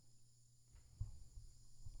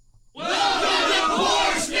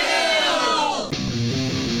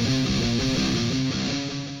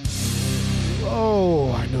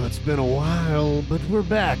But we're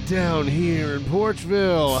back down here in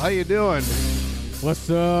Porchville. How you doing? What's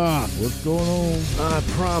up? What's going on? I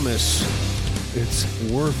promise it's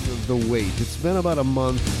worth the wait. It's been about a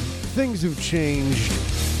month. Things have changed.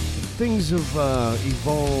 Things have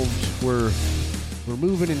evolved. We're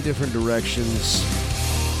moving in different directions.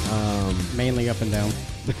 Mainly up and down.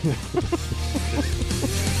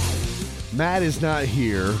 Matt is not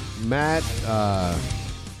here. Matt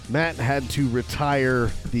had to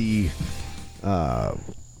retire the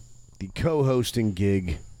co-hosting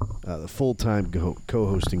gig, the full-time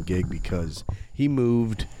co-hosting gig, because he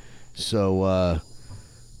moved. So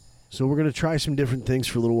we're going to try some different things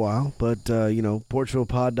for a little while. But,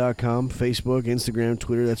 PorchvillePod.com, Facebook, Instagram,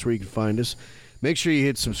 Twitter, that's where you can find us. Make sure you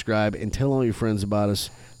hit subscribe and tell all your friends about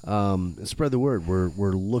us. And spread the word.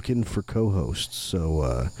 We're looking for co-hosts.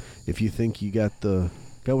 So if you think you got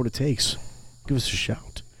what it takes, give us a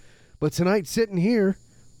shout. But tonight, sitting here,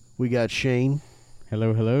 we got Shane.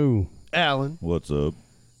 Hello, hello. Alan. What's up?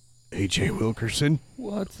 AJ Wilkerson.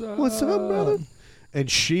 What's up? What's up, brother? And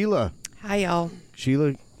Sheila. Hi, y'all.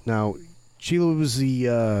 Sheila was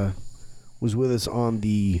was with us on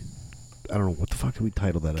the, I don't know, what the fuck did we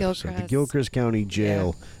title that episode? The Gilchrist County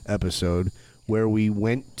Jail episode, where we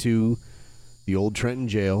went to the old Trenton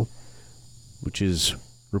Jail, which is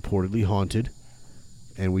reportedly haunted.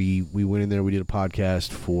 And we went in there, we did a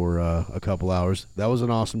podcast for a couple hours. That was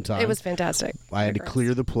an awesome time. It was fantastic. I had to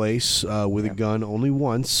clear the place with a gun only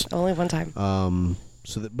once. Only one time.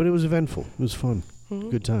 But it was eventful. It was fun. Mm-hmm.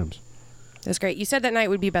 Good times. It was great. You said that night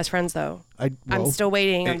would be best friends, though. I'm still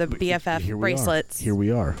waiting on the BFF bracelets. Here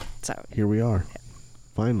we are. So here we are. Yeah.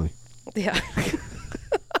 Finally. Yeah.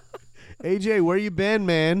 AJ, where you been,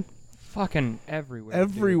 man? Fucking everywhere.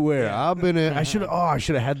 Everywhere. Yeah. I've been. I should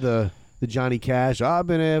have had the Johnny Cash. I've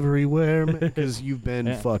been everywhere, man, because you've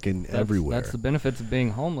been fucking everywhere. That's the benefits of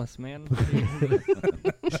being homeless, man.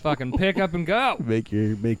 Just fucking pick up and go. Make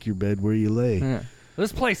your bed where you lay. Yeah.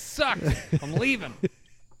 This place sucks. I'm leaving.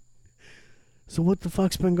 So what the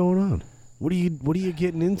fuck's been going on? What are you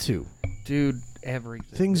getting into, dude?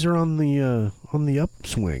 Everything. Things are on the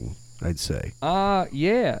upswing, I'd say.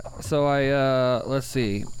 Yeah. So let's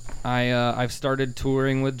see. I've started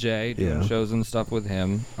touring with Jay, doing shows and stuff with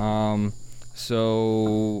him.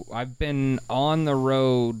 So I've been on the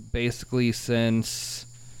road basically since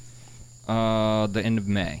the end of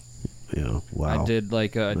May. Yeah, wow. I did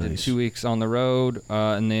did 2 weeks on the road,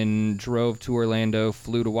 and then drove to Orlando,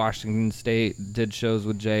 flew to Washington State, did shows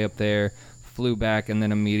with Jay up there, flew back, and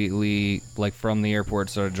then immediately, from the airport,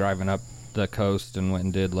 started driving up the coast and went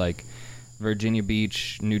and did Virginia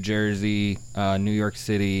Beach, New Jersey, New York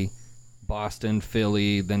City, Boston,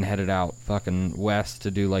 Philly, then headed out fucking west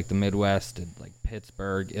to do the Midwest, did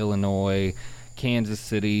Pittsburgh, Illinois, Kansas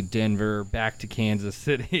City, Denver, back to Kansas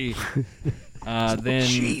City.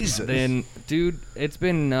 Then, dude, it's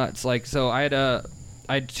been nuts. So I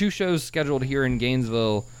had 2 shows scheduled here in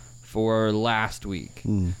Gainesville for last week.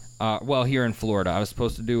 Here in Florida. I was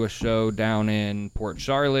supposed to do a show down in Port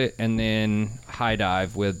Charlotte and then High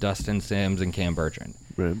Dive with Dustin Sims and Cam Bertrand.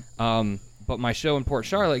 Right. But my show in Port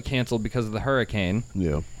Charlotte canceled because of the hurricane.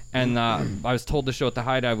 Yeah. And I was told the show at the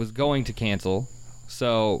High Dive was going to cancel.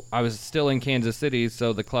 So I was still in Kansas City,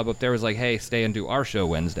 so the club up there was like, hey, stay and do our show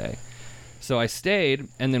Wednesday. So I stayed,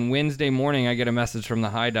 and then Wednesday morning I get a message from the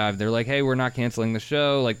High Dive. They're like, hey, we're not canceling the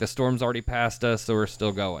show. The storm's already passed us, so we're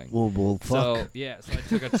still going. Well, fuck. So I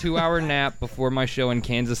took a 2-hour nap before my show in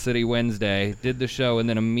Kansas City Wednesday, did the show, and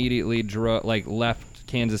then immediately left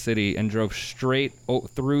Kansas City and drove straight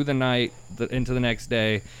through the night into the next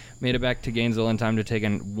day, made it back to Gainesville in time to take a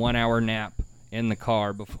 1-hour nap in the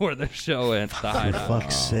car before the show at the High Dive. For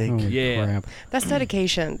fuck's sake. Yeah. Crap. That's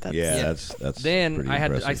dedication. That's then pretty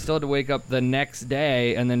I still had to wake up the next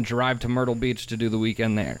day and then drive to Myrtle Beach to do the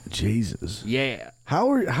weekend there. Jesus. Yeah.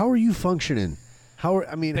 How are you functioning?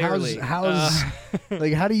 Barely. how's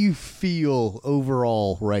how do you feel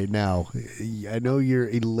overall right now? I know you're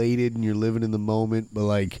elated and you're living in the moment,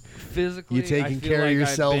 but physically, you taking I feel care of like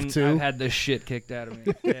yourself too? I've had the shit kicked out of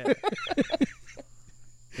me. Yeah.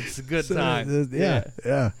 It's a good time. Yeah.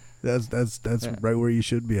 That's right where you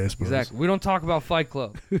should be, I suppose. Exactly. We don't talk about Fight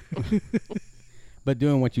Club. But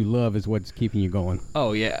doing what you love is what's keeping you going.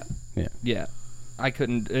 Oh yeah. Yeah. Yeah. I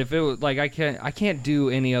couldn't if it was I can't do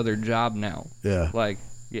any other job now. Yeah.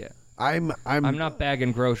 Yeah. I'm not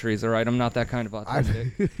bagging groceries, all right? I'm not that kind of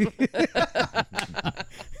autistic.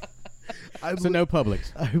 So no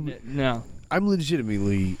Publix. No. I'm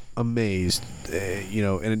legitimately amazed,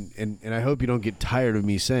 and I hope you don't get tired of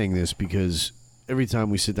me saying this, because every time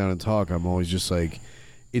we sit down and talk, I'm always just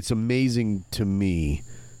it's amazing to me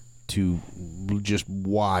to just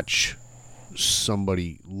watch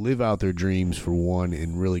somebody live out their dreams, for one,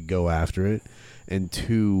 and really go after it, and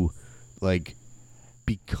two, like,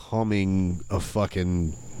 becoming a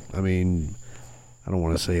fucking, I mean, I don't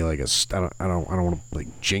want to say like I don't want to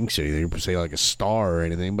like jinx anything or say like a star or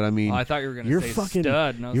anything, but I mean, I thought you were going to say fucking,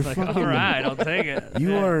 stud, and I was like, all right, I'll take it.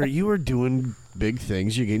 You are doing big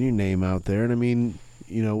things. You're getting your name out there, and I mean,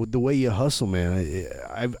 you know, the way you hustle, man.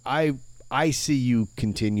 I see you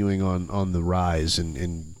continuing on the rise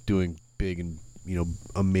and doing big and, you know,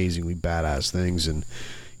 amazingly badass things, and,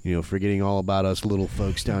 you know, forgetting all about us little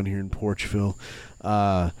folks down here in Porchville.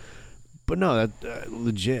 But no, that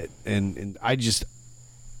legit, and I just,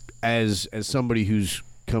 as somebody who's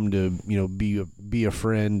come to, you know, be a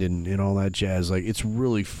friend and all that jazz, like, it's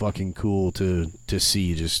really fucking cool to see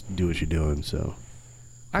you just do what you're doing. So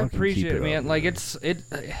I appreciate it, man. Like,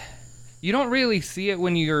 you don't really see it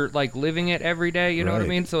when you're like living it every day. You know what I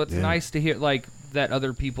mean? So it's nice to hear like that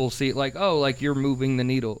other people see it, like, oh, like you're moving the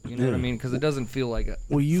needle. You know what I mean? Because it doesn't feel like it.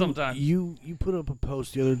 Well, sometimes you put up a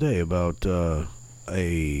post the other day about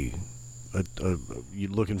you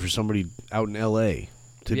looking for somebody out in L.A.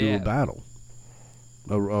 to do a battle,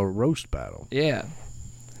 a roast battle. Yeah.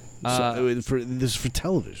 This is for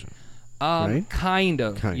television, right? Kind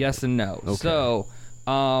of. Yes and no. Okay. So,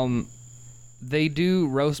 they do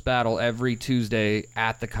roast battle every Tuesday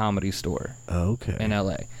at the Comedy Store. Okay. In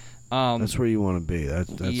L.A. That's where you want to be. That's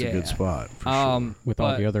a good spot for sure. With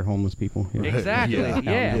all the other homeless people. Yeah. Exactly.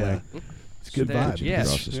 Yeah. It's a good vibe.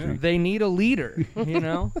 Yes. They need a leader. You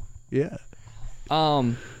know. Yeah.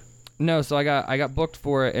 No, so I got booked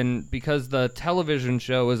for it, and because the television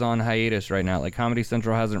show is on hiatus right now, like Comedy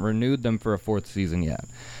Central hasn't renewed them for a 4th season yet.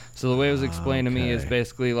 So the way it was explained to me is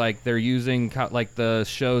basically like they're using like the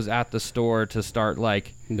shows at the store to start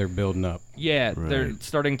like they're building up. Yeah, they're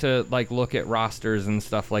starting to like look at rosters and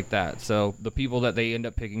stuff like that. So the people that they end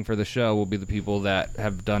up picking for the show will be the people that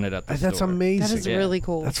have done it at the store. That's amazing. That is really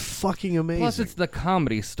cool. That's fucking amazing. Plus, it's the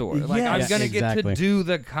Comedy Store. Like I'm gonna get to do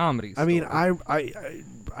the Comedy Store. I mean,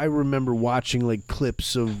 I remember watching like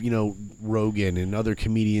clips of, you know, Rogan and other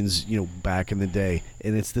comedians, you know, back in the day,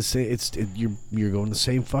 and it's the same. You're going the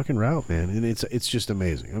same fucking route, man, and it's just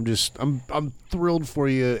amazing. I'm thrilled for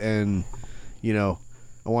you, and, you know,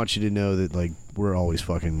 I want you to know that like we're always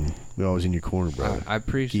in your corner, bro. I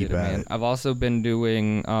appreciate it, man. I've also been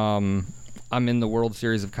doing. I'm in the World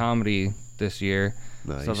Series of Comedy this year,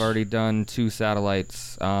 so I've already done 2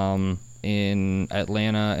 satellites. In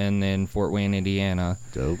Atlanta and then Fort Wayne, Indiana.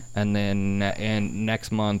 Dope. And then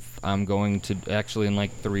next month I'm going to, actually in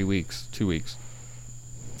like 2 weeks,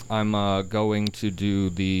 I'm going to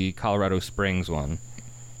do the Colorado Springs one,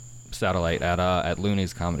 satellite at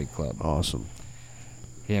Looney's Comedy Club. Awesome.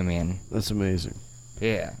 Yeah, man. That's amazing.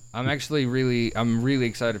 Yeah, I'm really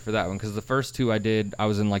excited for that one because the first 2 I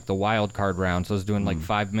was in like the wild card round, so I was doing like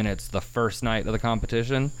 5 minutes the first night of the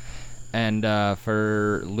competition. And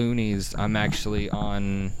for Looney's, I'm actually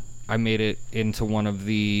I made it into one of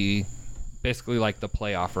the, basically like the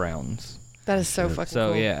playoff rounds. That is so fucking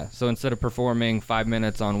cool. So, yeah. So instead of performing 5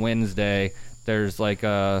 minutes on Wednesday, there's like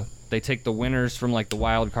they take the winners from like the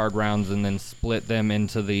wild card rounds and then split them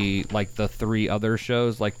into the 3 other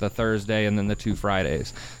shows, like the Thursday and then the 2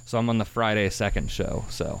 Fridays. So I'm on the Friday second show,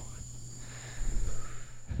 so.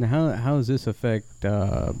 Now, how does this affect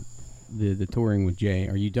the touring with Jay?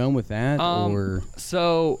 Are you done with that, or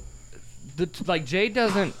so Jay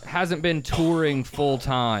hasn't been touring full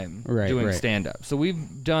time doing stand up. So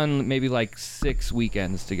we've done maybe like 6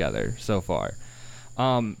 weekends together so far.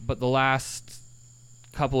 But the last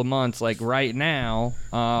couple of months, like right now,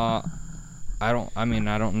 I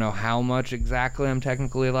don't know how much exactly I'm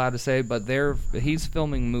technically allowed to say, but he's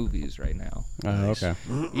filming movies right now. Okay.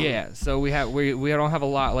 Yeah, so we don't have a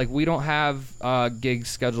lot. Like we don't have gigs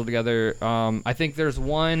scheduled together. I think there's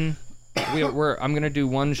one. I'm gonna do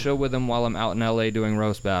one show with him while I'm out in LA doing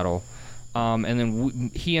roast battle, and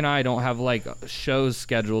then he and I don't have like shows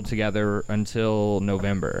scheduled together until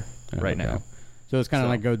November right now. So it's kind of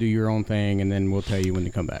like go do your own thing, and then we'll tell you when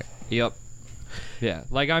to come back. Yep. Yeah,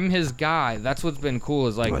 like I'm his guy. That's what's been cool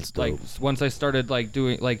is like once I started like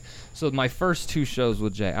doing like, so my first 2 shows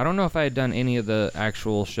with Jay. I don't know if I had done any of the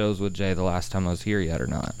actual shows with Jay the last time I was here yet or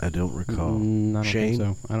not. I don't recall. I don't think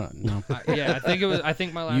so. I don't know. I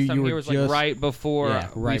think my last time here was like right before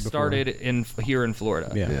we started here in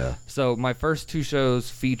Florida. Yeah. So my first 2 shows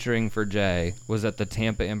featuring for Jay was at the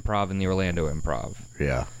Tampa Improv and the Orlando Improv.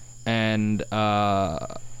 Yeah. And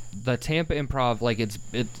the Tampa Improv, like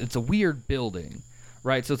it's a weird building,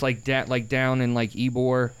 right? So it's like down in like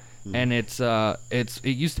Ybor, and it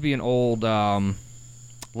used to be an old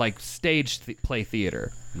like stage play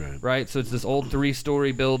theater, right? So it's this old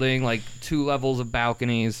 3-story building, like 2 levels of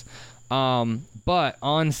balconies. But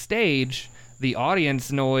on stage, the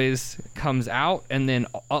audience noise comes out and then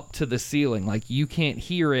up to the ceiling. Like, you can't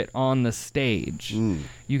hear it on the stage.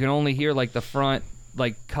 You can only hear like the front,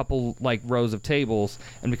 like couple like rows of tables.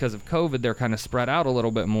 And because of COVID, they're kind of spread out a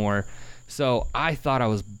little bit more. So I thought I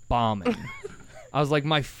was bombing. I was like,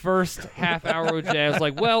 my first half hour with Jay, I was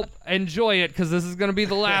like, well, enjoy it, because this is going to be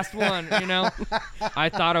the last one, you know? I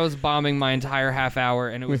thought I was bombing my entire half hour,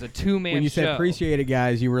 and it was a 2-man show. When you said appreciate it,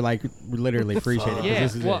 guys, you were like, literally appreciate it. Yeah,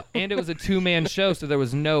 this is it. And it was a 2-man show, so there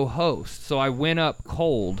was no host. So I went up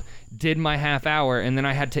cold, did my half hour, and then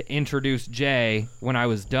I had to introduce Jay when I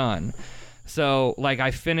was done. So, like,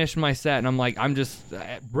 I finished my set, and I'm like, I'm just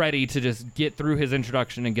ready to just get through his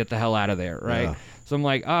introduction and get the hell out of there, right? Yeah. So I'm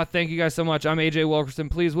like, thank you guys so much. I'm AJ Wilkerson,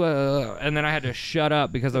 please. And then I had to shut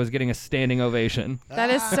up because I was getting a standing ovation. That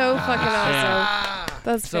is so fucking awesome.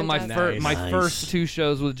 That's so fantastic. my first 2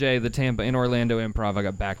 shows with Jay, the Tampa and Orlando Improv, I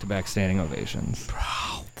got back-to-back standing ovations.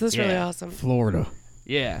 That's really awesome. Florida.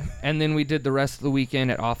 Yeah, and then we did the rest of the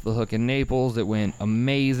weekend at Off the Hook in Naples. It went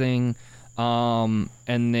amazing. And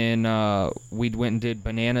then we went and did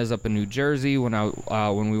Bananas up in New Jersey when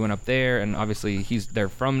we went up there, and obviously they're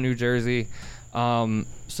from New Jersey.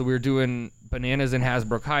 So we were doing Bananas in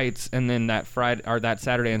Hasbrook Heights, and then that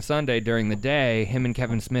Saturday and Sunday during the day, him and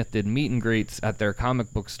Kevin Smith did meet and greets at their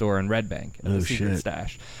comic book store in Red Bank at the Secret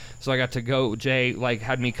Stash. So I got to go. Jay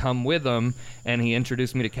had me come with him, and he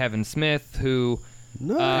introduced me to Kevin Smith, who.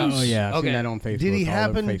 Nice. Oh yeah, I've okay. seen that on Facebook.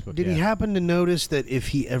 Did he happen to notice that if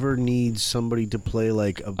he ever needs somebody to play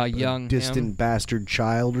like a young distant bastard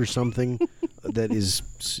child or something that is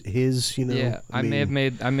his, you know? Yeah, I may have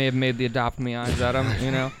made the adopt me eyes at him,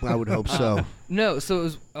 you know. I would hope so. No, so it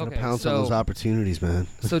was okay. Pounce on those opportunities, man.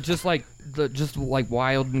 So just like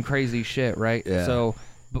wild and crazy shit, right? Yeah. So,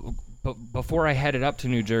 before I headed up to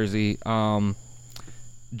New Jersey,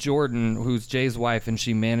 Jordan, who's Jay's wife, and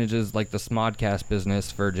she manages like the Smodcast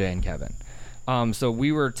business for Jay and Kevin. So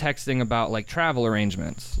we were texting about like travel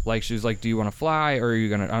arrangements. Like, she was like, "Do you want to fly, or are you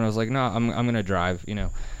gonna?" And I was like, "No, I'm gonna drive," you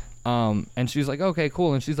know. And she was like, "Okay,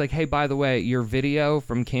 cool." And she's like, "Hey, by the way, your video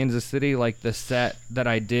from Kansas City, like the set that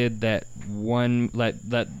I did, that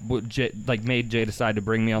made Jay decide to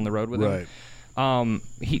bring me on the road with him.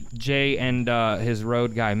 Jay and his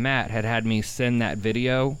road guy Matt had me send that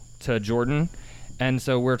video to Jordan." And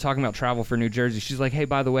so we're talking about travel for New Jersey. She's like, "Hey,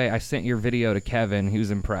 by the way, I sent your video to Kevin. He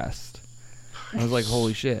was impressed." I was like,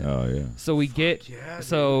 "Holy shit!" Oh yeah. So we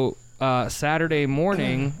Saturday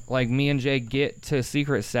morning, like me and Jay get to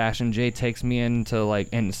Secret Stash, and Jay takes me in to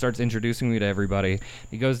and starts introducing me to everybody.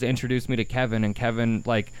 He goes to introduce me to Kevin, and Kevin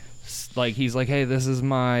he's like, "Hey, this is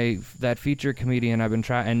that feature comedian I've been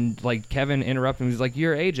trying." And like Kevin interrupted him. He's like,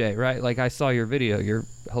 "You're AJ, right? Like, I saw your video. You're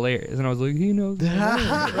hilarious." And I was like, "He knows my name."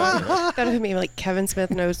 That would mean like Kevin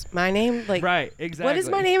Smith knows my name. Like, right, exactly. What is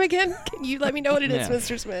my name again? Can you let me know what it is,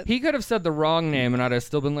 Mr. Smith? He could have said the wrong name, and I'd have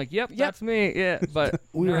still been like, "Yep, that's me." Yeah, but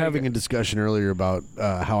we were having a discussion earlier about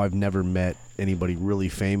how I've never met anybody really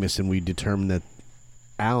famous, and we determined that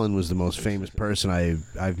Alan was the most famous person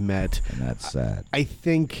I've met. And that's sad. I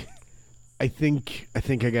think I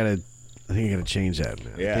gotta change that,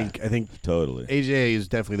 man. Yeah. I think totally. AJ is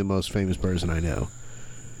definitely the most famous person I know.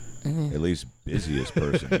 At least busiest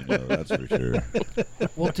person you know, that's for sure.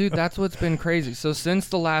 Well, dude, that's what's been crazy. So since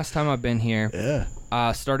the last time I've been here,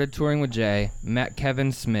 started touring with Jay, met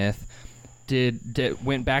Kevin Smith,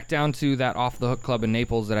 went back down to that Off the Hook club in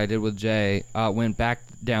Naples that I did with Jay, went back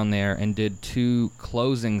down there and did 2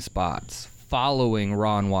 closing spots following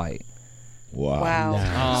Ron White. Wow.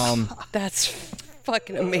 Nice. That's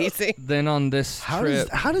fucking amazing. Then on this trip,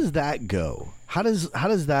 how does that go? How does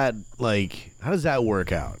that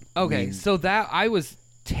work out? Okay, so that I was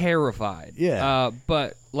terrified. Yeah.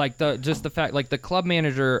 But like the fact, like the club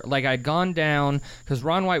manager, like I'd gone down because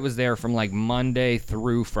Ron White was there from like Monday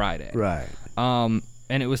through Friday. Right. And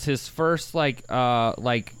it was his first like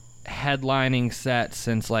headlining set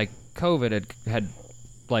since like COVID had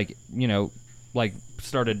like, you know, like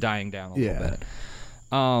started dying down a little bit.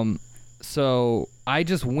 So I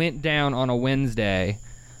just went down on a Wednesday,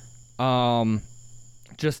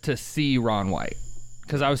 just to see Ron White,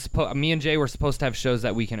 because me and Jay were supposed to have shows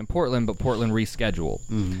that weekend in Portland, but Portland rescheduled.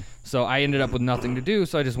 Mm-hmm. So I ended up with nothing to do,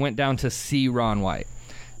 so I just went down to see Ron White.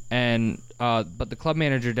 And but the club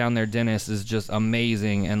manager down there, Dennis, is just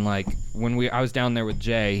amazing. And like when I was down there with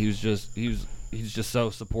Jay, he's just so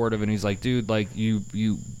supportive, and he's like, "Dude, like you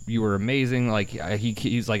were amazing." Like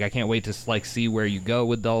he's like, "I can't wait to like see where you go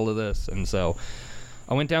with all of this." And so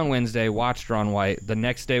I went down Wednesday, watched Ron White. The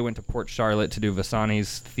next day went to Port Charlotte to do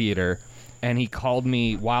Vasani's theater, and he called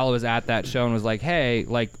me while I was at that show and was like, hey,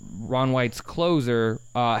 like Ron White's closer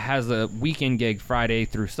has a weekend gig Friday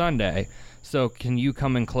through Sunday, so can you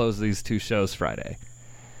come and close these 2 shows Friday?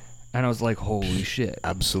 And I was like, holy shit.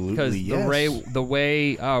 Absolutely, yes. Because the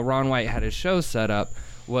way Ron White had his show set up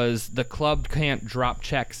was the club can't drop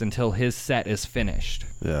checks until his set is finished.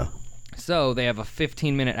 Yeah. So they have a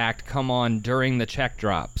 15-minute act come on during the check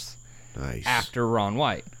drops. Nice. After Ron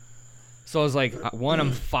White. So I was like, 1,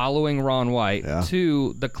 I'm following Ron White. Yeah.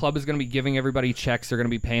 2, the club is going to be giving everybody checks. They're going to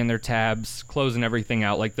be paying their tabs, closing everything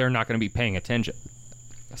out. Like, they're not going to be paying attention.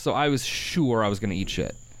 So I was sure I was going to eat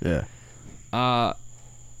shit. Yeah.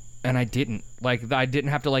 And I didn't. Like, I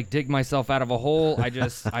didn't have to, like, dig myself out of a hole.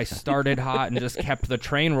 I started hot and just kept the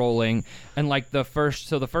train rolling. And, like, the first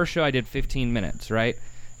show I did 15 minutes, right?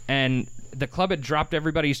 And the club had dropped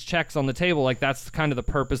everybody's checks on the table. Like, that's kind of the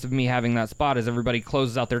purpose of me having that spot, is everybody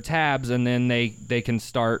closes out their tabs and then they can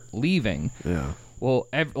start leaving. Yeah. Well,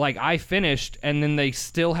 I finished, and then they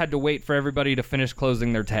still had to wait for everybody to finish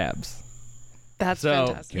closing their tabs. That's so,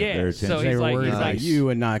 fantastic. Yeah, so they he's were like, worried about you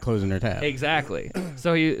and not closing their tab. Exactly.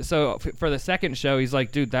 So for the second show, he's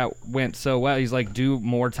like, dude, that went so well. He's like, do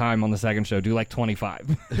more time on the second show. Do like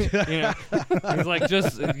 25. You know?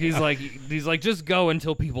 He's like, just go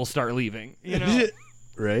until people start leaving. You know?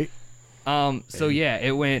 Right. So yeah,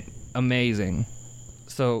 it went amazing.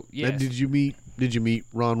 So yeah. And did you meet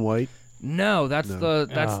Ron White? No, that's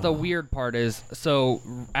the weird part is, so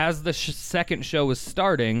as the second show was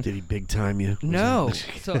starting... Did he big time you? No.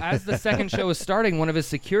 So as the second show was starting, one of his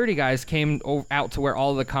security guys came out to where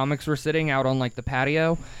all of the comics were sitting out on, like, the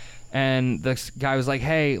patio, and this guy was like,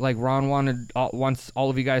 hey, like, Ron wants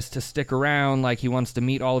all of you guys to stick around, like, he wants to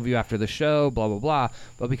meet all of you after the show, blah, blah, blah.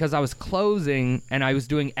 But because I was closing and I was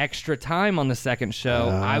doing extra time on the second show,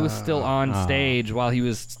 I was still on stage while he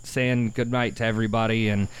was saying goodnight to everybody,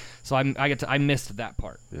 and... So I missed that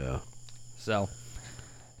part. Yeah. So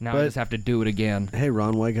now I just have to do it again. Hey,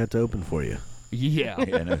 Ron White got to open for you. Yeah.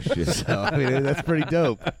 Yeah, no shit. So, I mean, that's pretty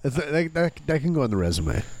dope. That can go on the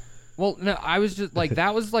resume. Well, no, I was just like,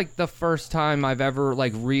 that was like the first time I've ever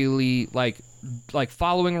like really like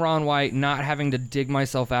following Ron White, not having to dig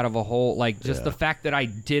myself out of a hole. Like just the fact that I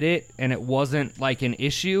did it and it wasn't like an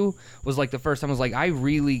issue was like the first time I was like, I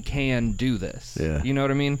really can do this. Yeah. You know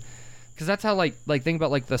what I mean? Because that's how, like think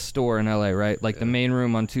about, like, the store in L.A., right? Like, the main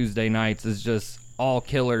room on Tuesday nights is just all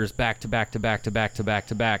killers back to back to back to back to back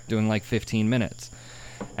to back doing, like, 15 minutes.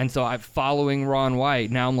 And so I'm following Ron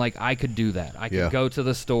White. Now I'm like, I could do that. I could go to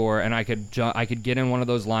the store, and I could get in one of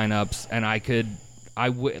those lineups, and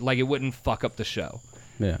it wouldn't fuck up the show.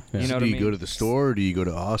 Yeah. You know so what do I you mean? go to the store, or do you go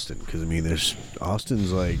to Austin? Because, I mean,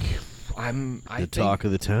 Austin's, like, the talk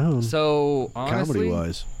of the town. So, honestly...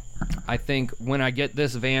 Comedy-wise. I think when I get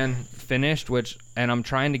this van finished, and I'm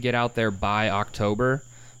trying to get out there by October,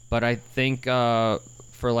 but I think for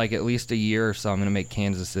like at least a year or so, I'm going to make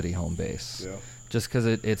Kansas City home base. Yeah. Just because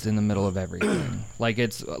it's in the middle of everything. Like,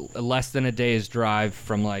 it's less than a day's drive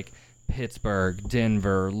from, like, Pittsburgh,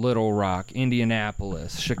 Denver, Little Rock,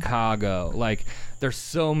 Indianapolis, Chicago. Like, there's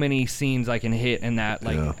so many scenes I can hit in that,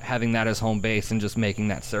 like, having that as home base and just making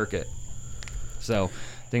that circuit. So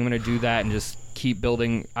I think I'm going to do that and just keep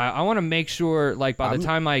building. I want to make sure, like, by the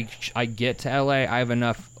time I get to LA, I have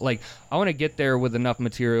enough, like, I want to get there with enough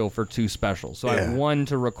material for 2 specials. So I have 1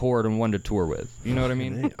 to record and 1 to tour with. You know what I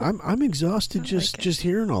mean? I'm exhausted just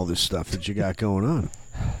hearing all this stuff that you got going on.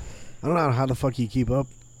 I don't know how the fuck you keep up.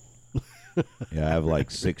 Yeah, I have like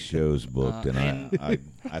 6 shows booked, and I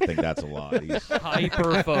think that's a lot. He's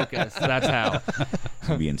hyper focused. That's how.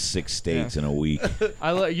 I'll be in 6 states in a week.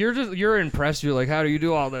 You're impressed. You're like, how do you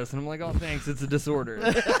do all this? And I'm like, oh, thanks. It's a disorder.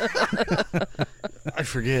 I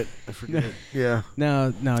forget. Yeah.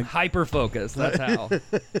 No. Hyper focused. That's how.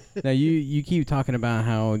 Now you keep talking about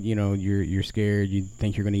how you're scared. You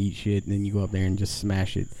think you're gonna eat shit, and then you go up there and just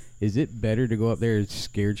smash it. Is it better to go up there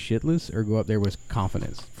scared shitless or go up there with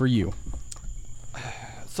confidence for you?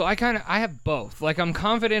 So I have both. Like, I'm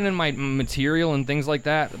confident in my material and things like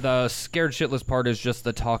that. The scared shitless part is just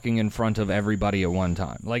the talking in front of everybody at one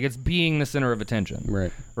time. Like, it's being the center of attention.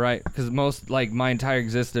 Right? Because my entire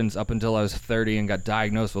existence up until I was 30 and got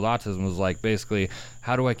diagnosed with autism was, like, basically,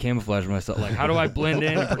 how do I camouflage myself? Like, how do I blend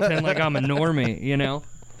in and pretend like I'm a normie, you know?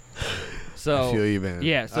 So, I feel you, man.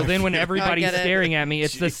 Yeah, so then when everybody's staring at me,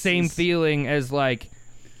 it's the same feeling as, like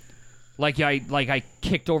I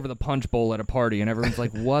kicked over the punch bowl at a party, and everyone's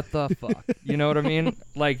like, "What the fuck?" You know what I mean?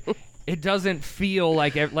 Like, it doesn't feel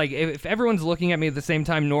like if everyone's looking at me at the same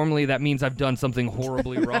time. Normally, that means I've done something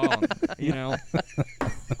horribly wrong. You know.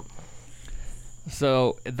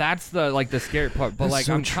 So that's the scary part. But That's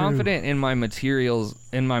so I'm true. confident in my material,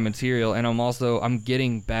 and I'm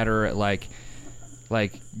getting better at like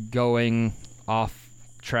going off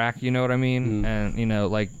track. You know what I mean? And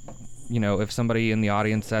if somebody in the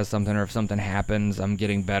audience says something or if something happens, I'm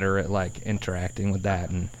getting better at like interacting with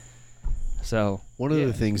that. And so one of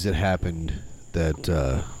the things that happened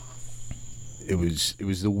that it was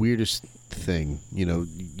the weirdest thing.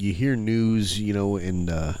 You hear news,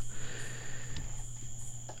 and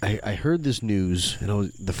I heard this news,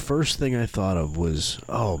 and the first thing I thought of was,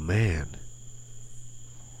 oh man,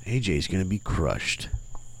 AJ's gonna be crushed.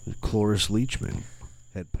 Cloris Leachman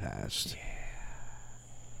had passed.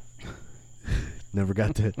 Never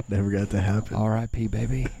got to happen. R.I.P.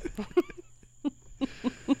 baby.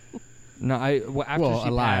 No, after she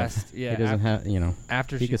alive. passed, yeah, He doesn't have,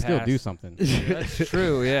 after he she could passed, still do something. That's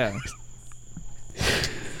true, yeah.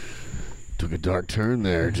 Took a dark turn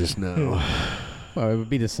there just now. Well, it would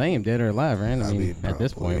be the same, dead or alive, right? I mean, at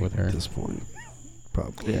this probably, point with her. At this point,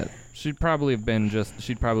 probably. Yeah, she'd probably be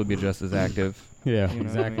just as active. Yeah, You know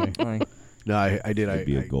what I mean? exactly. Like, No, I did. It'd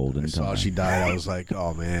be a golden I saw time. she died. I was like,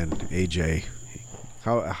 oh man, AJ.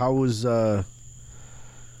 How was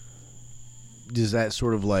does that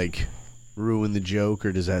sort of like ruin the joke,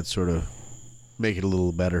 or does that sort of make it a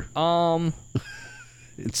little better?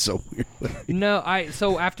 It's so weird. no,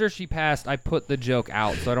 so after she passed, I put the joke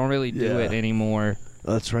out, so I don't really do it anymore.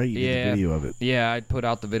 Oh, that's right. You did the video of it. Yeah, I put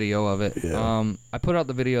out the video of it. Yeah. I put out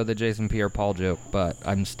the video of the Jason Pierre-Paul joke, but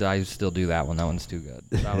I still do that one. That one's too good.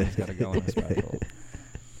 That one's got to go in the special.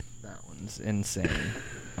 That one's insane.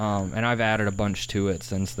 And I've added a bunch to it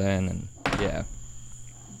since then, and yeah.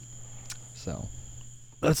 So.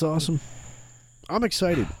 That's awesome. I'm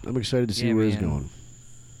excited. I'm excited to see Yeah, where it's man. going.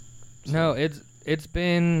 No, it's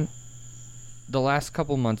been the last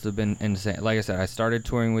couple months have been insane. Like I said, I started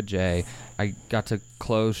touring with Jay. I got to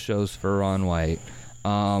close shows for Ron White.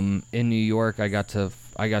 In New York, I got to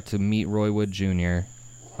meet Roy Wood Jr.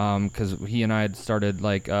 Because he and I had started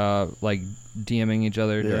like DMing each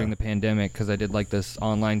other during the pandemic, because I did like this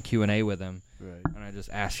online Q&A with him. Right. And I just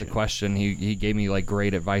asked a question he gave me like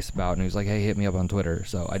great advice about, and he was like, hey, hit me up on Twitter.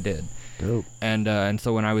 So I did. Dope. And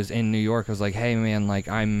so when I was in New York, I was like, hey man, like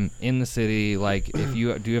I'm in the city, like if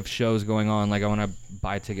you have shows going on, like I want to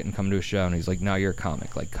buy a ticket and come to a show. And he's like, no, you're a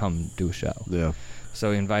comic, like come do a show. Yeah.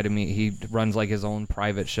 So he invited me. He runs like his own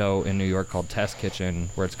private show in New York called Test Kitchen,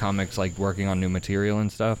 where it's comics like working on new material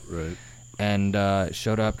and stuff. Right. And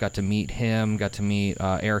showed up, got to meet him, got to meet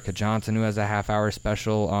Erica Johnson, who has a half-hour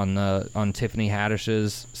special on Tiffany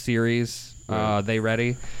Haddish's series, They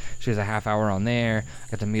Ready. She has a half hour on there.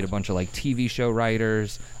 Got to meet a bunch of like TV show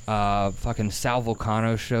writers. Fucking Sal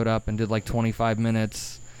Vulcano showed up and did like 25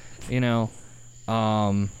 minutes.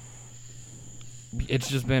 It's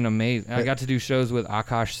just been amazing. I got to do shows with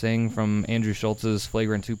Akash Singh from Andrew Schultz's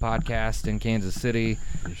Flagrant 2 podcast in Kansas City.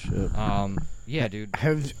 Shit. Yeah, dude.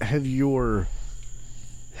 Have your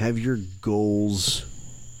goals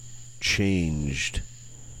changed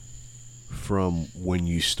from when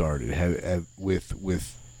you started? Have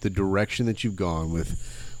with the direction that you've gone with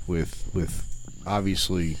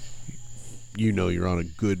obviously, you're on a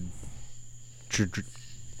good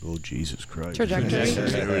oh Jesus Christ Trajectory.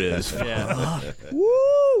 There it is. Yeah.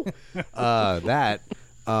 Woo!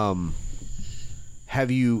 Have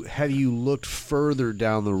you looked further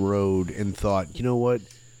down the road and thought, you know what,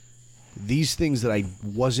 these things that I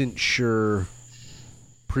wasn't sure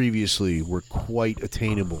previously were quite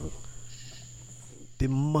attainable, they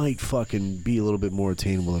might fucking be a little bit more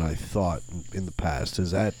attainable than I thought in the past? Has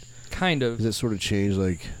that sort of changed,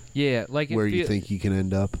 like, Yeah, like where you think you can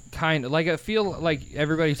end up? Kind of like, I feel like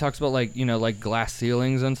everybody talks about like like glass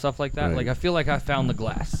ceilings and stuff like that. Right. Like I feel like I found the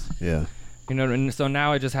glass. Yeah. And so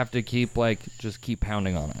now I just have to keep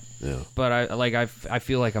pounding on it. Yeah. But I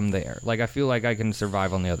feel like I'm there. Like I feel like I can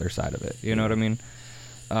survive on the other side of it. You know what I mean?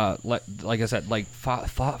 Like I said, like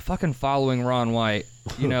fucking following Ron White.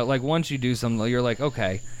 Like once you do something, you're like,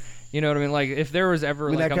 okay. You know what I mean? Like if there was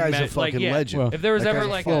ever like that guy's a fucking legend. Well, if there was that ever guy's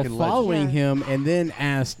like a fucking following legend. him and then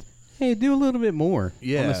asked, hey, do a little bit more.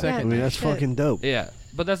 Yeah. On the second I mean, that's Shit. fucking dope. Yeah,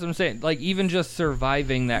 but that's what I'm saying. Like, even just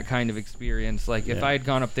surviving that kind of experience, like, if I had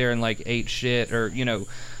gone up there and, like, ate shit or,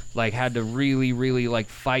 like, had to really, really, like,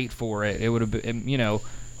 fight for it, it would have been,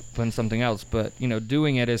 been something else. But,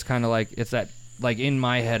 doing it is kind of like, it's that, like, in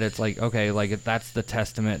my head, it's like, okay, like, that's the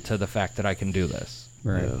testament to the fact that I can do this.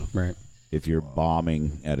 Right, Yeah. right. If you're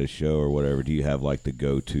bombing at a show or whatever, do you have like the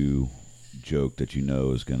go-to joke that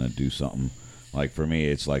is going to do something? Like for me,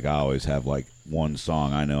 it's like I always have like one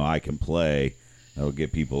song I know I can play that'll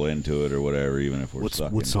get people into it or whatever, even if we're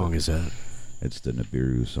stuck. What song is that? It's the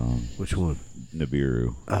Nibiru song. Which one?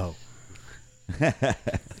 Nibiru. Oh.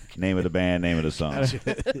 Name of the band, name of the song.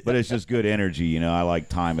 But it's just good energy, you know. I like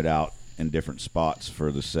time it out in different spots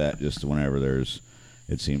for the set, just whenever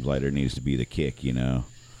it seems like there needs to be the kick, you know.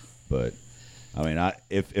 But I mean,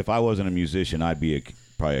 if I wasn't a musician, I'd be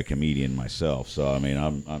probably a comedian myself. So I mean,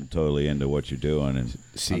 I'm totally into what you're doing, and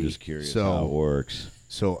I'm just curious how it works.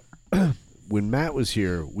 So when Matt was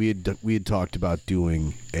here, we had talked about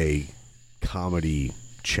doing a comedy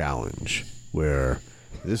challenge where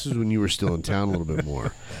this is when you were still in town a little bit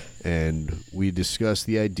more, and we discussed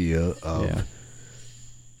the idea of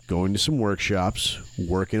going to some workshops,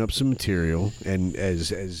 working up some material, and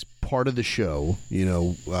as part of the show, you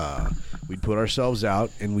know, we'd put ourselves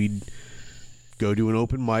out and we'd go to an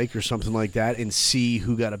open mic or something like that and see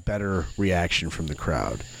who got a better reaction from the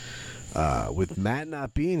crowd. With Matt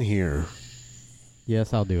not being here,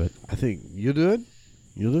 yes, I'll do it. I think you'll do it.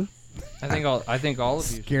 You'll do it. I think all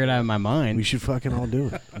of you. Scared out of my mind. We should fucking all do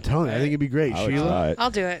it. I'm telling you, I think it'd be great. Sheila, I'll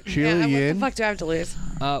do it. Sheila, what Yin. the fuck do I have to lose?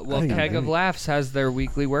 Well, Keg of Laughs has their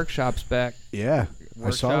weekly workshops back. Yeah,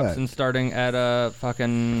 I saw Workshops that. and starting at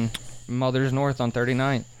fucking Mother's North on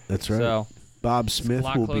 39th. That's right. So Bob it's Smith a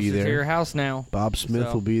lot will closer be there. to your house now. Bob Smith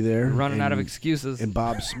So, will be there. Running out of and- excuses. And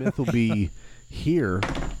Bob Smith will be here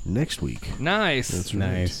next week. Nice. That's right.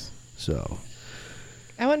 Nice. So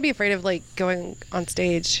I wouldn't be afraid of like going on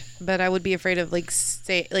stage, but I would be afraid of like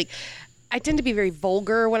I tend to be very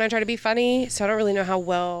vulgar when I try to be funny, so I don't really know how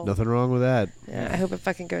well. nothing wrong with that. Yeah, I hope it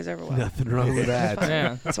fucking goes over well. Nothing wrong with that.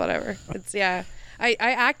 Yeah. It's whatever. It's I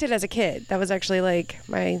acted as a kid. That was actually like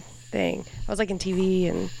my thing. I was like in TV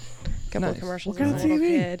and a couple of Nice. commercials What kind as of a little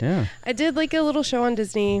TV? kid. Yeah. I did like a little show on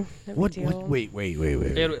Disney. No What? big deal. Wait.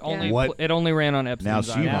 It only What? it only ran on Epstein's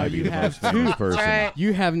Now she Island. might be you the have most famous two. person. Right.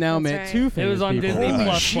 You have now That's met right. two famous It was on people. Disney Holy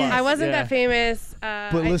Plus. shit. I wasn't Yeah. that famous.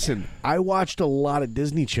 But listen, I watched a lot of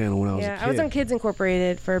Disney Channel when I was a kid. I was on Kids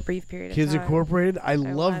Incorporated for a brief period of Kids time. Incorporated. I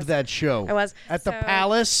loved was. that show. I was. At the So-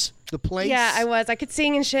 Palace, the place. Yeah, I was. I could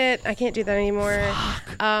sing and shit. I can't do that anymore.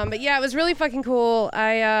 But yeah, it was really fucking cool.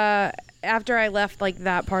 I after I left like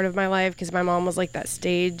that part of my life because my mom was like that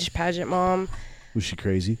stage pageant mom. Was she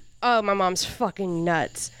crazy? Oh, my mom's fucking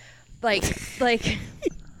nuts. Like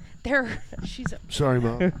she's Sorry,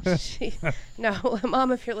 Mom. no,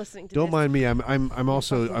 Mom, if you're listening to Don't this. mind me. I'm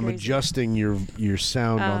also fucking crazy. adjusting your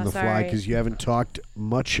sound on the fly sorry. because you haven't talked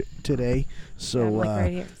much today. So I'm, like,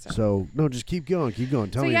 right here, so no, just keep going. Tell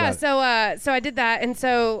So me yeah, about it. so I did that, and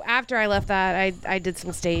so after I left that, I did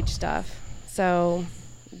some stage stuff. So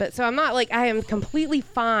I'm not like I am completely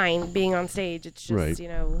fine being on stage. It's just Right. you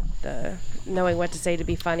know the knowing what to say to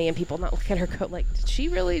be funny and people not look at her go like, did she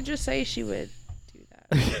really just say she would do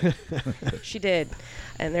that? She did,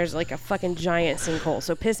 and there's like a fucking giant sinkhole.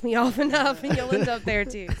 So piss me off enough, and you'll end up there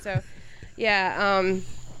too. So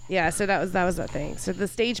yeah, so that was that thing. So the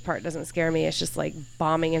stage part doesn't scare me. It's just like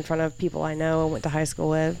bombing in front of people I know and went to high school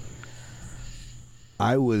with.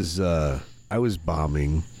 I was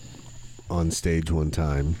bombing on stage one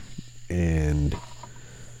time, and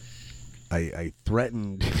I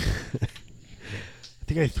threatened. I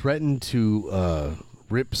think I threatened to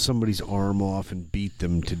rip somebody's arm off and beat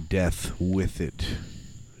them to death with it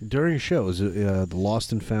during a show. It was the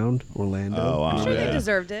Lost and Found Orlando. Oh, wow. I'm sure Yeah. they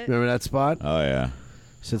deserved it. Remember that spot? Oh yeah.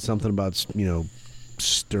 Said something about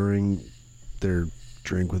stirring their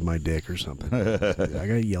drink with my dick or something. I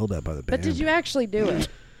got yelled at by the band. But did you actually do it?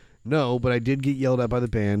 No, but I did get yelled at by the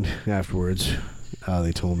band afterwards.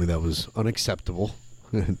 They told me that was unacceptable.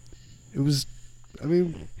 It was, I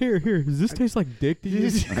mean... Here, does this taste like dick to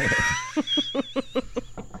you?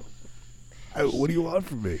 What do you want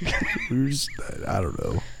from me? We were just, I don't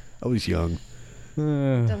know. I was young.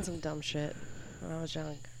 Done some dumb shit when I was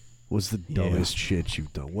young. What's the dumbest shit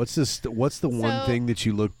you've done? What's the one So- thing that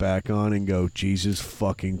you look back on and go, Jesus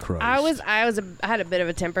fucking Christ? I had a bit of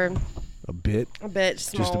a temper, A bit? a bit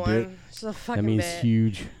small Just a one, bit? just a fucking That means bit.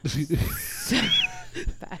 huge.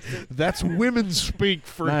 That's women speak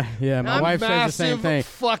for... My I'm wife says the same massive thing.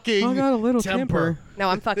 fucking I got a little temper. temper. No,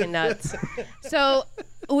 I'm fucking nuts. So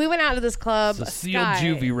we went out to this club. It's a sealed Sky.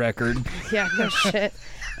 juvie record. Yeah, no shit.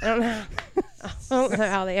 I don't know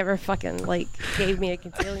how they ever fucking like gave me a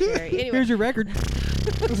concealing carry. Anyway, Here's your record.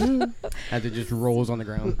 As it just rolls on the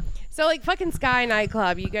ground. so like fucking Sky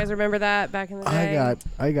nightclub. You guys remember that back in the day?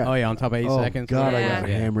 I got... Oh yeah, on top of 8 Oh, seconds. God, I Yeah. got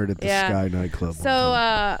hammered at the Yeah. Sky nightclub.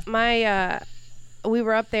 So we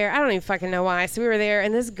were up there. I don't even fucking know why. So we were there,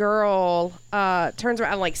 and this girl turns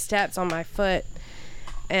around and like steps on my foot,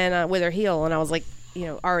 and with her heel, and I was like,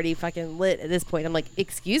 already fucking lit at this point. I'm like,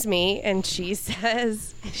 excuse me, and she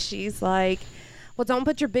says, she's like, well, don't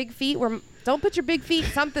put your big feet where don't put your big feet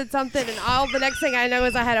something. And all the next thing I know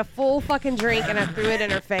is I had a full fucking drink and I threw it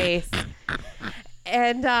in her face.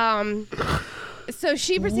 And so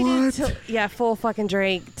she proceeded to, full fucking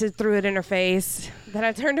drink, to threw it in her face. Then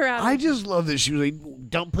I turned around. I just love that she was like,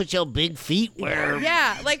 don't put your big feet where...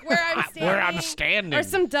 Yeah, like where I'm standing. Where I'm standing. Or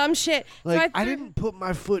some dumb shit. Like, So I didn't put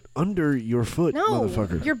my foot under your foot,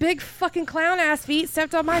 motherfucker. Your big fucking clown ass feet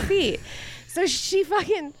stepped on my feet. So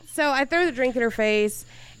I threw the drink in her face.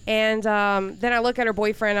 And then I look at her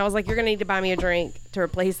boyfriend. I was like, you're going to need to buy me a drink to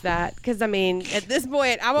replace that. Because, I mean, at this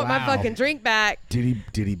point, I want my fucking drink back. Did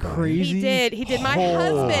he buy Crazy? He did. My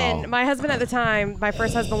husband at the time, my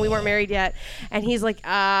first husband, we weren't married yet. And he's like,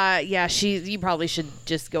 you probably should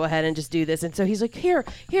just go ahead and just do this. And so he's like, here,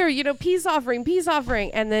 peace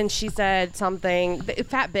offering. And then she said something,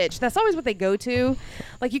 fat bitch. That's always what they go to.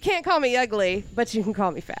 Like, you can't call me ugly, but you can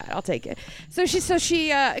call me fat. I'll take it. So she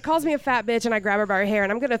calls me a fat bitch, and I grab her by her hair,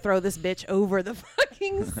 and I'm going to throw this bitch over the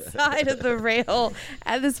fucking side of the rail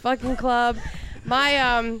at this fucking club.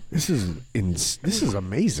 This is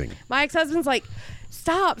amazing. My ex-husband's like,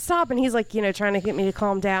 stop, and he's like, trying to get me to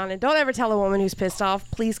calm down. And don't ever tell a woman who's pissed off,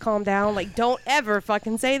 please calm down. Like, don't ever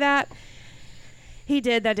fucking say that. He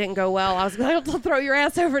did. That didn't go well. I was going to throw your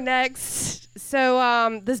ass over next.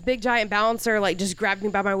 So this big giant bouncer like just grabbed me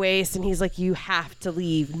by my waist, and he's like, you have to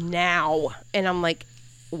leave now. And I'm like,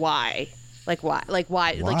 why? Like, why?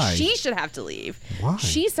 Like, she should have to leave. Why?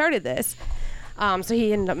 She started this. So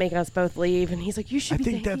he ended up making us both leave, and he's like, you should be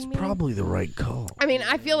thanking me. I think that's probably the right call. I mean,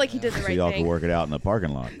 I feel like he did the right thing. So y'all can work it out in the parking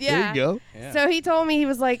lot. Yeah. There you go. Yeah. So he told me, he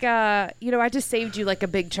was like, I just saved you like a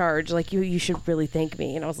big charge. Like, you should really thank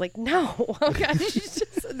me. And I was like, no. Okay. It's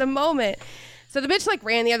just the moment. So the bitch like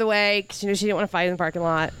ran the other way because, she didn't want to fight in the parking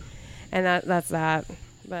lot. And that's that.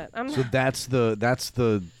 But I'm So that's the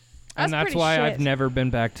And that's why I've never been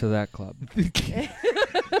back to that club.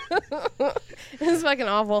 It was fucking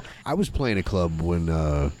awful. I was playing a club when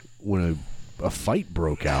a fight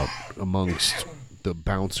broke out amongst the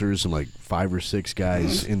bouncers and like 5 or 6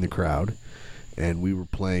 guys in the crowd, and we were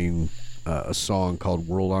playing a song called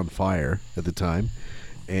 "World on Fire" at the time,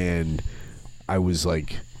 and I was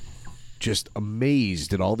like just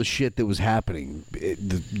amazed at all the shit that was happening.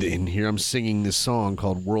 And here I'm singing this song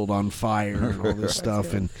called "World on Fire" and all this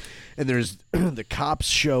stuff, and there's the cops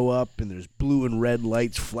show up, and there's blue and red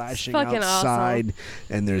lights flashing outside, awesome.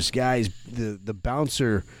 And there's guys. The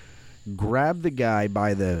bouncer grabbed the guy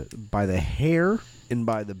by the hair and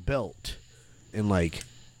by the belt, and like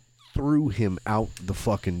threw him out the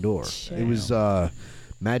fucking door. Shit. It was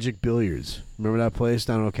Magic Billiards. Remember that place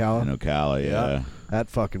down in Ocala? In Ocala, yeah. That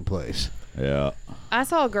fucking place. Yeah. I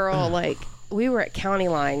saw a girl, like, we were at County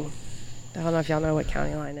Line. I don't know if y'all know what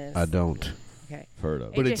County Line is. I don't. Okay. Heard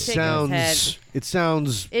of it. But it just shaking his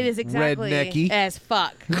sounds It is exactly rednecky. as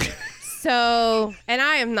fuck. So, and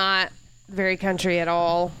I am not very country at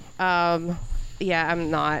all. Yeah, I'm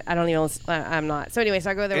not. I don't even. I'm not. So anyway, so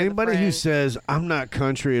I go there. Anybody with a who friend. says I'm not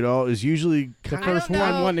country at all is usually The kind first don't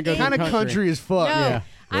know. one to go to of the country as fuck. No, Yeah.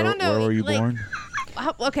 I don't know. Where were you like, born?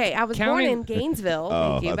 Okay, I was County- born in Gainesville,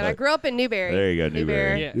 Oh, thank you, I but I thought- grew up in Newberry. There you go,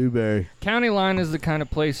 Newberry. Yeah. Newberry. County Line is the kind of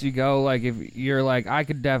place you go, like, if you're like, I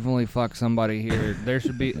could definitely fuck somebody here.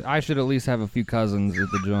 I should at least have a few cousins at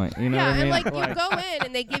the joint. You know Yeah, what I mean? and like you go in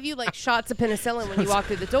and they give you like shots of penicillin when you walk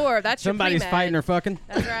through the door. That's your Somebody's pre-med. fighting or fucking.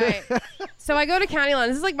 That's right. So I go to County Line.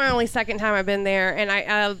 This is like my only second time I've been there, and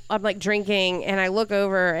I'm like drinking, and I look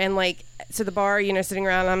over and like to the bar, sitting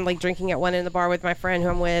around. I'm like drinking at one end of the bar with my friend who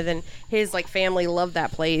I'm with, and his like family love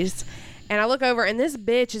that place. And I look over, and this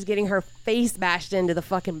bitch is getting her face bashed into the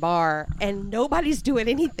fucking bar, and nobody's doing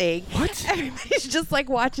anything. What? Everybody's just like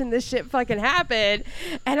watching this shit fucking happen.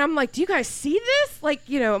 And I'm like, do you guys see this? Like,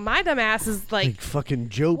 my dumb ass is like, Like fucking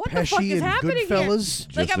Joe what the fuck Pesci is and happening Goodfellas.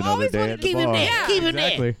 Just I've another always day wanted at to the keep it bar. there. Yeah.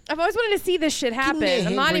 Exactly. I've always wanted to see this shit happen.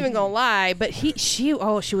 I'm not even gonna lie, but she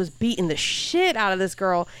was beating the shit out of this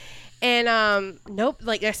girl. And nope,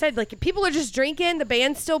 like I said, like people are just drinking, the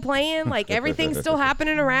band's still playing, like everything's still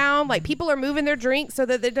happening around, like people are moving their drink so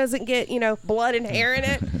that it doesn't get, blood and hair in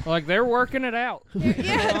it. Like, they're working it out.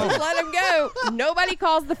 Yeah, just let them go. Nobody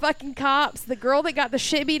calls the fucking cops. The girl that got the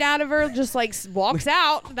shit beat out of her just like walks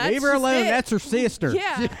out. That's Leave her just alone. it. That's her sister.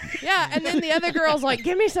 Yeah, yeah. And then the other girl's like,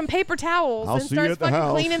 "Give me some paper towels," I'll and see you starts at the fucking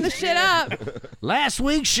house. cleaning the shit up. Last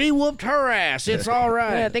week she whooped her ass. It's all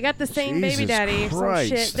right. Yeah, they got the same baby Jesus daddy or some Christ.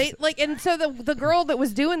 shit. They like, and so the girl that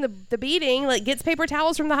was doing the beating like gets paper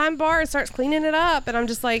towels from the hind bar and starts cleaning it up, and I'm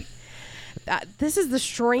just like, this is the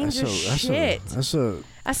strangest shit. That's a.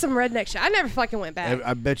 That's some redneck shit. I never fucking went back.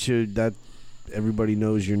 I bet you that everybody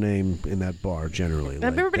knows your name in that bar generally.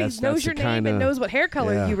 Like, Everybody knows your name and knows what hair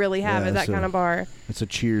color you really have at that kind of bar. It's a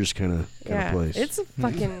Cheers kind of place. It's a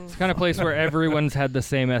fucking. It's the kind of place where everyone's had the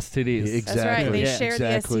same STDs. Exactly. That's right. They share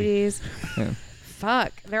exactly. the STDs. Yeah.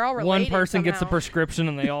 Fuck. They're all related. One person somehow. gets a prescription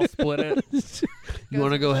and they all split it. You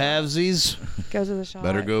want to go halvesies? Goes with a shot.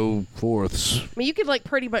 Better go fourths. I mean, you could like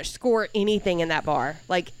pretty much score anything in that bar.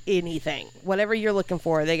 Like anything. Whatever you're looking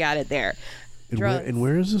for, they got it there. And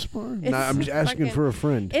where is this bar? No, I'm just asking for a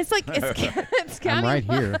friend. It's like it's I'm right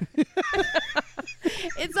here.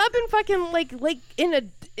 It's up in fucking like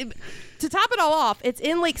to top it all off, it's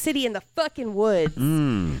in Lake City in the fucking woods.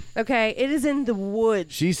 Okay, it is in the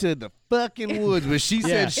woods. She said the fucking woods, but she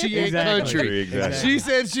said she ain't country. Exactly. She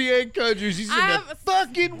said she ain't country. She said the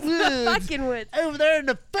fucking woods. The fucking woods. Over there in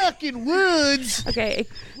the fucking woods. Okay.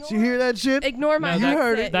 Did you hear that shit? Ignore my you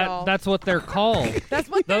heard it. That's what they're called. That's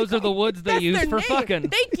what Those are the woods they use for fucking.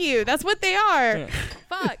 Thank you. That's what they are.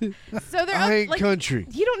 Fuck. So they're I up, ain't like, country.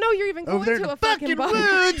 You don't know you're even going Over there in to the a fucking bar.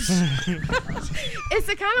 woods. It's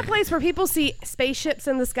the kind of place where people see spaceships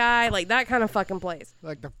in the sky, like that kind of fucking place.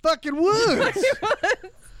 Like the fucking woods.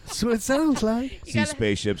 That's what it sounds like. See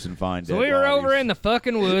spaceships and find So dead we were bodies. over in the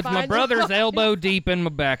fucking woods. My Find brother's bodies. elbow deep in my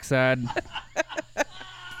backside.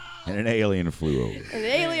 And an alien flew over. An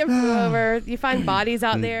alien flew over. You find bodies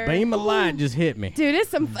out there. Beam of light just hit me. Dude,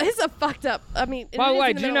 it's a fucked up. I mean, By the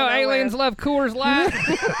way, do you know aliens love Coors Light?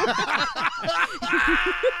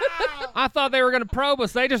 I thought they were going to probe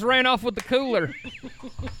us. They just ran off with the cooler.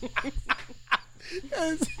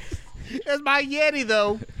 That's my Yeti,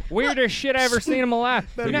 though. Weirdest shit I ever seen in my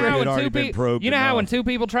life. You know It how had when already been probed when enough. two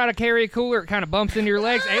people try to carry a cooler, it kind of bumps into your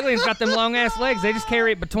legs. Aliens got them long ass legs. They just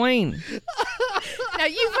carry it between. Now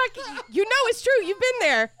you know it's true. You've been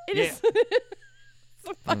there. It is.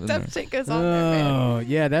 Some fucked up shit goes on there, man. Oh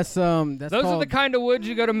yeah, that's Those called, are the kind of woods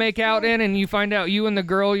you go to make out in, and you find out you and the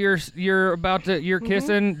girl you're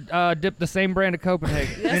kissing dip the same brand of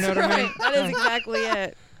Copenhagen. That's you know what right. I mean? That is exactly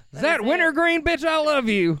it. Is that wintergreen, bitch? I love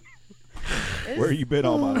you. Where you been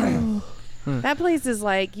all my life? That place is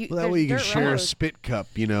like you. Well, that there's way you can dirt share a roads. spit cup,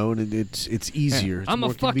 you know, and it's easier. It's I'm more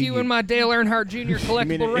gonna fuck you convenient. in my Dale Earnhardt Jr.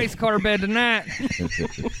 collectible race car bed tonight.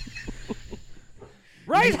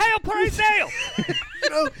 Raise hell, praise Dale!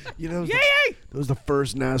 You know, Yay! that was the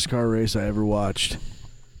first NASCAR race I ever watched.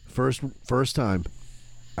 First time,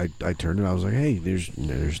 I turned it. I was like, "Hey, there's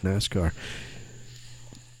NASCAR."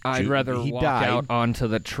 I'd rather he walk died. out onto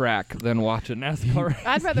the track than watch a NASCAR race.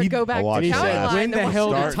 I'd rather go back watched to that. county line when than the watch hell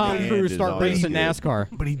that. did Tom Start Cruise to start end is racing always NASCAR?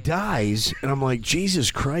 But he dies, and I'm like, Jesus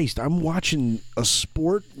Christ! I'm watching a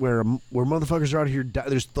sport where motherfuckers are out here.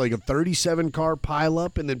 There's like a 37 car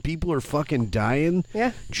pileup, and then people are fucking dying.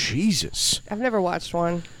 Yeah, Jesus, I've never watched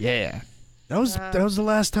one. Yeah. that was the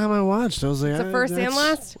last time I watched. I was like, It's the first and that's-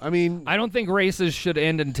 last? I mean, I don't think races should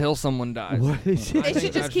end until someone dies. what is it? They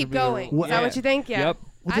should just keep going. What- Is that what you think? Yeah. Yep.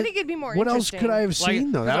 I think it'd be more What else interesting. could I have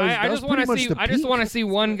seen though? That was, I just want to see. I just want to see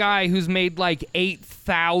one guy who's made like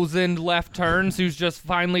 8,000 left turns, who's just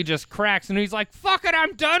finally just cracks, and he's like, "Fuck it,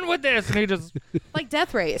 I'm done with this," and he just. Like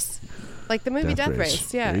Death Race. Like the movie Death Death Race.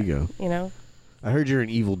 Race. Yeah. There you go. You know? I heard you're an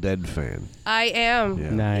Evil Dead fan. I am. Yeah.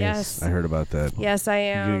 Nice. Yes. I heard about that. Yes, I You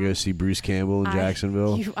am. gonna go see Bruce Campbell in I-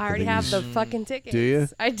 Jacksonville? I already think have he's- the fucking tickets. Do you?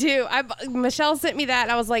 I do. Michelle sent me that,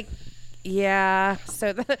 and I was like, yeah.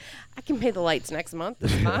 So I can pay the lights next month.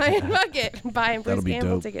 It's fine. Fuck it. Buying Bruce That'll be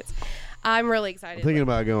Campbell dope. tickets. I'm really excited. I'm thinking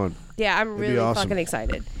about going. Yeah, I'm be really awesome. fucking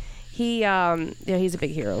excited. He's a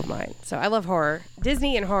big hero of mine. So I love horror.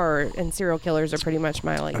 Disney and horror and serial killers are pretty much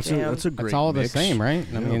my That's jam. a great. It's all mix. the same, right?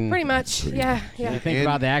 I mean, Pretty much. Yeah. you Yeah. think And-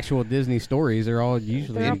 about the actual Disney stories; they're all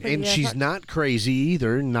usually. They're all And, pretty, and yeah, she's fuck- not crazy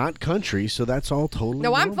either, not country, so that's all totally.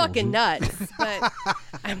 No, I'm normal. fucking nuts. But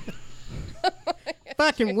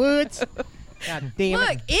fucking woods. God damn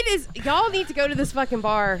look, it! it is. Y'all need to go to this fucking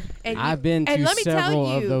bar. And I've been and to let me tell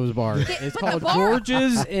several you, of those bars. Yeah, It's but the called bar-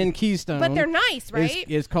 George's in Keystone. But they're nice, right?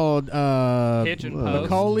 It's called Hitch and Post.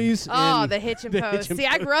 Macaulay's. Oh, in- the Hitch and the Post. Hitch and See,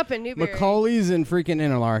 I grew up in Newberry. Macaulay's in freaking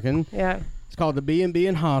Interlaken. Yeah. It's called the B&B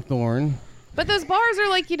in Hawthorne. But those bars are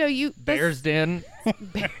like, you Bears Den.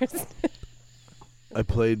 Bears. I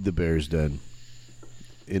played the Bears Den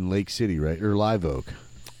in Lake City, right, or Live Oak.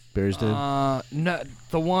 Bears Den. No,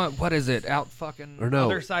 the one. What is it? Out fucking Or no.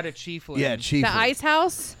 other side of Chiefland. yeah, Chief. The Ice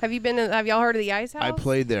House. Have y'all heard of the Ice House? I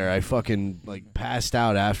played there. I fucking passed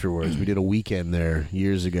out afterwards. We did a weekend there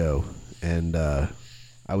years ago, and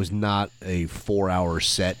I was not a 4-hour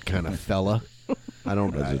set kind of fella. I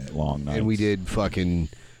don't. Those are long nights. And we did fucking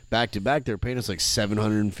back to back. They were paying us like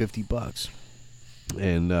 $750,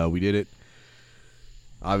 and we did it.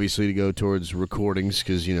 obviously to go towards recordings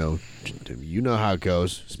because you know how it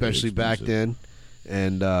goes, especially back then,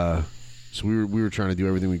 and so we were trying to do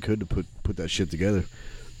everything we could to put that shit together,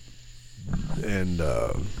 and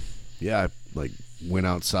I like went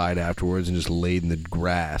outside afterwards and just laid in the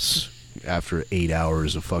grass after 8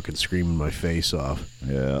 hours of fucking screaming my face off.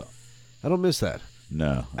 Yeah, I don't miss that.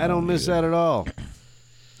 No, I don't miss that at all.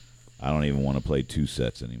 I don't even want to play 2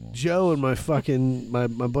 sets anymore. Joe and my fucking my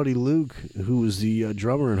buddy Luke, who was the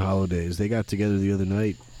drummer in Holidays, they got together the other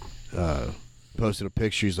night. Posted a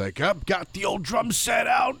picture. He's like, "I've got the old drum set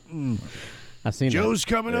out. And I've seen Joe's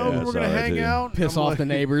coming over. I We're saw gonna that hang too. out. piss I'm off like- the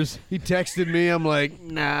neighbors. He texted me. I'm like,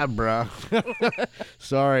 nah, bruh.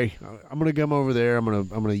 Sorry. I'm gonna come over there. I'm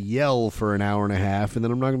gonna yell for an hour and a half, and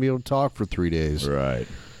then I'm not gonna be able to talk for 3 days. Right.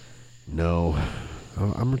 No,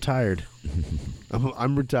 I'm retired.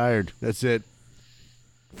 I'm retired. That's it.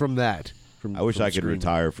 From that. I wish from I could screaming.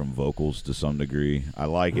 retire from vocals to some degree. I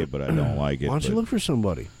like it, but I don't like it. Why don't you look for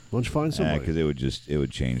somebody? Why don't you find somebody? Because it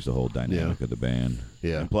would change the whole dynamic of the band.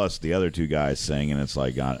 Yeah. And plus, the other 2 guys singing, it's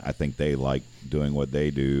like I think they like doing what they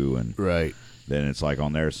do, and Right. then it's like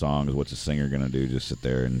on their songs, what's a singer gonna do? Just sit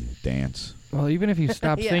there and dance? Well, even if you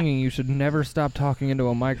stop Yeah. singing, you should never stop talking into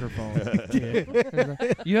a microphone.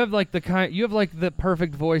 You have like the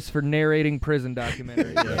perfect voice for narrating prison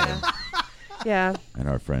documentaries. Yeah. And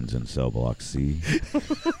our friends in Cell Block C.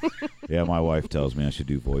 Yeah, my wife tells me I should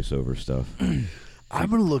do voiceover stuff. I'm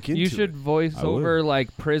gonna look into You should voice I would. over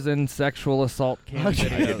like prison sexual assault cam I can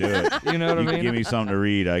do videos. it. You know what I You can mean? give me something to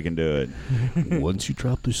read, I can do it. it. Once you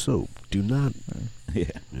drop the soap, do not. Yeah.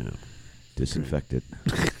 Yeah. Disinfect it.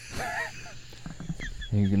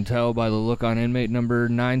 You can tell by the look on inmate number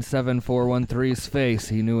 97413's face,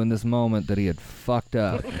 he knew in this moment that he had fucked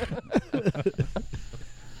up.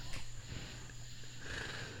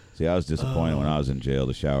 See, I was disappointed when I was in jail.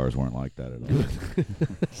 The showers weren't like that at all.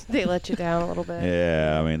 They let you down a little bit.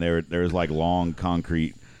 Yeah, I mean, there was like long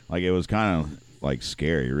concrete. Like it was kind of like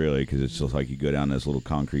scary, really, because it's just like you go down this little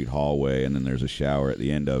concrete hallway, and then there's a shower at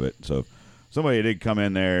the end of it. So if somebody did come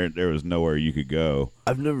in there, there was nowhere you could go.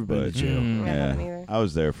 I've never been to But jail. Yeah, I haven't either. I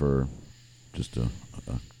was there for just a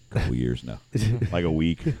couple years now, like a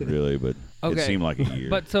week, really, but Okay. it seemed like a year.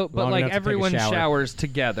 But Long like enough to take a everyone shower. showers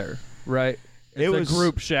together, right? It It's was- a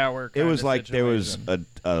group shower. it kind was of like there was situation.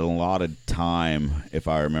 a lot of time, if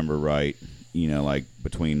I remember right. You know, like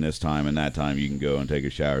between this time and that time, you can go and take a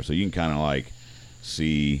shower, so you can kind of like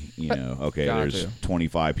see, you know, okay, there's Gotcha.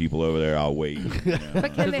 25 people over there. I'll wait. You know.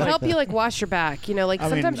 But can they help you like wash your back? You know, like I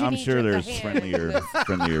mean, sometimes you I'm need sure just a there's hand.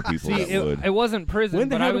 friendlier people See, that would. it wasn't prison, When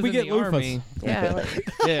the but hell I did was we in get the loofahs? army. Yeah. Like,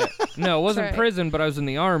 Yeah, no, it wasn't That's right. prison, but I was in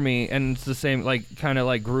the army, and it's the same, like kind of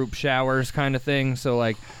like group showers kind of thing. So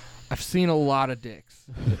like, I've seen a lot of dicks.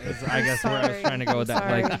 Is, I guess where I was Sorry. trying to go with that.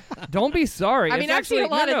 Sorry. Like, don't be sorry. I It's mean, I've seen a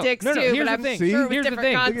actually- lot no, of dicks no, no, too, here's but the I'm thing. sure with Here's the different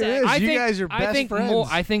thing. context. Look at this. I You think, guys are I best think friends. More,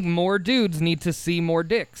 I think more dudes need to see more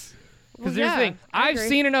dicks. Because Well, here's the yeah, thing. I I've agree.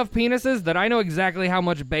 seen enough penises that I know exactly how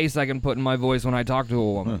much bass I can put in my voice when I talk to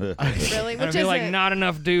a woman. really, And I which feel is like not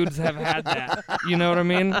enough dudes have had that. You know what I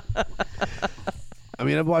mean? I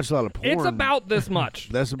mean, I've watched a lot of porn. It's about this much.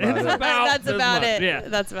 That's about It's it. about That's this about much. it. Yeah.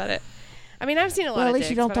 That's about it. I mean, I've seen a lot Well, of at least dicks,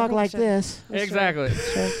 you don't but I talk think like it's this. Exactly.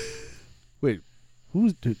 Wait,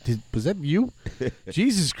 was that you?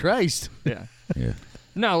 Jesus Christ! Yeah. Yeah.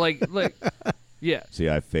 No, like, yeah. See,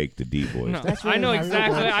 I faked the deep voice. No, That's I know really how it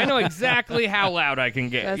exactly. works. I know exactly how loud I can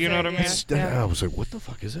get. That's You know it, what I mean? yeah. I was like, what the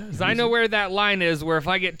fuck is that? 'Cause I know where that line is. Where if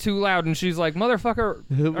I get too loud and she's like,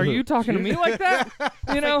 "Motherfucker, are you talking to me like that?"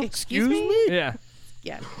 You know? Excuse me? Yeah.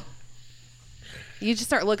 Yeah. You just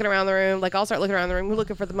start looking around the room. Like, I'll start looking around the room,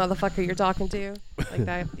 looking for the motherfucker you're talking to. Like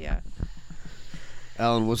that. Yeah.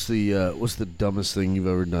 Alan, what's the dumbest thing you've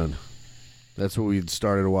ever done? That's what we had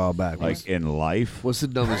started a while back. Like in life, What's the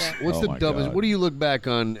dumbest? What's Oh the my dumbest? God. What do you look back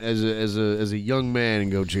on as a young man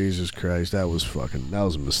and go, Jesus Christ, that was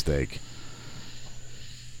a mistake.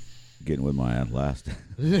 getting with my aunt last.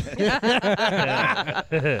 It's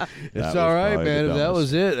was all right, probably man. the If that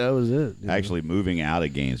was it, that was it. you know? Actually, moving out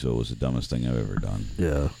of Gainesville was the dumbest thing I've ever done.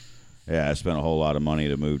 yeah. Yeah, I spent a whole lot of money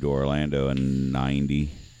to move to Orlando in '90,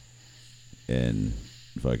 and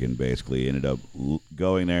fucking basically ended up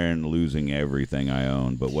going there and losing everything I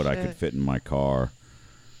owned, but what I could Shit. fit in my car.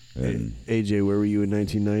 And AJ, where were you in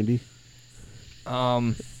 1990?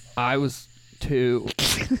 I was 2.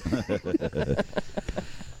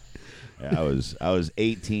 yeah, I was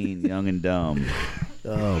 18, young and dumb.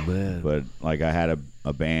 Oh man. But like I had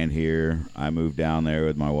a band here. I moved down there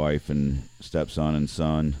with my wife and stepson and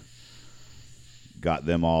son. Got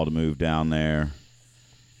them all to move down there.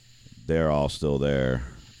 They're all still there,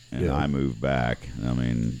 and Yeah. I moved back. I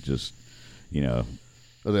mean, just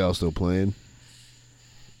Are they all still playing?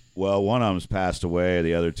 Well, one of them's passed away.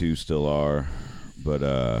 The other two still are.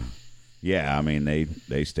 But, yeah, I mean,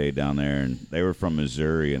 they stayed down there. And they were from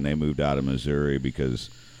Missouri, and they moved out of Missouri because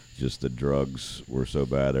just the drugs were so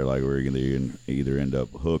bad. They're like, we're going to either end up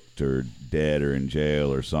hooked or dead or in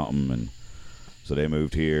jail or something. And so they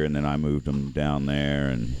moved here, and then I moved them down there,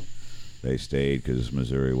 and they stayed because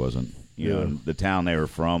Missouri wasn't, you know, the town they were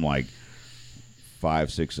from, like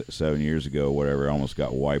 5, 6, 7 years ago, whatever, almost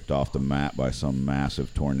got wiped off the map by some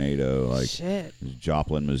massive tornado. Like Shit.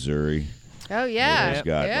 Joplin, Missouri. Oh yeah. It just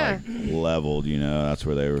got like leveled. You know, that's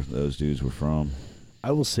where those dudes were from.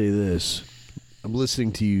 I will say this. I'm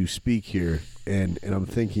listening to you speak here, and I'm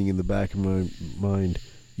thinking in the back of my mind,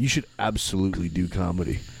 you should absolutely do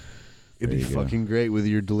comedy. It'd There be you go. fucking great with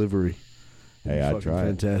your delivery. It'd Hey, be I'd fucking try it.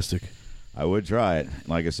 fantastic. I would try it.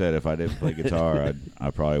 Like I said, if I did play guitar,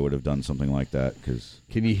 I probably would have done something like that. Cause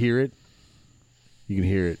Can you hear it? You can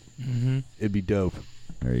hear it. Mm-hmm. It'd be dope.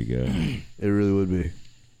 there you go. It really would be.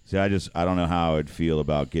 See, I don't know how I would feel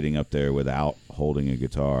about getting up there without holding a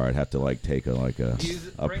guitar. I'd have to like take a Bring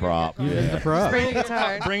a prop. guitar. Use the prop. Bring a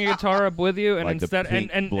guitar. Bring a guitar up with you, and Like the instead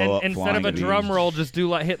pink and blow-up instead of a flying drum V's. roll, just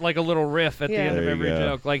do hit like a little riff at the Yeah. end of There you every go.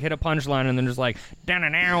 joke, like hit a punchline, and then just like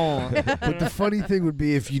now. But the funny thing would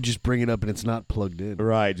be if you just bring it up and it's not plugged in.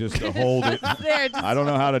 Right, just to hold it. There, just- I don't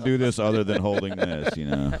know how to do this other than holding this, you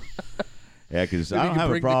know. Yeah, because Maybe I you don't can have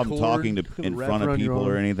a bring the problem cord talking to and in wrap front of around your people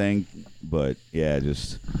or arm. anything, but yeah,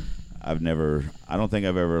 just I don't think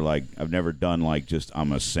I've never done like just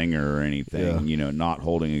I'm a singer or anything, Yeah. you know, not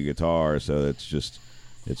holding a guitar. So it's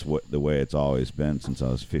the way it's always been since I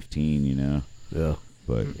was 15, you know. Yeah.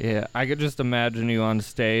 But Yeah, I could just imagine you on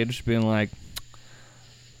stage being like,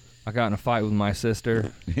 I got in a fight with my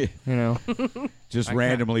sister, you know. just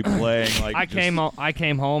randomly playing like I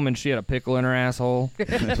came home and she had a pickle in her asshole,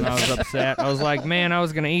 and I was upset. I was like, man, I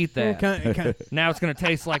was gonna eat that. Now it's gonna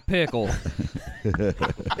taste like pickle.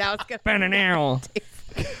 now it's gonna. Banana.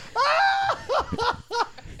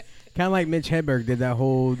 Kind of like Mitch Hedberg did that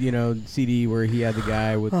whole, CD where he had the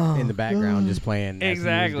guy with in the background just playing. as he was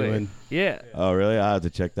Exactly. doing- Yeah. Oh really? I have to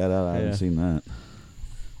check that out. I haven't Yeah. seen that.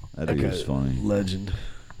 That dude was funny. Legend.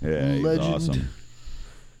 Yeah, he's Legend. awesome.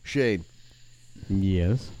 Shane,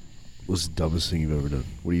 Yes. what's the dumbest thing you've ever done?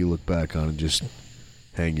 What do you look back on and just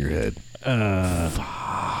hang your head?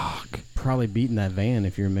 Probably beating that van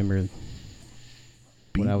if you remember.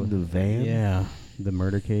 Beating I was- the van? Yeah, the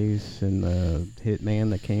murder case and the hitman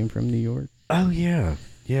that came from New York. Oh, yeah.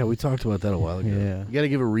 Yeah, we talked about that a while ago. Yeah. You got to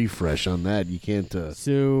give a refresh on that. You can't can't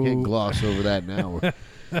So, gloss over that now.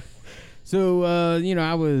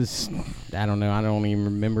 I was, I don't know, I don't even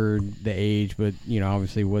remember the age, but,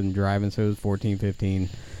 obviously wasn't driving, so it was 14, 15.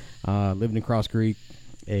 Lived in Cross Creek,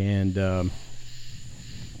 and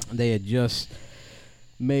they had just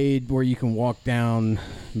made where you can walk down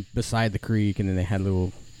beside the creek, and then they had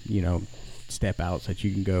little, step outs that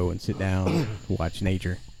you can go and sit down, watch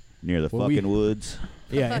nature. Near the Well, we- fucking woods.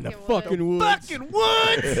 Yeah, in the Fucking fucking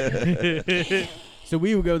woods. So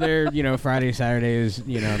we would go there, Friday, Saturdays,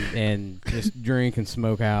 and just drink and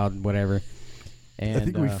smoke out, whatever. And I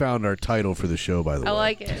think we found our title for the show, by the way. I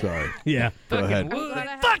like it. Sorry. yeah. Go ahead. I'm glad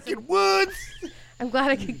I had Fucking woods! I'm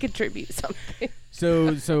glad I could contribute something.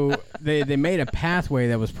 So they made a pathway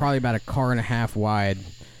that was probably about a car and a half wide,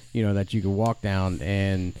 that you could walk down,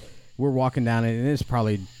 and we're walking down it, and it's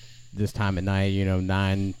probably this time at night,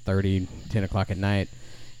 9:30, 10 o'clock at night,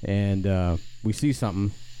 and we see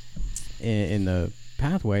something in the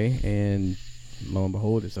pathway, and lo and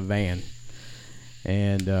behold, it's a van,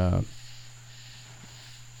 and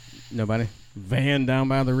nobody van down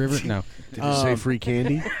by the river. No, Did it say free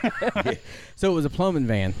candy? so it was a plumbing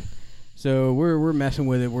van. So we're messing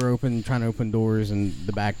with it. We're trying to open doors, and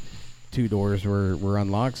the back two doors were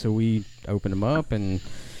unlocked. So we opened them up, and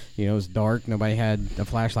it was dark. Nobody had a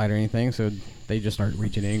flashlight or anything. So they just started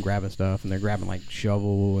reaching in, grabbing stuff, and they're grabbing like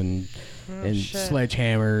shovel and shit.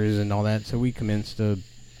 sledgehammers and all that. So we commenced to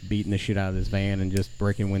beating the shit out of this van and just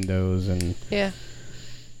breaking windows and. Yeah.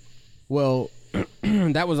 Well,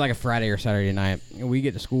 that was like a Friday or Saturday night. We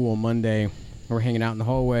get to school on Monday. We're hanging out in the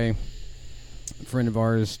hallway. A friend of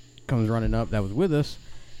ours comes running up that was with us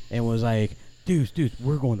and was like, dude,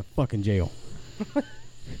 we're going to fucking jail.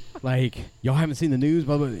 Like, y'all haven't seen the news?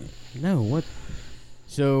 Blah, blah. No, what?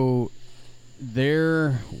 So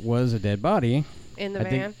there was a dead body. In the I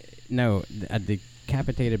van. No, a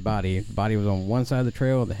decapitated body. The body was on one side of the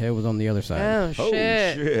trail. The head was on the other side. Oh Oh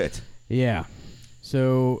shit. shit! Yeah.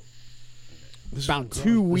 So about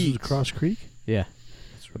 2 This weeks. is Cross Creek? Yeah.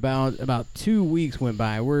 About 2 weeks went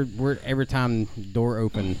by. We're every time door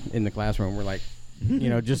open in the classroom, we're like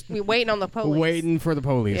just We waiting on the police. waiting for the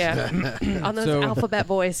police. Yeah. On those So- alphabet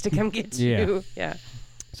boys to come get you. Yeah.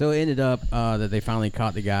 So it ended up that they finally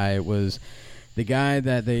caught the guy. It was the guy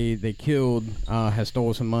that they killed has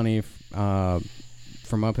stole some money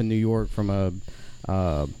from up in New York from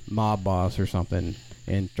a mob boss or something,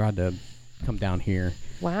 and tried to come down here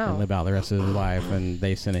Wow. and live out the rest of his life. And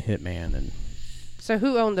they sent a hitman, and So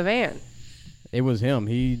who owned the van? it was him.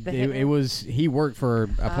 He worked for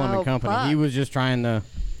a plumbing Oh, company. fuck. He was just trying to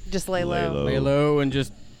Just lay Lay low. low. lay low and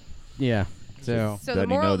just So So the Doesn't he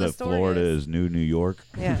moral know of the that story Florida is, is New York?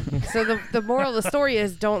 yeah. So the moral of the story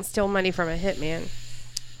is don't steal money from a hitman.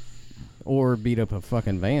 or beat up a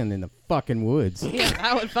fucking van in the fucking woods. Yeah,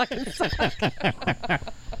 that would fucking suck.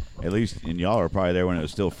 At least, and y'all are probably there when it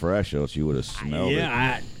was still fresh, else you would have smelled it.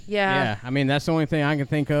 Yeah. Yeah, I mean that's the only thing I can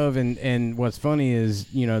think of, and what's funny is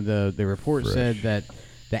the report Fresh. said that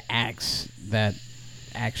the axe that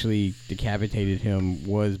actually decapitated him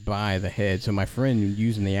was by the head. So my friend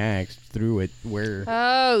using the axe threw it where.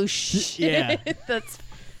 Oh shit. Yeah. That's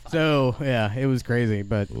So yeah, it was crazy,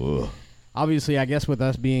 but Ugh. obviously I guess with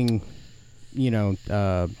us being,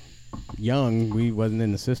 young, we wasn't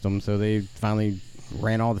in the system, so they finally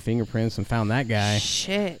ran all the fingerprints and found that guy.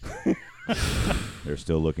 shit. They're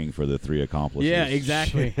still looking for the 3 accomplices. Yeah,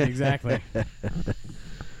 exactly.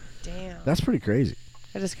 Damn. That's pretty crazy.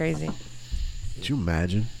 That is crazy. Could you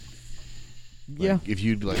imagine? Yeah. Like, if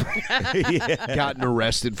you'd gotten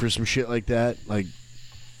arrested for some shit like that,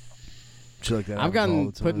 shit like that. I've happens all gotten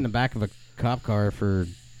the put in the time. back of a cop car for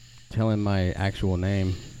telling my actual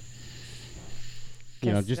name.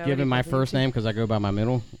 Guess Just nobody giving my believes first you. name because I go by my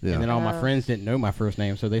middle. Yeah. And then all my Oh. friends didn't know my first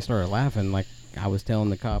name, so they started laughing like I was telling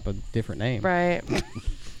the cop a different name. Right.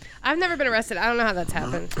 I've never been arrested. I don't know how that's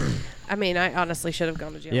happened. I mean, I honestly should have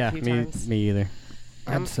gone to jail Yeah, a few times. me either.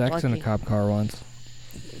 I I'm had sex in a lucky. cop car once.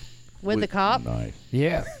 With the cop? Nice.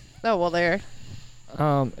 Yeah. Oh, well, there.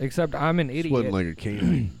 Except I'm an This idiot. wasn't like a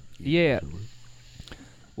canine. Yeah.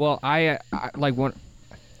 Well, I like one.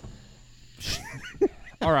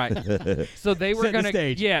 All right. So they were Set the gonna.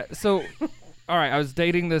 stage. Yeah. So, all right. I was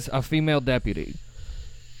dating a female deputy,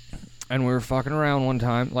 and we were fucking around one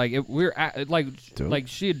time. Like we were at, like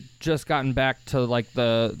she had just gotten back to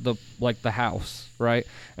the house, right?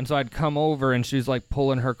 And so I'd come over, and she's like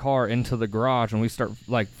pulling her car into the garage, and we start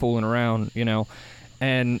like fooling around,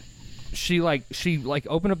 and. She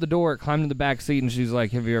opened up the door, climbed in the back seat, and she's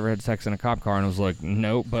like, "Have you ever had sex in a cop car?" And I was like,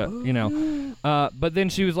 "No," but but then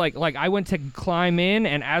she was like I went to climb in,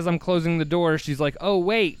 and as I'm closing the door, she's like, "Oh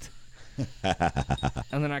wait,"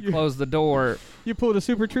 and then I closed the door. You pulled a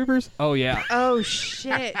Super Troopers? Oh yeah, Oh,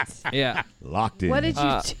 shit. yeah. Locked in. What did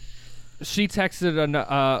you She texted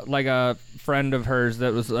a friend of hers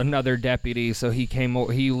that was another deputy, so he came.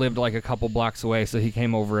 He lived like a couple blocks away, so he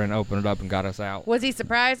came over and opened it up and got us out. Was he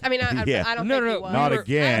surprised? I mean, Yeah. I don't No, think no, he was. not I don't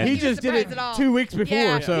again. think He was just did it surprised at all. 2 weeks before,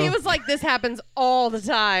 Yeah, so he was like, this happens all the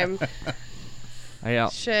time. Yeah,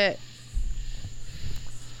 Shit.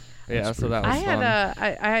 yeah. So that was I had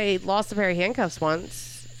fun. I lost a pair of handcuffs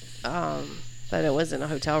once, but it was in a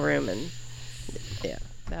hotel room, and yeah,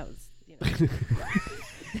 that was.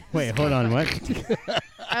 Wait, hold on, what?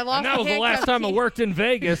 I lost. And that a was the last handcuff time I key. worked in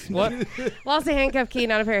Vegas. What? Lost a handcuff key,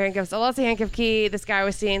 not a pair of handcuffs. I lost a handcuff key. This guy I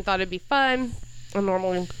was seeing thought it'd be fun. And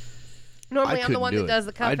normally I I'm the couldn't one do that it. does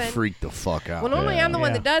the cuffing. I'd freak the fuck out. Well, normally I'm the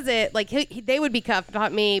one Yeah. that does it. Like they would be cuffed,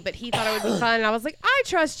 not me. But he thought it would be fun, and I was like, I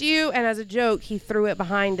trust you. And as a joke, he threw it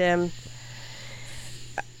behind him,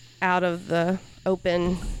 out of the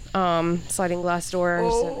open sliding glass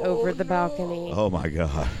doors and over the balcony. Oh my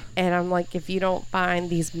God. And I'm like, if you don't find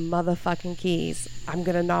these motherfucking keys, I'm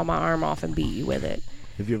gonna gnaw my arm off and beat you with it.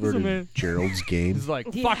 Have you ever heard of Gerald's Game? He's like,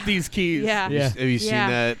 Yeah. fuck these keys. Yeah. Yeah. Have you seen Yeah.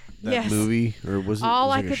 that Yes. movie, or was it? All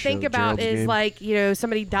was it I like a could show, think about Gerald's is Game? like,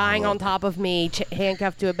 somebody dying on top of me,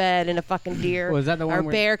 handcuffed to a bed, and a fucking deer Was that the one or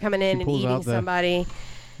where bear coming in she and pulls eating out the- somebody.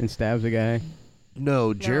 And stabs a guy.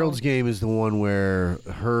 No, Gerald's Game is the one where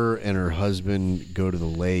her and her husband go to the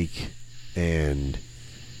lake, and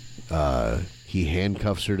he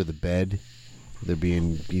handcuffs her to the bed.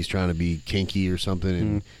 He's trying to be kinky or something, and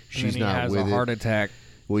And she's then he not has with a it. heart attack.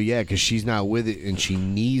 Well, yeah, because she's not with it, and she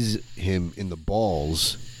knees him in the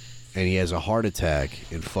balls, and he has a heart attack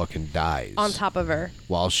and fucking dies On top of her,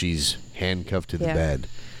 while she's handcuffed to the Yeah. bed.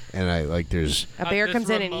 And there's a bear this comes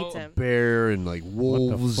in and remote- eats him. bear and like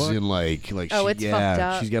wolves fuck? and like Oh, it's fucked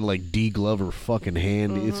up. she's got to like deglove her fucking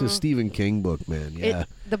hand. It's a Stephen King book, man. Yeah,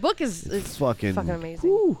 The book is it's fucking amazing.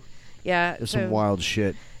 whew, Yeah, there's so some wild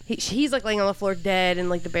shit. he's like laying on the floor dead, and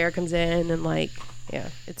like the bear comes in, and like, yeah,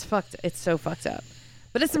 it's fucked. It's so fucked up.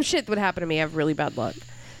 But it's some shit that would happen to me. I have really bad luck.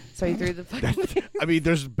 So he threw the fucking. I mean,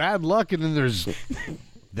 there's bad luck, and then there's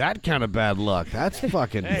that kind of bad luck. That's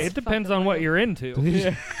fucking. Hey, it depends on what you're into.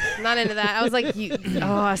 Not into that. I was like,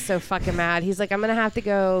 I was so fucking mad. He's like, I'm gonna have to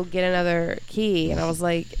go get another key, and I was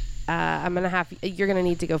like, you're gonna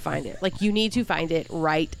need to go find it. Like, you need to find it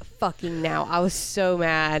right fucking now. I was so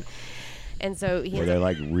mad. And so Were they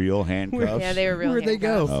like real handcuffs? yeah, they were real. Where'd they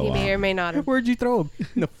go? handcuffs. Oh, He may wow. or may not have. Where'd you throw him?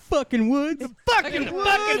 In the fucking woods. Fucking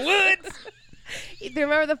woods. They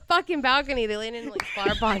remember the fucking balcony? They landed in like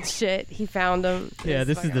flower pot shit. He found them. Yeah,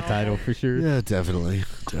 this is the title for sure. Yeah, definitely.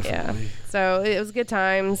 Yeah. So it was good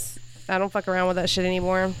times. I don't fuck around with that shit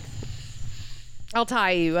anymore. I'll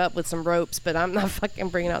tie you up with some ropes, but I'm not fucking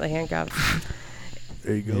bringing out the handcuffs.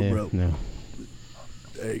 There you go, Yeah, bro. no.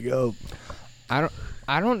 There you go. I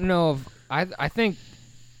don't know if I think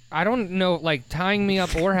I don't know, like, tying me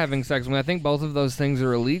up or having sex with me. I think both of those things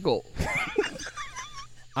are illegal.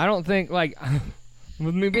 I don't think, like,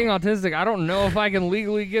 with me being autistic, I don't know if I can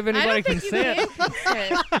legally give anybody consent. You can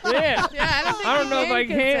consent. Yeah. Yeah, I don't know if I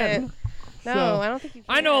can. consent. No, So, I don't think you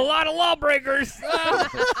can. I know a lot of lawbreakers.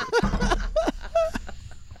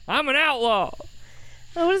 I'm an outlaw.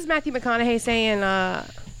 Oh, what does Matthew McConaughey say in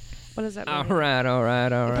what is that All movie?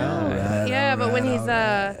 right. Yeah, but when he's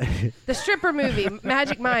the stripper movie,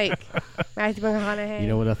 Magic Mike, Matthew McConaughey. You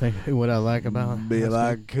know what I think? What I like about? Be a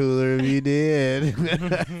lot cooler if you did.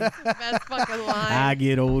 best fucking line. I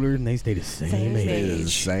get older and they stay the same, Same age. age. The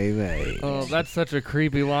same age. Oh, that's such a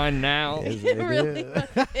creepy line now. Yes, It they really do.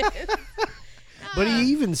 fucking is. But he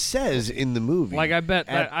even says in the movie, Like, I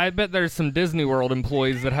bet there's some Disney World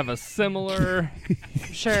employees that have a similar,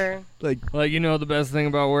 Sure. like, like, you know, the best thing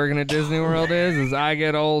about working at Disney World is I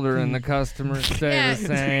get older and the customers stay Yes. the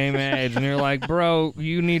same age, and you're like, bro,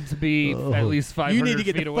 you need to be at least 500 You need to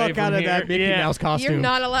get feet the away fuck from out of here. that Mickey Yeah. Mouse costume. You're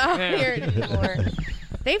not allowed Yeah. here anymore.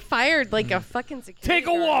 They fired like a fucking security Take a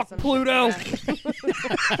guard or walk, some shit Pluto. like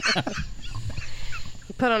that.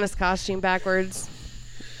 He put on his costume backwards.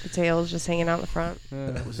 The tail's just hanging out in the front.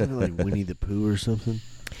 wasn't it like Winnie the Pooh or something?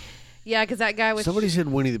 Yeah, because that guy was. Somebody said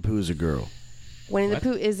Winnie the Pooh is a girl. Winnie the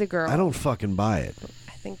Pooh is a girl. I don't fucking buy it.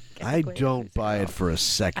 I think I Winnie the don't Pooh's a buy girl. it for a I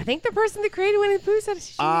second. think the person that created Winnie the Pooh said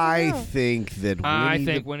she was a I girl. think that I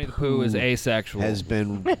think Winnie the Pooh is asexual. has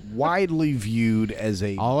been widely viewed as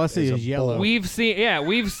a. All I see as a is yellow. bull. We've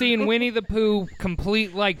seen Winnie the Pooh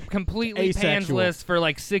completely Asexual. pantless for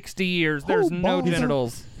like 60 years. There's no balls.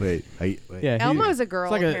 genitals. Wait. Yeah, he- Elmo's a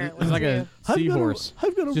girl. It's like apparently, it's like a too. seahorse.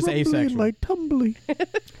 I've got a Just rumbly asexual. in my tumbly.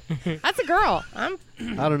 That's a girl. I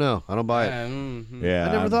don't know. I don't buy it. Yeah,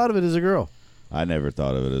 I never thought of it as a girl. I never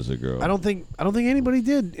thought of it as a girl. I don't think anybody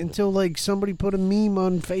did until like somebody put a meme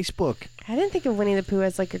on Facebook. I didn't think of Winnie the Pooh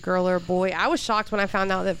as like a girl or a boy. I was shocked when I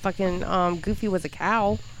found out that fucking Goofy was a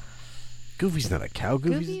cow. Goofy's not a cow.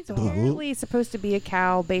 Goofy's apparently supposed to be a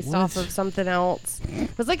cow based off What? of something else.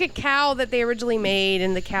 It was like a cow that they originally made,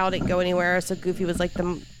 and the cow didn't go anywhere, so Goofy was like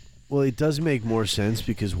the. Well, it does make more sense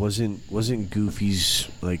because wasn't Goofy's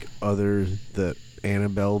like the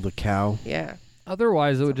Annabelle the cow? Yeah.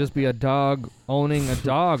 Otherwise, it would just be a dog owning a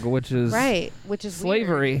dog, which is Right, which is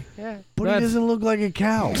slavery. weird. Yeah. But That's- he doesn't look like a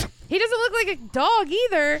cow. He doesn't look like a dog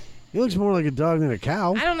either. He looks more like a dog than a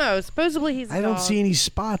cow. I don't know. Supposedly he's a I don't dog. see any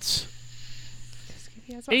spots.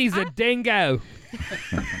 He's a dingo.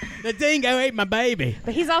 The dingo ate my baby.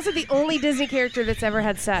 But he's also the only Disney character that's ever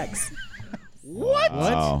had sex.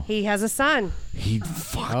 Wow. He has a son. He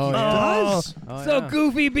fucking Oh, yeah. does. Oh, So yeah.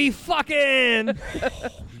 Goofy be fucking.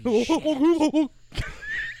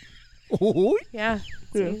 Yeah.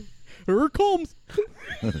 See? Here it comes.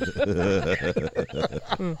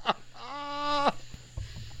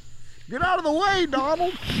 Get out of the way,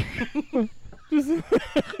 Donald.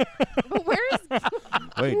 But where's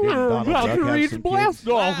Wait, did Donald about Duck to have reach some blast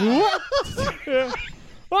kids? off.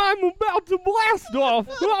 I'm about to blast off.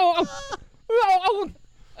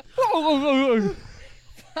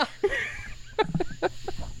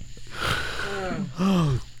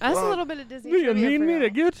 that's a little bit of Disney Do you trivia need for me you. to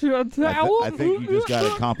get you a towel? I think you just got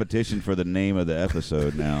a competition for the name of the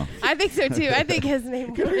episode now. I think so too. I think his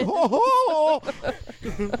name was.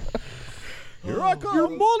 Here I come. Your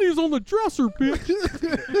money's on the dresser, bitch.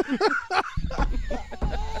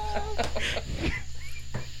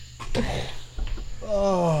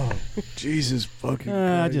 Oh, Jesus fucking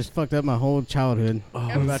I Christ. just fucked up my whole childhood.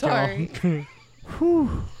 I'm sorry.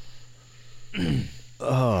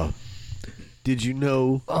 Did you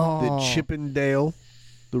know Oh. that Chippendale,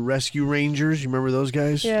 the Rescue Rangers, you remember those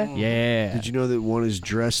guys? Yeah. Yeah. Did you know that one is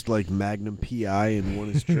dressed like Magnum PI and one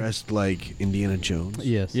is dressed like Indiana Jones?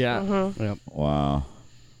 Yes. Yeah. Yep. Wow.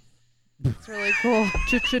 It's really cool.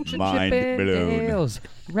 Mind blown.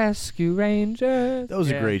 Rescue Rangers. That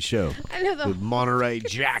was a great show. I know With Monterey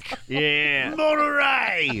Jack. Yeah.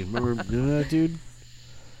 Monterey! Remember that, dude?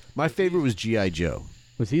 My favorite was G.I. Joe.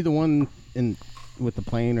 Was he the one in with the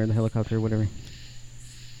plane or the helicopter or whatever?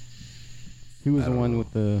 He was the one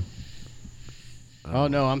with the. Oh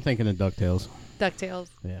no, I'm thinking of DuckTales. DuckTales.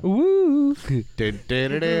 Yeah. Woo.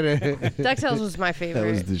 DuckTales was my favorite. That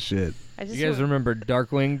was the shit. I just You guys remember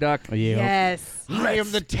Darkwing Duck? Oh, yeah. Yes. I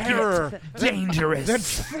am the terror Dangerous. that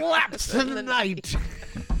flaps in the night.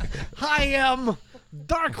 I am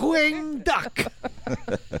Darkwing Duck.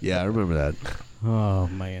 Yeah, I remember that. Oh I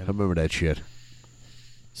man. remember that shit.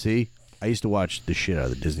 See? I used to watch the shit out of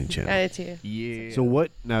the Disney Channel. I did too. Yeah. So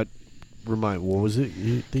what, now, what was it?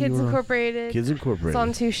 Kids Incorporated. Kids Incorporated. It's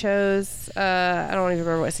on 2 shows. I don't even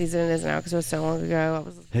remember what season it is now because it was so long ago. I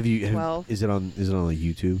was Have you, 12. is it on like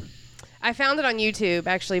YouTube? I found it on YouTube.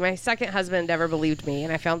 Actually, my second husband never believed me,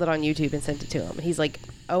 and I found it on YouTube and sent it to him. He's like,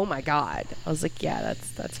 "Oh my god!" I was like, "Yeah,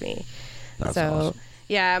 that's me." That's so, awesome.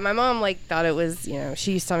 yeah, my mom thought it was.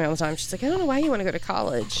 She used to tell me all the time. She's like, "I don't know why you want to go to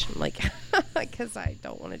college." I'm like, "Because I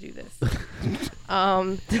don't want to do this."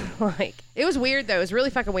 It was weird though. It was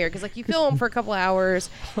really fucking weird because you film for a couple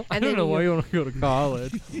hours, and I then don't know why you want to go to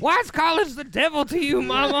college. Why is college the devil to you,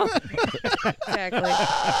 Mama? exactly.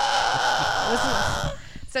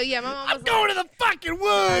 So yeah, my mom was Going to the fucking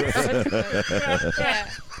woods! yeah.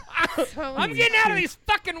 So, I'm getting out of these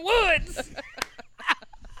fucking woods.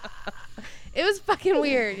 it was fucking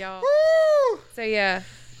weird, y'all. So yeah,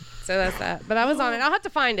 so that's that. But I was on it. I'll have to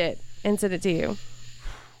find it and send it to you.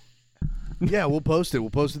 Yeah, we'll post it. We'll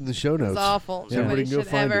post it in the show notes. It's awful. Yeah. Nobody Somebody can go should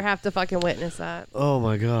find ever it. have to fucking witness that. Oh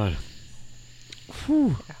my god.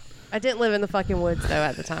 I didn't live in the fucking woods though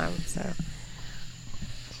at the time, so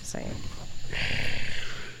just saying.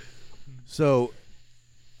 So,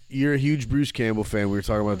 you're a huge Bruce Campbell fan. We were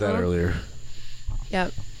talking about that earlier.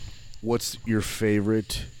 Yep. What's your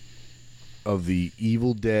favorite of the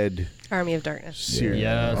Evil Dead Army of Darkness. series?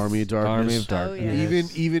 Yes. Army of Darkness. Army of Oh,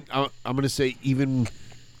 Darkness. yeah. Even I'm gonna say even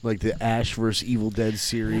like the Ash vs. Evil Dead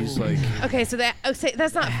series. Like Okay, so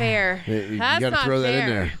that's not fair. You That's gotta not throw that in fair.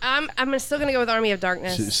 there. I'm still gonna go with Army of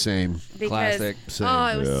Darkness same. because Classic. Same. oh,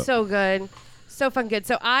 it was Yeah. so good, so fucking good.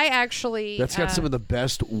 So I actually That's got some of the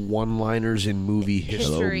best one-liners in movie history.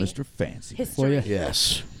 Hello, History. Mr. Fancy. history. Well, yeah.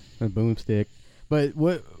 Yes, A boomstick. But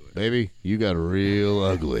what? baby, you got real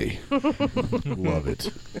ugly. Love it.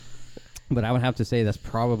 But I would have to say that's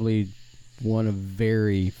probably one of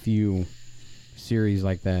very few series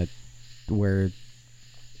like that where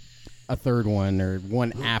a third one or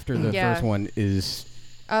one after the Yeah. first one is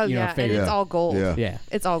Oh you know, yeah, and favorite. it's all gold. Yeah. yeah.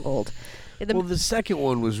 It's all gold. The- Well, the second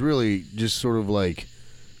one was really just sort of like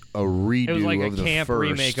a redo It was like a of the camp first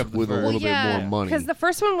remake of the with a first. little bit more money. Because the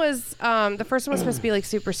first one was supposed to be like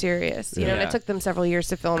super serious, you know, and Yeah. it took them several years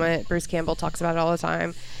to film it. Bruce Campbell talks about it all the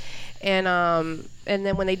time, and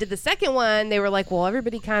then when they did the second one, they were like, well,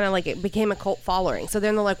 everybody kind of like it became a cult following, so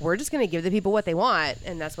then they're like, we're just gonna give the people what they want,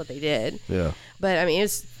 and that's what they did. yeah. But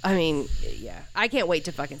yeah, I can't wait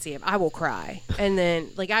to fucking see him. I will cry, and then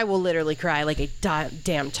I will literally cry like a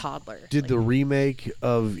damn toddler. Did the remake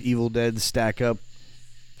of Evil Dead stack up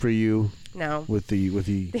for you No. with the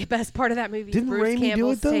The best part of that movie Didn't is Bruce Raimi do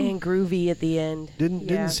Campbell it, though? staying groovy at the end. Yeah.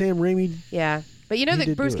 didn't Sam Raimi? Yeah, but you know He that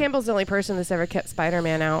did Bruce do it. Campbell's the only person that's ever kept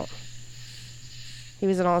Spider-Man out. He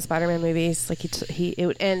was in all the Spider-Man movies. Like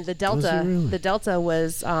and the Delta. really? The Delta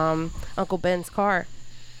was Uncle Ben's car.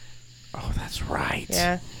 Oh, that's right.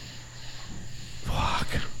 Yeah. Fuck.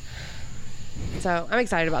 So I'm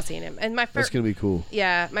excited about seeing him. And my That's gonna be cool.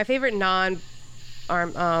 my favorite non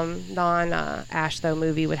Ash though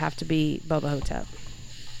movie would have to be Bubba Hotep.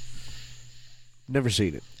 Never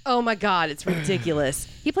seen it. Oh my God, it's ridiculous.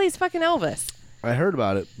 He plays fucking Elvis. I heard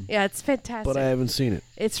about it, Yeah, it's fantastic. but I haven't seen it.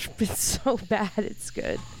 It's so bad. It's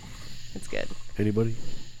good. It's good. Anybody?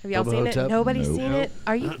 Have y'all Bubba seen Hotep? it? Nobody's Nope. seen it?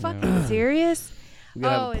 Are you fucking serious? We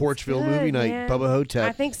gotta have a it's Porchville good, movie night. man. Bubba Hotep.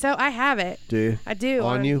 I think so. I have it. Do you? I do.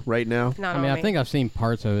 On you right now? Not I mean, on I me. think I've seen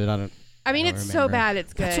parts of it. I don't it's so remember. bad.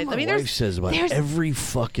 It's good. That's what my I mean, wife there's says about there's- every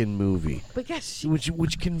fucking movie. because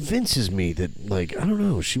Which convinces me that I don't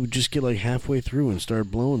know, she would just get halfway through and start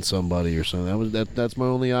blowing somebody or something. That's my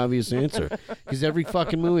only obvious answer. Because every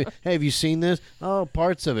fucking movie, hey, have you seen this? Oh,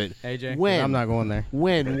 parts of it. AJ, When? I'm not going there.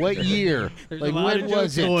 When? What year? a lot when of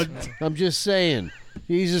was jokes it? I'm just saying.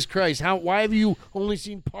 Jesus Christ! Why have you only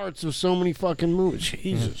seen parts of so many fucking movies?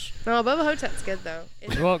 Jesus. no, Bubba Hotep's good though.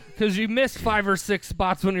 Well, because you missed 5 or 6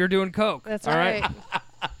 spots when you were doing coke. That's all right.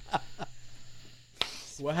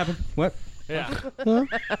 What happened? What? Yeah.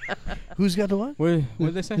 Who's got the what? What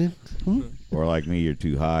did they say? Or like me, you're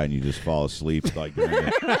too high and you just fall asleep like during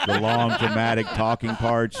the long dramatic talking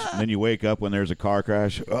parts. And then you wake up when there's a car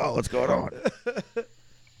crash. Oh, what's going on?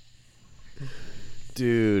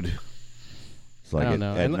 Dude. It's like I don't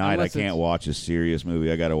know. at night I Unless can't it's- watch a serious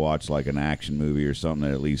movie. I got to watch like an action movie or something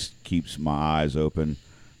that at least keeps my eyes open.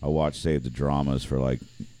 I watch Save the Dramas for like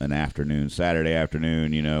an afternoon, Saturday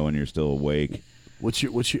afternoon, you know, when you're still awake. What's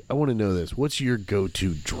your I want to know this. What's your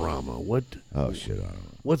go-to drama? Oh shit, I don't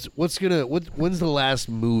know. When's the last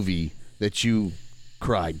movie that you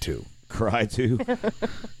cried to? Cry to?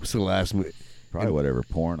 What's the last movie? Probably whatever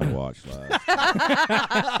porn I watched last.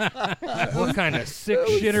 What kind of sick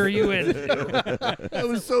shit are you in? That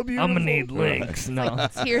was so beautiful. I'm gonna need links. No.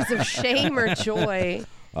 Tears of shame or joy.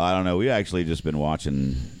 I don't know. We actually just been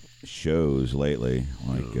watching shows lately,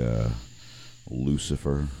 like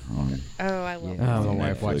Lucifer on. Oh, I love Oh, that. my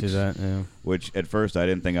wife Netflix. watches that. Yeah. Which at first I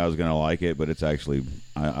didn't think I was gonna like it, but it's actually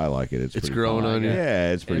I like it. It's It's pretty growing funny. on you?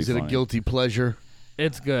 Yeah, it's pretty. Is it a funny. guilty pleasure?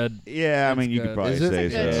 It's good. Yeah, I mean you good. could probably Is it? say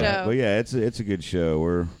It's a good so. show. But yeah, it's a good show.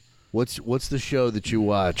 We're What's the show that you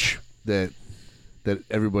watch that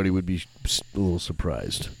everybody would be a little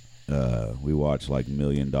surprised? we watched like $1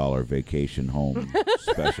 Million Vacation Home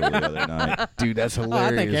special the other night. Dude, that's I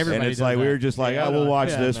hilarious. think everybody And it's does like we that. were just like, Yeah, oh, we'll watch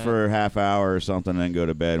yeah, this man. for a half hour or something, and then go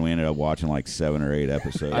to bed. And we ended up watching like 7 or 8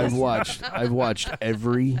 episodes. I've watched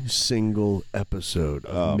every single episode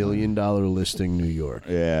of Oh, $1 Million Listing New York.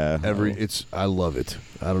 yeah, I love it.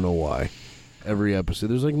 I don't know why. Every episode.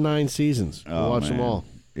 There's like 9 seasons. I watch them man. all.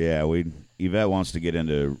 Yeah, Yvette wants to get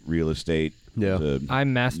into real estate. Yeah. It's a I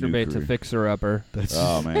new masturbate to career. Fixer Upper. That's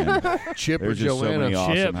Oh man, Chip or there's just so many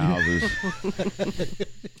Joanna. awesome Chip. houses.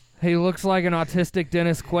 He looks like an autistic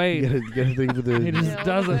Dennis Quaid. You gotta think of the. He just Yeah,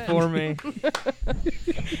 does a it little for me,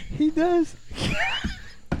 He does.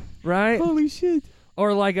 right? Holy shit.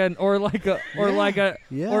 Or like Yeah.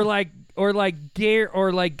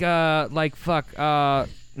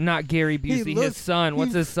 not Gary Busey, looks- his son.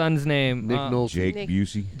 What's his son's name? Nick Nolte. Jake Nick-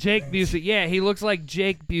 Busey. Jake Busey. Yeah, he looks like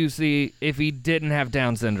Jake Busey if he didn't have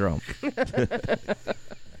Down syndrome.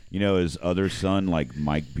 You know his other son, like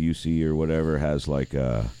Mike Busey or whatever, has like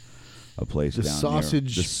a place The down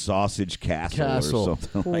sausage- near, the Sausage Castle, Castle. or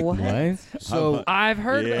something like What? that. What? So I've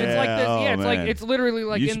heard it's like this. Yeah, Yeah, oh, it's like man. it's literally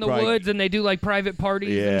like You in should the probably- woods, and they do like private parties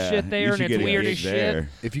Yeah, and shit you there, and should it's get a weird gig as shit. there.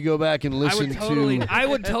 if you go back and I listen would totally, to, I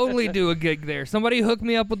would totally do a gig there. Somebody hook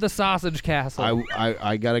me up with the Sausage Castle.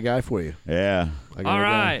 I got a guy for you. Yeah, I got All a guy.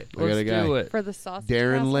 right, I got let's a guy. do it. For the sausage.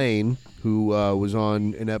 Darren castle. Lane, who was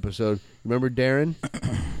on an episode. Remember Darren,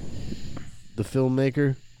 the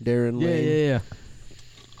filmmaker, Darren Yeah, Lane. yeah, yeah.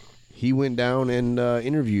 He went down and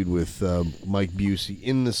interviewed with Mike Busey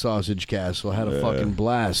in the Sausage Castle. Had a fucking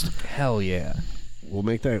blast. Hell yeah. We'll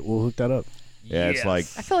hook that up. yeah. It's like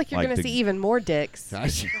I feel like you're gonna the, see even more dicks.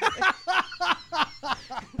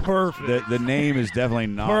 Perfect. the name is definitely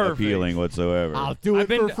not Perfect. appealing whatsover. I'll do it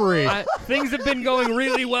for free. Things have been going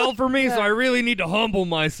really well for me, so I really need to humble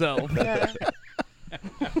myself. Yeah.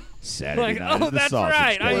 Saturday Like, night at oh, the that's Sausage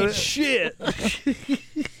right. I Castle. eat shit.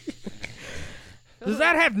 Does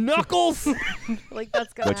that have knuckles? Like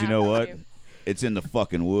that's gonna. But you know happen what? to It's in the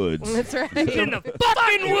fucking woods. you. That's right. In the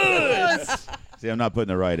fucking woods. See, I'm not putting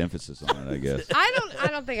the right emphasis on it, I guess. I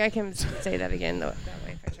don't think I can say that again though. That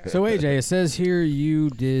way if I try. So AJ, it says here you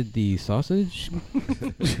did the sausage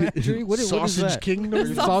factory. What is Sausage that? Kingdom?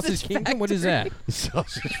 Or Sausage Kingdom. What is that?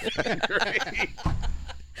 Sausage Factory.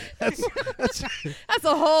 that's That's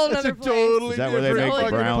a whole nother place. Is that where they make the Totally different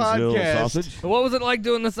Brownsville podcast. sausage? What was it like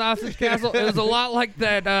doing the Sausage Castle? It was a lot like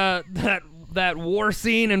that war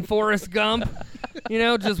scene in Forrest Gump. You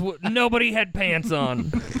know, just nobody had pants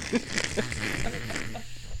on.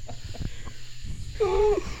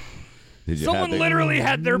 Did you Someone have the, literally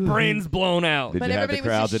had their brains blown out. Did But you have the everybody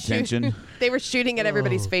was crowd's just attention? They were shooting at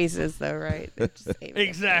everybody's faces though, right? They just aiming at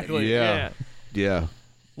Exactly. Yeah. Yeah. yeah.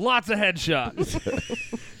 Lots of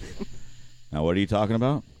headshots. Now, what are you talking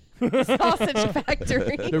about? the Sausage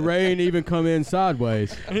Factory. The rain even come in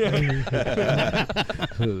sideways. A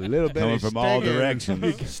little bit Coming of from all stinging.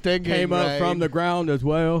 directions. Stinging Came up rain. from the ground as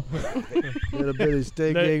well. little bit of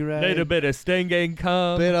stinging rain. Little bit of stinging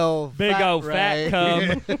cum. Bit old Big fat old fat rain.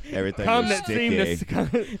 cum. Everything Cum was that seemed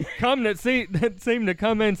sticky. to cum that seemed to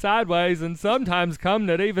come in sideways, and sometimes cum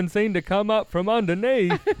that even seemed to come up from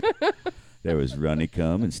underneath. There was runny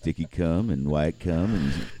cum and sticky cum and white cum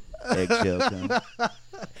and eggshell cum.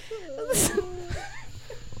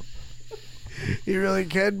 He really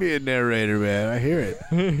can be a narrator, man. I hear it.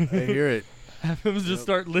 I hear it. Have him just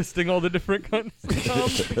start listing all the different kinds of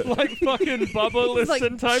cum, like fucking Bubba Like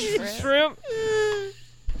listing types of shrimp.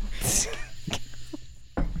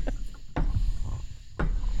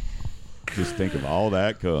 Just think of all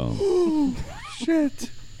that cum. Shit.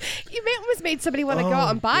 You almost made somebody want to go out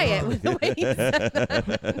and buy it with the way you said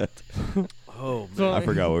that. Oh, man. So- I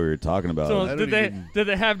forgot what we were talking about. So I did don't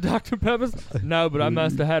they have Dr. Peppers? No, but I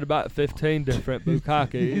must have had about 15 different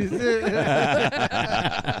bukkakis.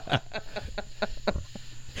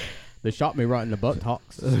 They shot me right in the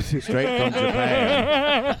buttocks. Straight from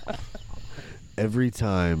Japan. Every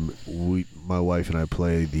time my wife and I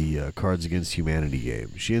play the Cards Against Humanity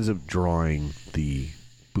game, she ends up drawing the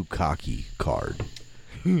bukkake card.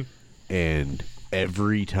 And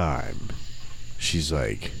every time she's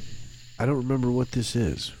like, I don't remember what this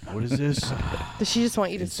is. What is this? Does she just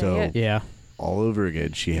want you to And say so- it? Yeah. All over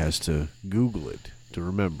again, she has to Google it to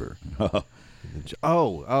remember. And then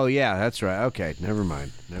oh, yeah, that's right. Okay, never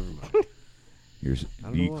mind. Do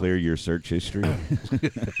know you why. clear your search history?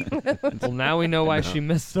 Well, now we know why she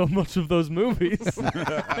missed so much of those movies.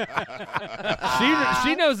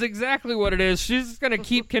 She knows exactly what it is. She's just gonna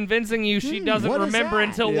keep convincing you she doesn't what is remember that?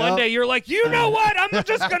 until Yep. one day you're like, you know what? I'm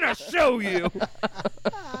just gonna show you.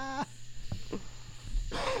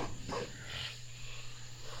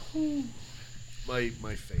 My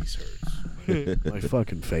face hurts. My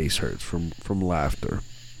fucking face hurts from laughter.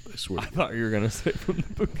 I swear. I thought you were gonna say from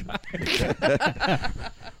the bukkake.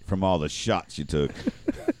 From all the shots you took.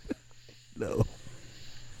 No.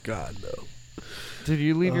 God, no. Dude,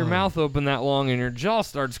 you leave your mouth open that long and your jaw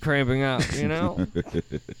starts cramping out. You know.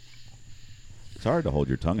 It's hard to hold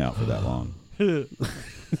your tongue out for that long.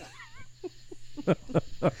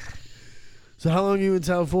 So how long are you in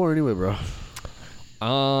town for anyway, bro?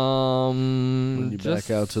 When you Just-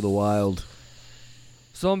 back out to the wild.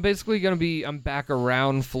 So I'm basically I'm back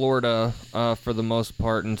around Florida for the most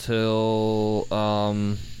part until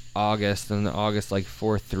August, and August like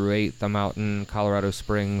 4th through 8th I'm out in Colorado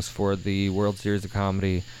Springs for the World Series of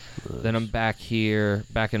Comedy. Then I'm back here,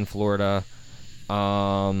 back in Florida,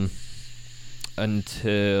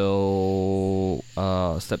 until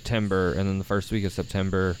September, and then the first week of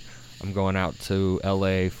September I'm going out to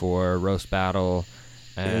LA for Roast Battle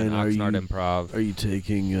and are Oxnard you- Improv. Are you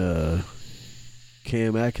taking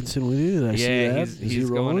Cam Atkinson with you? Did I see Yeah, that? he's Is he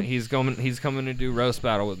rolling? he's coming to do Roast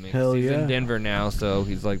Battle with me. 'cause Hell he's yeah. in Denver now, so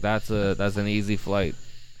he's like that's an easy flight.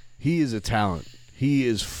 He is a talent. He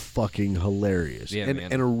is fucking hilarious. Yeah, and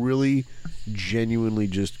man. and a really genuinely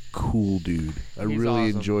just cool dude. I He's really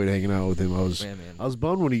awesome. enjoyed hanging out with him. I was Yeah, man. I was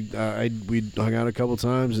bummed when we hung out a couple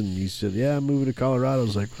times and he said, "Yeah, I'm moving to Colorado." I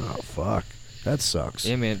was like, "Oh fuck. That sucks."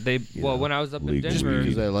 Yeah, man. know, When I was up in legal Just Denver,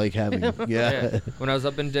 because I like having yeah, when I was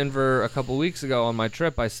up in Denver a couple weeks ago on my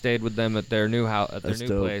trip, I stayed with them at their new house, at their That's new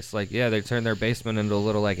dope. place. Like, yeah, they turned their basement into a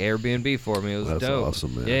little like Airbnb for me. It was That's dope.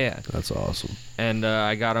 awesome, man. Yeah, That's awesome. and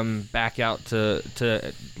I got them back out to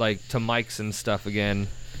mics and stuff again.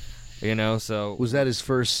 You know, so Was that his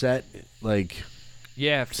first set? Like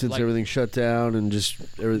yeah, since like, everything shut down and just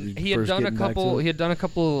everything. he had first done a getting back to couple. it? He had done a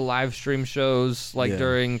couple of live stream shows like Yeah.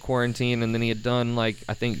 during quarantine, and then he had done like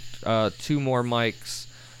I think 2 more mics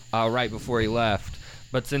right before he left.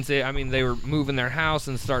 But since they were moving their house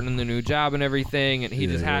and starting the new job and everything, and he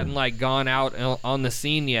just Yeah. hadn't like gone out on the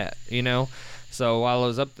scene yet, you know. So while I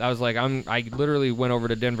was up, I was like, I literally went over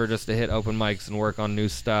to Denver just to hit open mics and work on new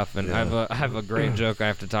stuff. And Yeah. I have a great joke I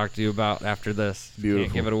have to talk to you about after this. Beautiful.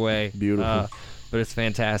 Can't give it away. Beautiful. But it's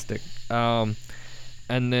fantastic.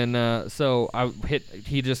 And then so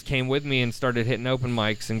he just came with me and started hitting open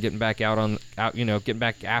mics and getting back getting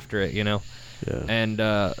back after it, you know. Yeah.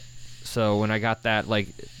 And so when I got that, like,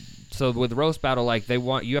 so with Roast Battle, like,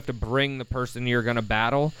 you have to bring the person you're gonna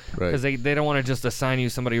battle, Right. because they don't want to just assign you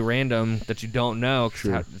somebody random that you don't know, 'cause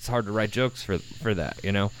Sure. it's hard to write jokes for that,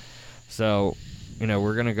 you know. So, you know,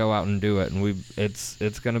 we're gonna go out and do it, and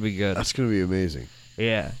it's gonna be good. That's gonna be amazing.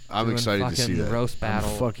 Yeah, I'm Doing excited to see fucking that. Roast I'm Battle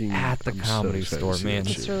fucking- at the I'm so Comedy excited to Store, see man.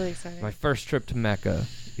 that It's shit. really exciting. My first trip to Mecca,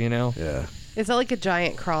 you know. Yeah. Is that like a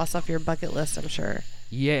giant cross off your bucket list? I'm sure.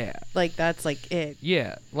 Yeah. Like that's like it.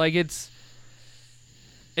 Yeah, like it's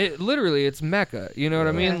Mecca. You know what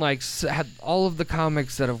I mean? Yeah. Like had all of the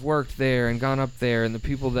comics that have worked there and gone up there, and the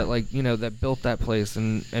people that that built that place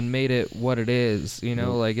and made it what it is. You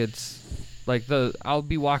know, like it's like I'll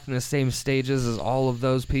be walking the same stages as all of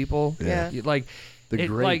those people. Yeah. Like The it,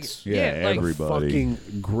 greats. Like, Yeah, like, everybody. Fucking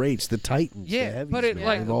greats. The Titans. the yeah, heavies, but it man.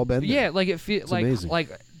 like They've all been there. yeah, like it feels It's like amazing.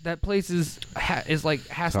 that place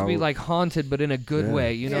has to be Hol- like haunted, but in a good Yeah.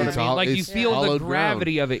 way. You know Yeah. what It's I mean? hol- Like you it's feel the hollowed ground.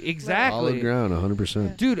 gravity of it. Exactly. Solid ground,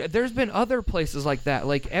 100%. Dude, there's been other places like that.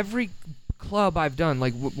 Like every club I've done,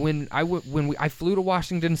 like when I flew to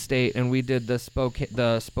Washington State and we did the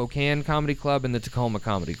Spokane Comedy Club and the Tacoma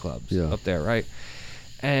Comedy Clubs Yeah. up there, right?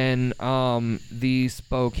 And the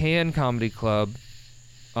Spokane Comedy Club,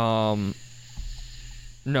 No,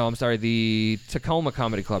 I'm sorry, the Tacoma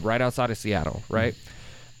Comedy Club, right outside of Seattle, right?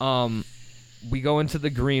 We go into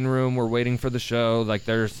the green room. We're waiting for the show. Like,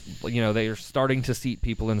 there's, they're starting to seat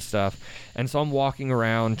people and stuff. And so I'm walking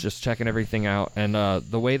around, just checking everything out. And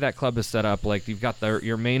the way that club is set up, like, you've got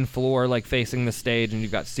your main floor, like, facing the stage, and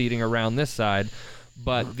you've got seating around this side.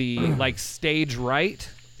 But the, like, stage right,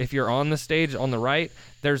 if you're on the stage on the right,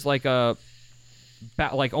 there's, like,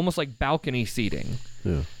 almost like balcony seating.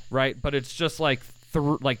 Yeah. Right? But it's just, like,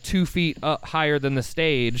 2 feet up higher than the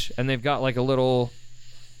stage, and they've got, like, a little,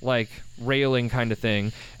 like, railing kind of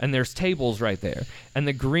thing, and there's tables right there, and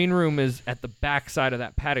the green room is at the back side of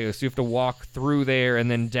that patio, so you have to walk through there and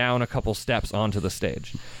then down a couple steps onto the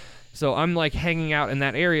stage. So I'm, like, hanging out in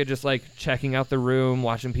that area, just, like, checking out the room,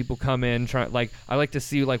 watching people come in, I like to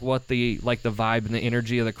see, like, what the vibe and the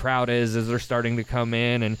energy of the crowd is as they're starting to come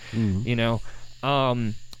in, and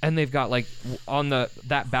and they've got, like, on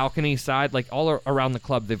that balcony side, like, all around the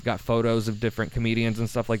club, they've got photos of different comedians and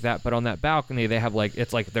stuff like that. But on that balcony, they have, like,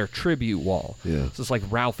 it's like their tribute wall. Yeah. So it's like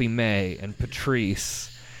Ralphie May and Patrice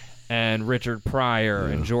and Richard Pryor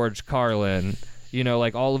and George Carlin,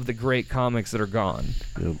 like all of the great comics that are gone.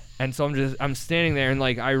 Yep. And so I'm standing there, and,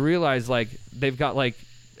 like, I realize, like, they've got, like,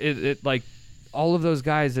 like, all of those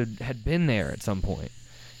guys had been there at some point.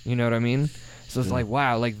 You know what I mean? So it's like,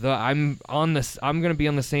 wow, like, I'm gonna be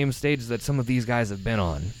on the same stage that some of these guys have been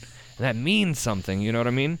on, and that means something. You know what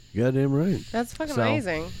I mean? Goddamn right. That's fucking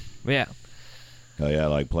amazing. Yeah. Oh yeah,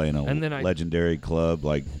 like playing a And then legendary club,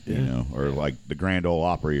 like or like the Grand Ole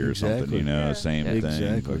Opry or something. Same thing.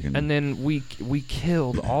 Exactly. Fucking- And then we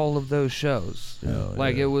killed all of those shows. Oh,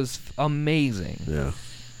 Like, yeah. it was amazing. Yeah.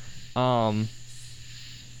 I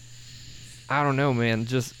don't know, man.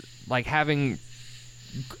 Just, like, having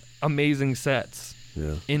amazing sets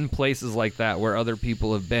Yeah. in places like that where other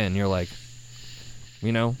people have been, you're like,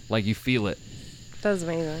 like, you feel it. That's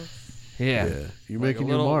amazing. Yeah. You're Like making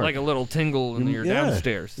a little, your mark. like a little tingle when you're Yeah.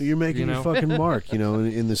 downstairs. You're making your fucking mark,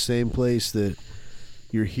 in the same place that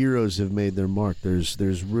your heroes have made their mark.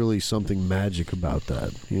 There's really something magic about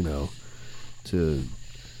that, to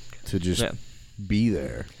just be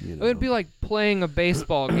there. It would be like playing a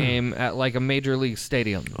baseball game at, like, a major league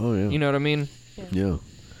stadium. Oh yeah. You know what I mean? Yeah.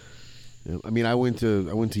 Yeah. I mean, I went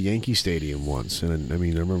to Yankee Stadium once, and I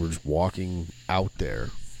remember just walking out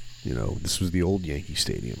there. This was the old Yankee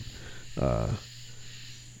Stadium.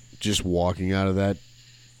 Just walking out of that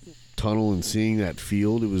tunnel and seeing that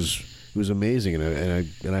field, it was amazing,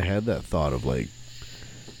 and I had that thought of, like,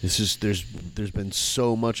 there's been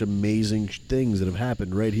so much amazing things that have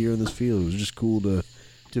happened right here in this field. It was just cool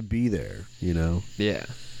to be there. Yeah.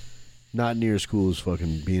 Not near as cool as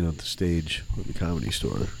fucking being at the stage at the Comedy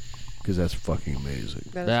Store, because that's fucking amazing.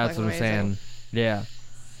 That's what I'm saying. Yeah.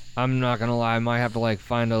 I'm not gonna lie, I might have to, like,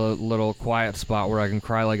 find a little quiet spot where I can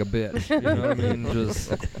cry like a bitch. You know what I mean?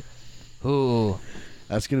 Just, ooh.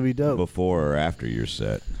 That's gonna be dope. before or after your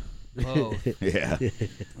set. Oh. Yeah.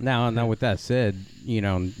 Now, with that said, you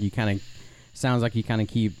kind of sounds like you kind of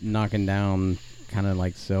keep knocking down kind of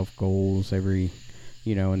like self goals every,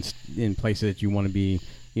 in places that you want to be.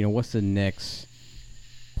 What's the next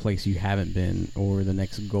place you haven't been, or the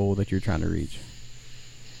next goal that you're trying to reach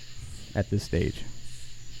at this stage?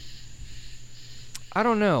 I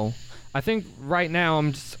don't know. I think right now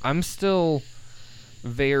I'm still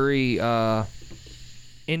very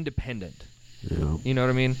independent. Yeah. You know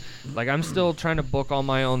what I mean? Like, I'm still trying to book all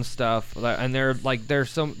my own stuff, and there's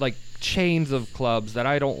some, like, chains of clubs that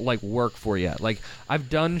I don't, like, work for yet. Like, I've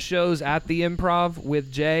done shows at the Improv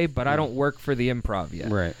with Jay, but I don't work for the Improv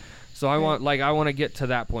yet. Right. So I want to get to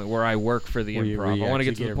that point where I work for the Improv. I want to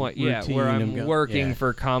get to the point, where I'm working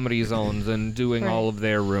for Comedy Zones and doing all of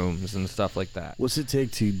their rooms and stuff like that. What's it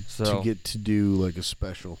take to get to do, like, a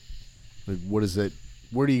special? Like, what is that?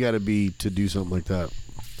 Where do you got to be to do something like that?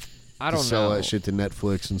 I don't know. Sell that shit to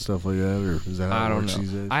Netflix and stuff like that, or is that how it works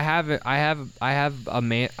these days? I have a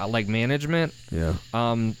management. Yeah.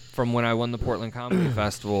 From when I won the Portland Comedy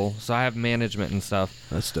Festival, so I have management and stuff.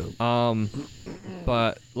 That's dope.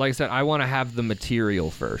 But like I said, I want to have the material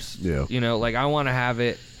first. Yeah. Like, I want to have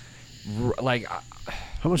it. Like,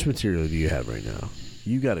 how much material do you have right now?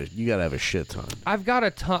 You gotta have a shit ton. I've got a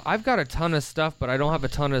ton of stuff, but I don't have a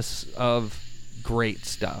ton of great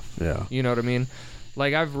stuff. Yeah. You know what I mean?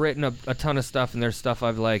 Like, I've written a ton of stuff, and there's stuff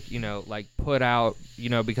I've, like, put out,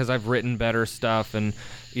 because I've written better stuff, and,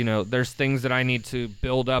 there's things that I need to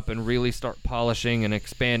build up and really start polishing and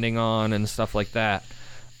expanding on and stuff like that.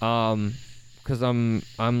 Because I'm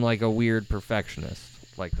like a weird perfectionist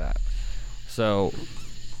like that. So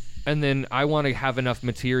and then I want to have enough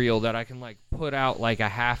material that I can like put out like a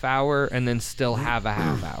half hour and then still have a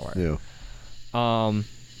half hour. Yeah.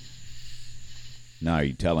 Now, are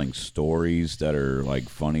you telling stories that are like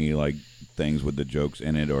funny, like things with the jokes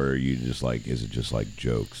in it, or are you just like, is it just like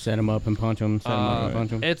jokes? Set them up and punch them. Set them up and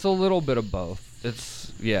punch them. It's a little bit of both.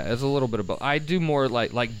 It's a little bit of both. I do more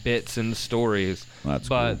like bits and stories, That's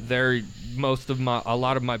but cool. they're a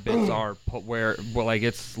lot of my bits are put where like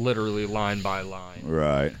it's literally line by line.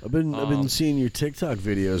 Right. I've been seeing your TikTok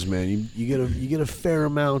videos, man. You get a fair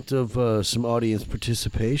amount of some audience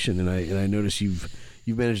participation, and I notice you've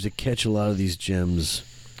managed to catch a lot of these gems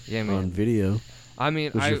Yeah, man. on video. I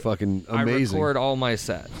mean, Which are fucking amazing. I record all my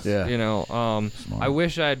sets. Yeah. You know, Smart. I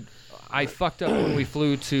wish I fucked up when we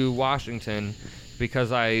flew to Washington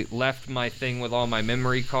because I left my thing with all my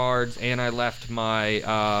memory cards and I left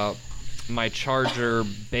my my charger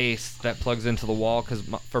base that plugs into the wall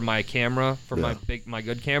for my camera, for my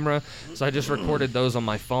good camera. So I just recorded those on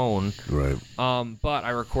my phone. Right. But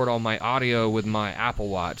I record all my audio with my Apple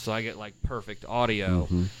Watch, so I get like perfect audio.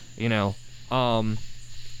 You know.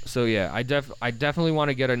 So yeah, I definitely want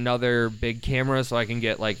to get another big camera so I can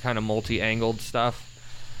get like kind of multi-angled stuff.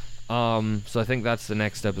 So I think that's the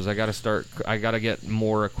next step is I got to get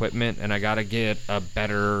more equipment and I got to get a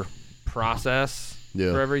better process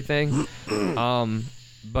for everything.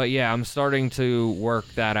 But yeah, I'm starting to work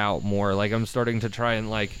that out more. Like I'm starting to try and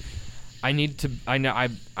like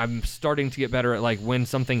I'm starting to get better at like when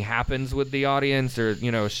something happens with the audience or,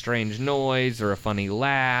 you know, a strange noise or a funny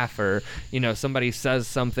laugh or, you know, somebody says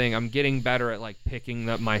something. I'm getting better at like picking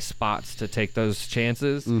up my spots to take those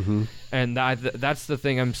chances. And that's the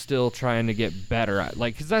thing I'm still trying to get better at.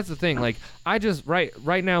 Like, cause that's the thing. Like I just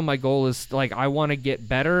right now my goal is like, I want to get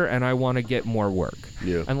better and I want to get more work.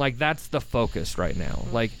 Yeah. And like, that's the focus right now.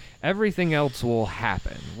 Like, everything else will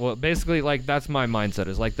happen. Well, basically, like, that's my mindset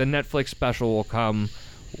is, like, the Netflix special will come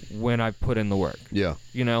when I put in the work. Yeah.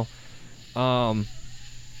 You know? And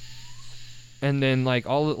then, like,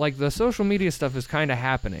 the social media stuff is kind of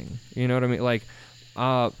happening. You know what I mean? Like,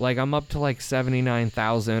 I'm up to, like,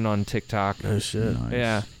 79,000 on TikTok. Oh, shit. Nice.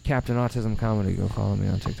 Yeah. Captain Autism Comedy. Go follow me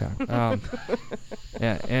on TikTok.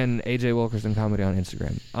 Yeah, and AJ Wilkerson Comedy on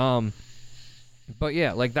Instagram. But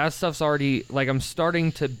yeah, like that stuff's already like I'm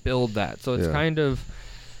starting to build that. So it's kind of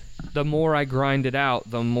the more I grind it out,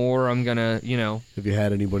 the more I'm gonna, you know. Have you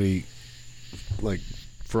had anybody like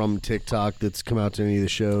from TikTok that's come out to any of the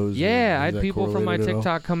shows? Yeah, I had people from my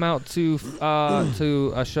TikTok come out to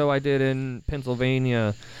to a show I did in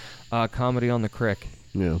Pennsylvania, Comedy on the Crick.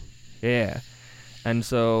 Yeah. Yeah. And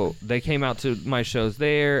so they came out to my shows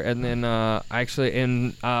there, and then actually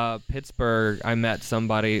in Pittsburgh, I met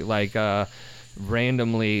somebody like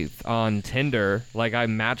randomly on Tinder. Like I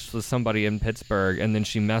matched with somebody in Pittsburgh, and then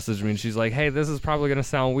she messaged me, and she's like, "Hey, this is probably gonna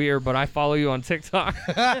sound weird, but I follow you on TikTok."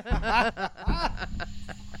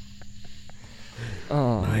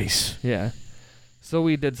 Oh, nice. Yeah. So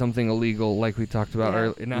we did something illegal, like we talked about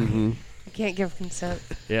earlier. No. I can't give consent.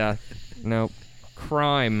 Yeah. No.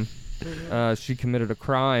 Crime. She committed a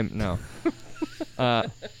crime. No.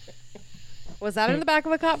 Was that in the back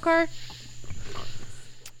of a cop car?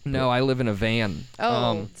 No, I live in a van.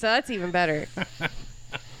 Oh, so that's even better.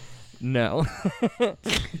 No.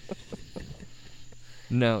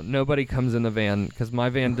 No, nobody comes in the van because my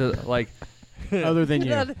van does like. Other than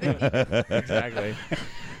you. Exactly.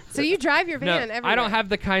 So you drive your No, van everywhere. I don't have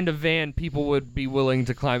the kind of van people would be willing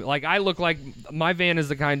to climb. Like I look like my van is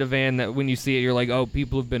the kind of van that when you see it, you're like, oh,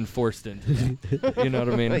 people have been forced into that. You know what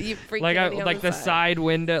I mean? But you freak like Danny on like the side. side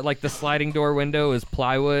window, like the sliding door window is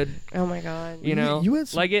plywood. Oh my god. You know, you had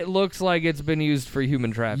some- like it looks like it's been used for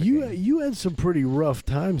human trafficking. You had some pretty rough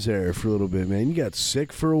times there for a little bit, man. You got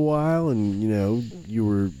sick for a while, and you know you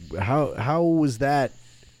were how was that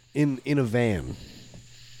in a van?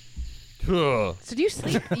 Ugh. So do you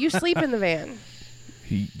sleep? You sleep in the van?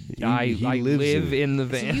 I lives live in the So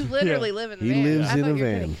van. you literally live in the He van? lives I in thought a you were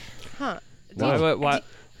van. kidding. Huh? Do you- Why?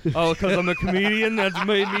 Oh, because I'm a comedian? That's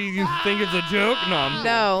made me you think it's a joke?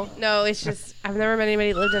 No. No, it's just I've never met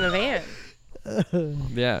anybody that lived in a van.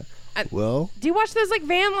 Yeah. Well, Do you watch those like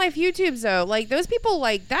van life YouTubes though? Like those people,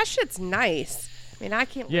 like that shit's nice. I mean, I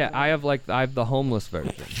can't. Yeah, live I have the homeless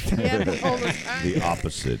version. Yeah, the homeless. The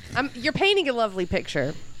opposite. You're painting a lovely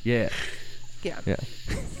picture. Yeah. Yeah. Yeah.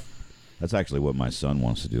 That's actually what my son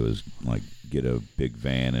wants to do is like get a big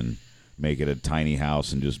van and make it a tiny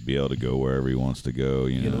house and just be able to go wherever he wants to go.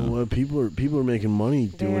 You you know what? People are making money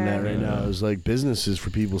doing that right now. It's like businesses for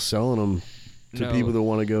people selling them to no. people that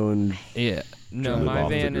want to go and Yeah. No, Live my off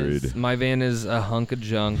the van grid. is a hunk of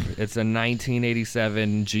junk. It's a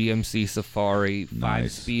 1987 GMC Safari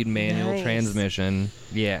Nice. 5-speed manual Nice. transmission.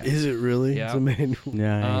 Yeah. is it really? Yeah. It's a manual.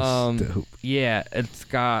 Nice. Dope. Yeah, it's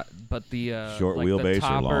got the Short like wheelbase the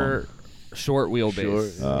or topper, short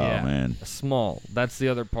wheelbase. Short. Oh, yeah. man. Small. That's the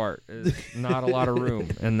other part. Is not a lot of room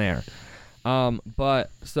in there. But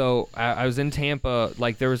so I was in Tampa.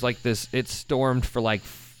 Like there was like this. It stormed for like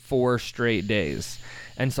 4 straight days,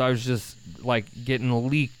 and so I was just like getting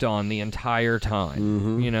leaked on the entire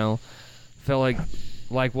time. You know, felt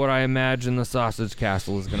like what I imagine the Sausage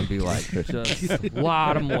Castle is going to be like. Just a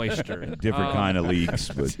lot of moisture. Different kind of leaks,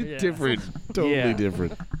 but Yeah. Different. Totally Yeah.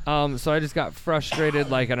 different. So I just got frustrated,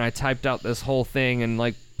 like, and I typed out this whole thing and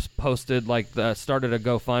like posted started a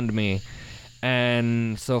GoFundMe,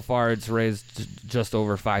 and so far it's raised just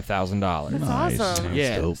over $5,000. That's Nice. awesome.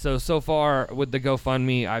 Yeah. dope. So far with the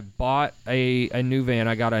GoFundMe, I bought a new van.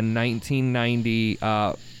 I got a 1990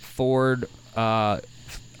 Ford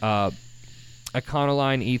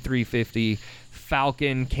Econoline E350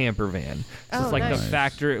 Falcon camper van. So Oh, it's like nice. the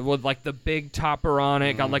factory with like the big topper on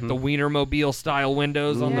it, got like the Wienermobile style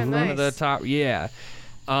windows on Yeah, the front of the nice. top. Yeah.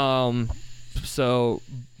 So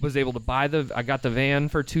was able to buy I got the van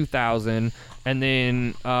for $2,000, and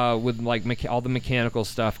then with like all the mechanical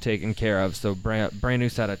stuff taken care of. So brand new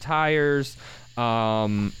set of tires,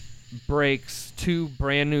 brakes, 2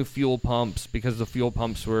 brand new fuel pumps because the fuel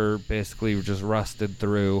pumps were basically just rusted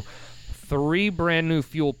through. 3 brand new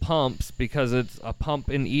fuel pumps because it's a pump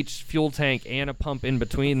in each fuel tank and a pump in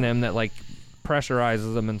between them that like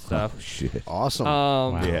pressurizes them and stuff. shit. Awesome.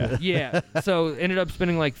 Yeah. Yeah. So ended up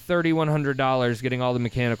spending like $3,100 getting all the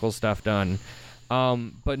mechanical stuff done.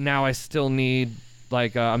 But now I still need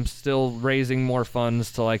I'm still raising more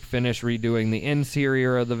funds to like finish redoing the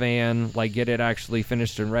interior of the van, like get it actually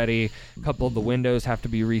finished and ready. A couple of the windows have to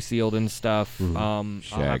be resealed and stuff. I'll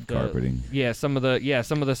Shag have to- carpeting. Yeah, some of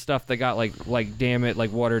the stuff that got like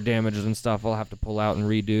water damages and stuff I'll have to pull out and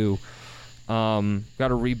redo. Got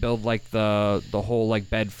to rebuild like the whole like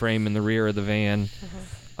bed frame in the rear of the van.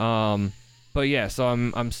 But yeah, so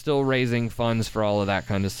I'm still raising funds for all of that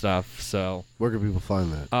kind of stuff. So Where can people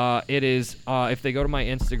find that? it is if they go to my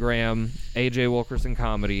Instagram, AJ Wilkerson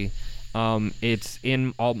Comedy, it's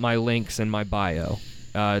in all my links in my bio.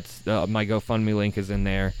 It's my GoFundMe link is in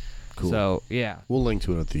there. Cool. So yeah. We'll link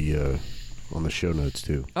to it at the on the show notes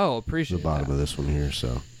too. Oh, The appreciate bottom that. of this one here.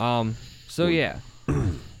 So So yeah.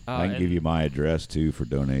 I can give you my address too for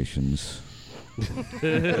donations.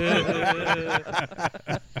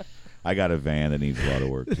 I got a van that needs a lot of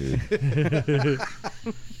work too.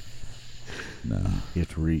 No, you have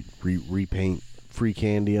to repaint free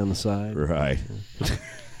candy on the side. right.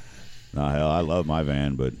 No, hell, I love my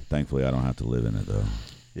van, but thankfully I don't have to live in it though.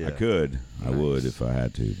 Yeah. I could, I would if I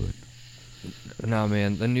had to, but No,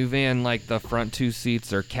 man. The new van, like the front 2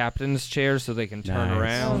 seats are captain's chairs so they can turn Nice.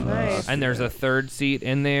 around. Oh, nice. And there's a 3rd seat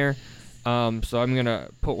in there. So I'm going to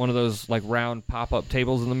put one of those like round pop-up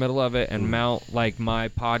tables in the middle of it and mount like my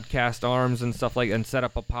podcast arms and stuff and set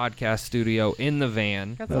up a podcast studio in the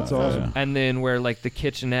van. That's awesome. yeah. And then where like the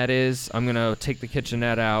kitchenette is, I'm going to take the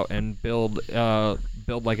kitchenette out and build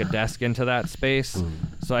like a desk into that space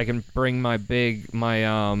so I can bring my my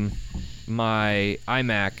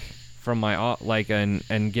iMac from my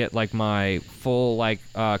and get like my full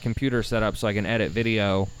computer set up so I can edit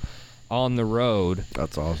video on the road.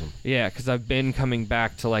 That's awesome. Yeah, because I've been coming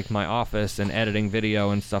back to like my office and editing video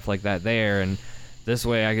and stuff like that there, and this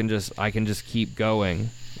way I can just keep going.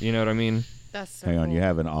 You know what I mean? That's so Hang on, cool. you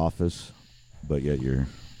have an office, but yet you're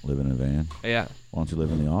living in a van. Yeah, Why don't you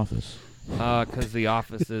live in the office? because the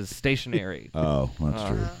office is stationary. Oh, that's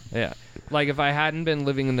true. Yeah, like if I hadn't been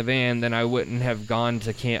living in the van, then I wouldn't have gone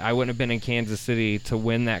to I wouldn't have been in Kansas City to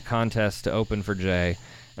win that contest to open for Jay,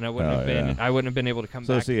 and I wouldn't Oh, have been. yeah. I wouldn't have been able to come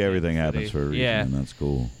So back. see, to everything Kansas happens City. for a reason, Yeah, and that's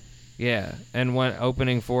cool. yeah, and went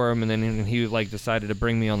opening for him, and then he like decided to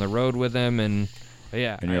bring me on the road with him, and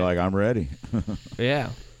yeah, And you're like, I'm ready. yeah.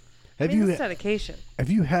 I Have mean, you that's dedication. have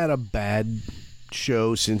you had a bad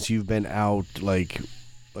show since you've been out? Like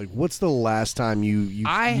what's the last time you feel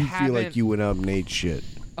like haven't- you went up and ate shit?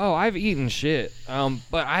 Oh, I've eaten shit,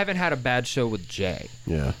 but I haven't had a bad show with Jay.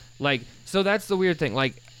 Yeah. Like, so that's the weird thing.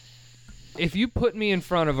 Like, if you put me in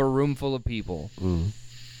front of a room full of people,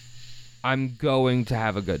 I'm going to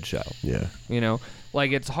have a good show. Yeah. You know,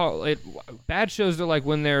 like it's hard. Bad shows are like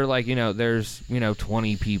when they're like, there's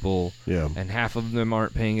 20 people, Yeah. and half of them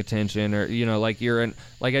aren't paying attention, or like you're in.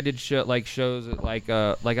 Like I did shows at like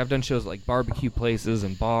I've done shows at, like barbecue places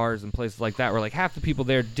and bars and places like that where like half the people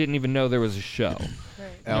there didn't even know there was a show.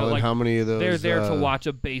 Right. Alan, like, how many of those? They're there to watch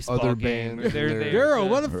a baseball other game. bands They're in there. their- Daryl,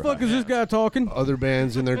 what the fuck is this guy talking? Other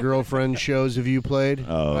bands and their girlfriend shows have you played?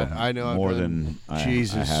 Oh, I know I've more done- than I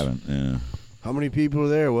Jesus. haven't. Yeah. How many people are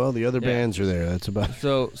there? Well, the other Yeah. bands are there. That's about.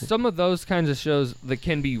 So some of those kinds of shows that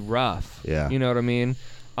can be rough. Yeah. You know what I mean?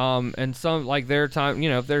 And some like their time.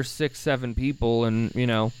 If there's 6-7 people, and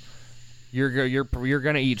you're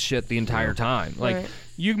gonna eat shit the entire time. Like Right.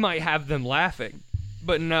 you might have them laughing,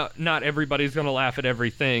 but not everybody's gonna laugh at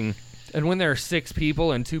everything. And when there are 6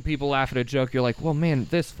 people and 2 people laugh at a joke, you're like, well, man,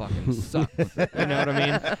 this fucking sucks. You know what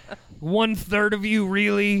I mean? 1/3 of you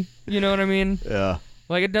really? You know what I mean? Yeah.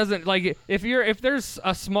 Like it doesn't like if there's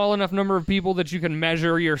a small enough number of people that you can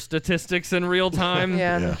measure your statistics in real time,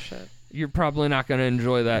 Yeah, no Yeah. shit. you're probably not going to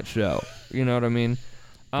enjoy that show. You know what I mean?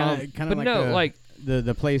 Kind of but like no, the, like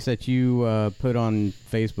the place that you put on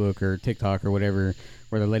Facebook or TikTok or whatever,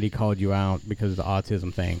 where the lady called you out because of the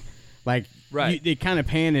autism thing. Like, Right. they kind of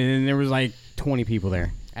panned it, and there was like 20 people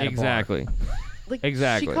there. At a bar. exactly. Like,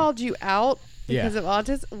 Exactly. She called you out because Yeah. of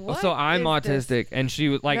autism. What So I'm is this? autistic, and she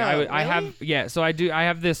was like, No, I have really? yeah. So I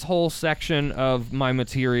have this whole section of my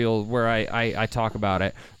material where I talk about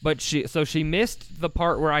it. But she missed the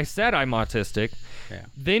part where I said I'm autistic. Yeah.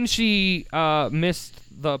 Then she missed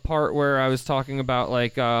the part where I was talking about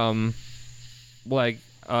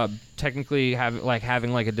technically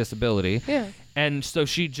having like a disability. Yeah. And so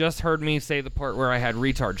she just heard me say the part where I had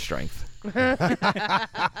retard strength.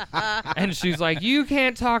 And she's like, you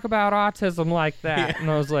can't talk about autism like that. And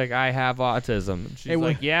I was like, I have autism. And she's Hey,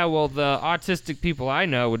 like, yeah, well, the autistic people I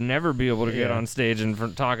know would never be able to get Yeah. on stage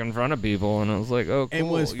and talk in front of people. And I was like, oh, cool. And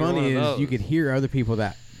what's you're one funny of is you those. could hear other people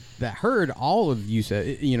that heard all of you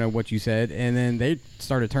said, what you said, and then they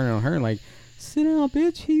started turning on her like, sit down,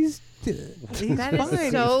 bitch. He's That fine.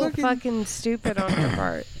 is so He's fucking stupid on her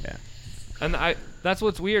part. And that's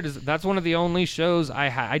what's weird is that's one of the only shows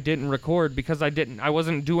I didn't record because I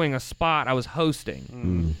wasn't doing a spot, I was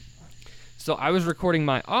hosting. So I was recording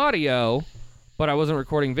my audio, but I wasn't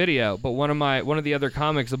recording video. But one of the other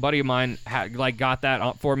comics, a buddy of mine, had got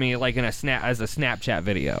that for me like as a Snapchat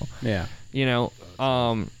video. Yeah.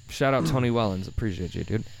 Shout out Tony Wellens, appreciate you,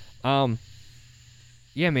 dude.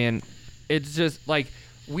 Yeah, man, it's just like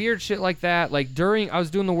weird shit like that. Like I was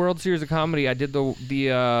doing the World Series of Comedy, I did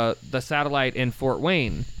the satellite in Fort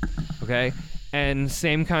Wayne, okay, and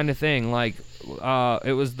same kind of thing. Like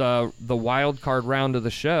it was the wild card round of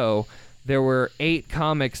the show. There were 8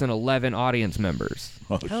 comics and 11 audience members.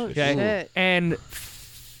 Oh, Okay, shit. and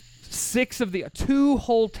 2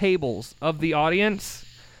 whole tables of the audience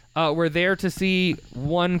were there to see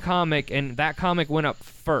one comic, and that comic went up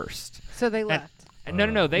first. So they left.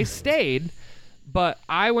 No, they stayed, but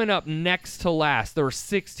I went up next to last. There were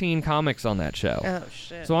 16 comics on that show. Oh,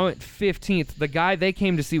 shit. So I went 15th. The guy they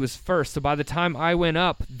came to see was first. So by the time I went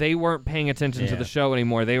up, they weren't paying attention to Yeah. the show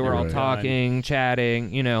anymore. They were all Right. talking,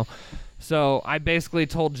 chatting, So I basically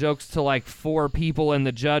told jokes to like 4 people and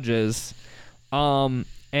the judges.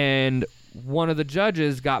 And one of the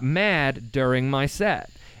judges got mad during my set.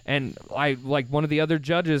 And one of the other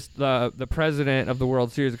judges, the president of the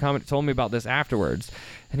World Series of Comedy, told me about this afterwards,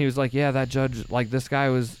 and he was like, "Yeah, that judge, this guy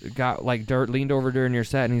leaned over during your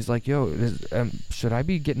set, and he's like, yo, should I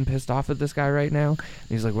be getting pissed off at this guy right now?" And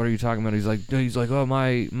he's like, "What are you talking about?" He's like, "Oh,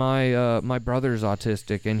 my brother's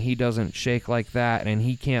autistic, and he doesn't shake like that, and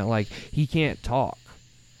he can't talk.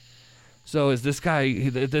 So is this guy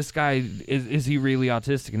is he really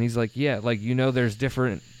autistic?" And he's like, "Yeah, there's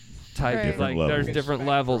different." Type Right. Different there's levels. different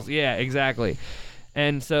levels. Yeah, exactly.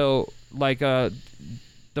 And so the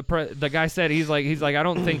guy said he's like I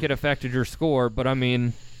don't think it affected your score, but I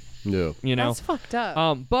mean, No. That's fucked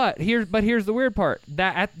up. but here's the weird part.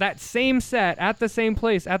 That at that same set, at the same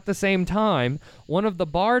place, at the same time, one of the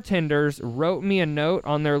bartenders wrote me a note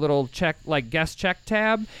on their little guest check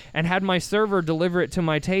tab and had my server deliver it to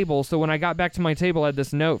my table. So when I got back to my table, I had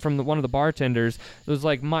this note from one of the bartenders. It was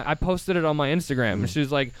like I posted it on my Instagram. And she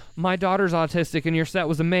was like, "My daughter's autistic and your set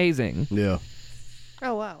was amazing." Yeah.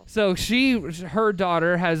 Oh, wow. So her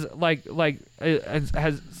daughter has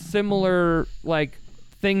has similar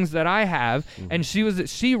things that I have, and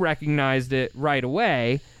she recognized it right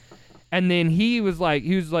away. And then he was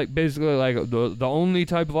basically the only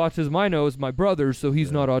type of autism I know is my brother's, so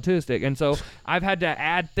he's not autistic. And so I've had to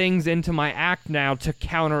add things into my act now to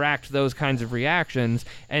counteract those kinds of reactions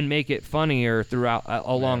and make it funnier throughout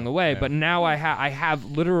along the way. But now I have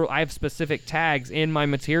specific tags in my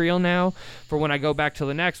material now for when I go back to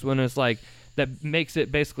the next one. It's that makes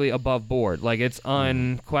it basically above board, it's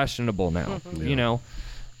unquestionable now.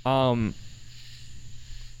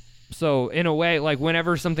 So in a way,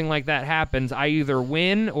 whenever something like that happens, I either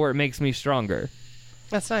win or it makes me stronger.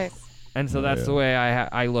 That's nice. And so that's the way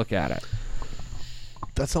I look at it.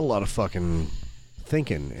 That's a lot of fucking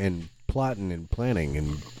thinking and plotting and planning,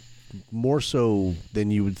 and more so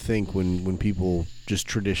than you would think when people just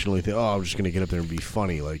traditionally think, oh, I'm just going to get up there and be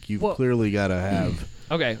funny. Like, you've clearly got to have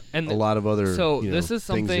Okay, and a lot of other this is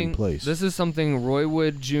things something in place. This is something Roy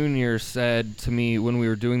Wood Jr. said to me when we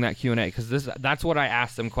were doing that Q&A, because that's what I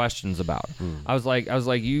asked him questions about. I was like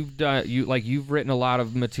you've written a lot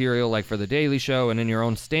of material like for the Daily Show and in your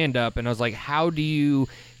own stand up, and I was like, how do you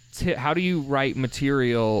write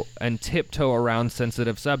material and tiptoe around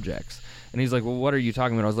sensitive subjects? And he's like, well, what are you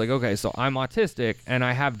talking about? I was like, okay, so I'm autistic and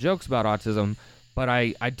I have jokes about autism, but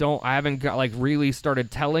I haven't got like really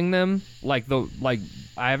started telling them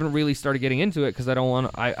I haven't really started getting into it because I don't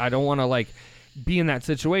want to like be in that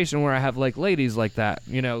situation where I have like ladies like that,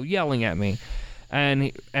 yelling at me,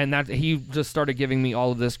 and that he just started giving me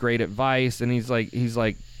all of this great advice, and he's like,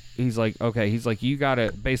 okay, he's like, you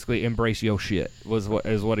gotta basically embrace your shit is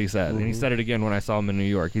what he said, and he said it again when I saw him in New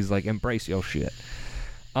York. He's like, embrace your shit.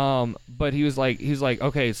 But he's like,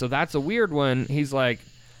 okay, so that's a weird one. He's like,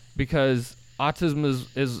 because autism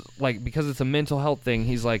is like, because it's a mental health thing.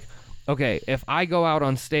 He's like, okay, if I go out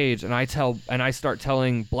on stage and I start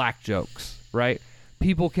telling black jokes, right?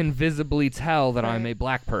 People can visibly tell that I'm a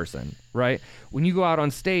black person, right? When you go out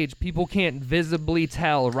on stage, people can't visibly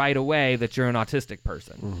tell right away that you're an autistic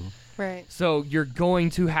person. Right. So you're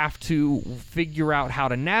going to have to figure out how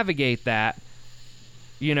to navigate that,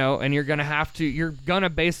 and you're gonna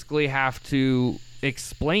basically have to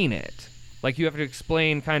explain it. Like, you have to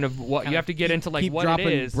explain kind of what you have to get into, like, what it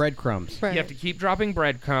is. Breadcrumbs. Right. You have to keep dropping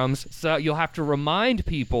breadcrumbs. So you'll have to remind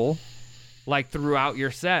people, like, throughout your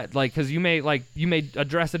set, like, because you may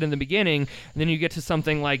address it in the beginning, and then you get to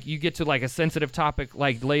something like a sensitive topic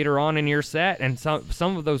like later on in your set, and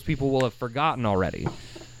some of those people will have forgotten already.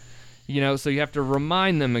 So you have to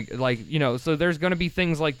remind them, like, so there's going to be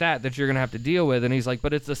things like that you're going to have to deal with. And he's like,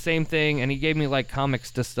 but it's the same thing. And he gave me like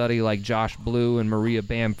comics to study, like Josh Blue and Maria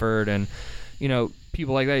Bamford and,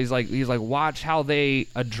 people like that. He's like, watch how they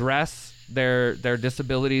address their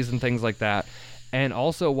disabilities and things like that. And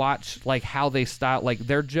also watch like how they style, like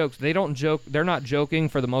their jokes. They don't joke. They're not joking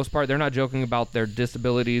for the most part. They're not joking about their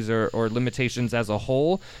disabilities or limitations as a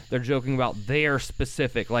whole. They're joking about their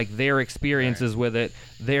specific, like their experiences with it,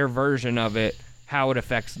 their version of it, how it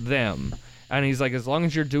affects them. And he's like, as long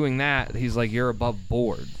as you're doing that, he's like, you're above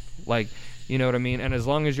board. Like, you know what I mean? And as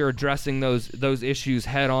long as you're addressing those issues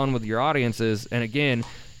head on with your audiences, and again,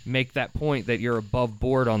 make that point that you're above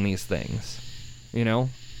board on these things,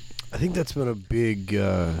 I think that's been a big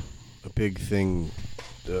thing.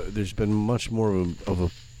 There's been much more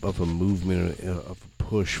of a movement, of a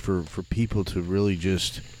push for people to really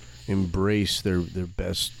just embrace their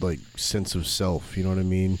best like sense of self. You know what I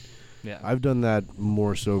mean? Yeah. I've done that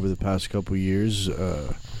more so over the past couple of years.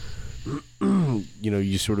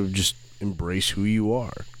 You sort of just embrace who you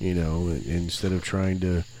are. Instead of trying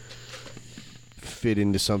to fit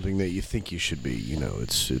into something that you think you should be.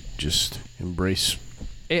 It's just embrace.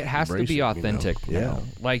 It has to be authentic. Yeah.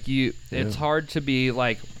 Like it's hard to be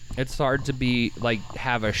like,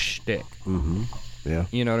 have a shtick. Mm-hmm. Yeah.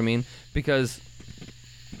 You know what I mean? Because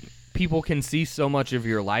people can see so much of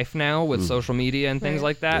your life now with social media and things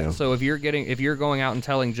like that. Yeah. So if you're going out and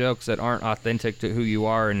telling jokes that aren't authentic to who you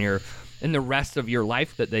are and in the rest of your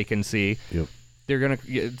life that they can see,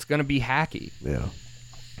 it's gonna be hacky.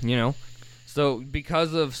 Yeah. So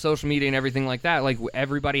because of social media and everything like that, like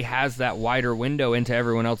everybody has that wider window into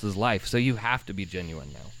everyone else's life. So you have to be genuine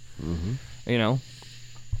now. Mm-hmm.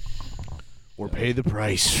 Or pay the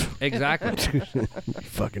price. Exactly.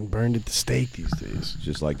 Fucking burned at the stake these days.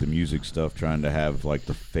 Just like the music stuff, trying to have like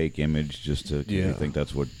the fake image just to you think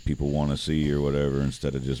that's what people want to see or whatever,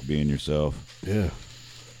 instead of just being yourself. Yeah.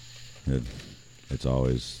 It's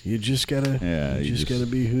always... You just gotta... Yeah, you just gotta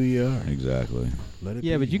be who you are. Exactly. Let it be.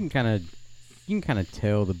 Yeah, but you can kind of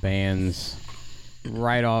tell the bands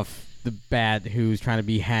right off the bat who's trying to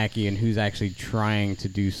be hacky and who's actually trying to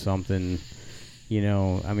do something.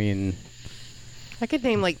 I mean, I could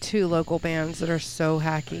name like 2 local bands that are so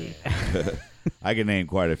hacky. I can name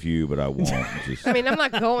quite a few, but I won't. I mean, I'm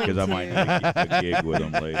not going to. Because I might need a gig with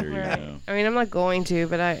them later. Right. I mean, I'm not going to,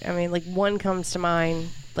 but I mean, like one comes to mind,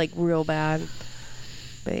 like real bad.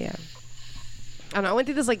 But yeah. I don't know, I went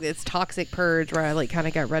through this toxic purge where I like kind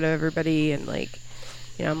of got rid of everybody and like,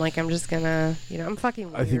 I'm like, I'm just gonna, I'm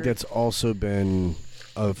fucking weird. I think that's also been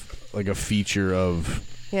a feature of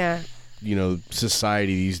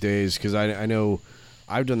society these days, because I know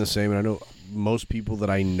I've done the same, and I know most people that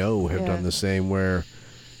I know have done the same, where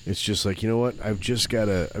it's just like, you know what, I've just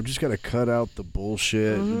gotta cut out the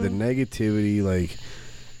bullshit, the negativity, like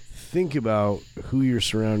think about who you're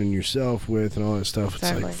surrounding yourself with and all that stuff, it's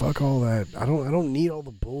Exactly. like fuck all that. I don't need all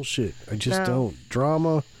the bullshit. I just don't.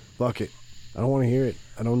 Drama, fuck it. I don't want to hear it.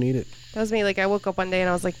 I don't need it. That was me. Like, I woke up one day and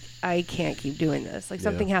I was like, I can't keep doing this. Like,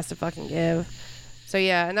 something has to fucking give. So,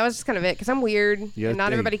 yeah, and that was just kind of it. Because I'm weird. And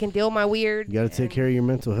not everybody can deal with my weird. You got to take care of your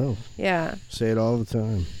mental health. Yeah. Say it all the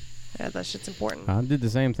time. Yeah, that shit's important. I did the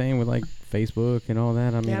same thing with like Facebook and all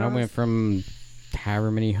that. I mean, Yeah, I went from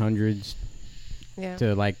however many hundreds Yeah.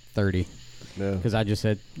 to like 30 Yeah. because I just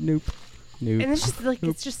said nope. And it's just like,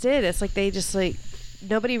 it's just it. It's like they just like,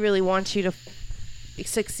 nobody really wants you to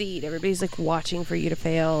succeed. Everybody's like watching for you to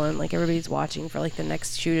fail, and like everybody's watching for like the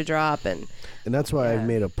next shoe to drop. And that's why I've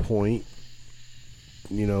made a point,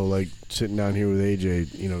 like sitting down here with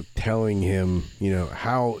AJ, telling him,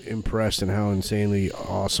 how impressed and how insanely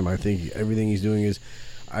awesome I think everything he's doing is.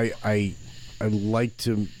 I like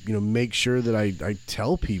to, make sure that I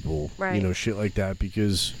tell people, Right. Shit like that,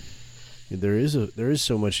 because there is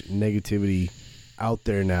so much negativity out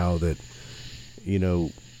there now that,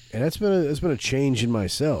 and that's been a change in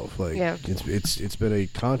myself. Like, Yeah. it's been a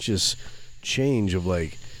conscious change of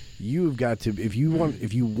like, you've got to, if you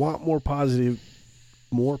want more positivity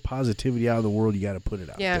out of the world, you got to put it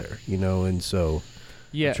out there, and so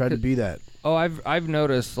Yeah, I try to be that. Oh, I've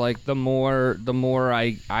noticed like the more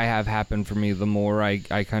I have happen for me, the more I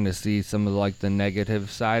kind of see some of like the negative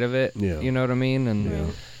side of it. Yeah. You know what I mean?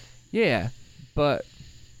 And yeah, but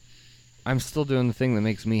I'm still doing the thing that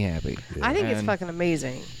makes me happy. Yeah. I think it's And- fucking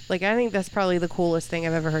amazing. Like, I think that's probably the coolest thing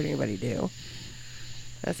I've ever heard anybody do.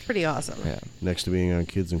 That's pretty awesome. Yeah. Next to being on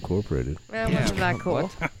Kids Incorporated. Well, it wasn't that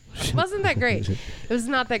cool. Wasn't that great. It was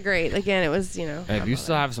not that great. Again, it was, Hey, if you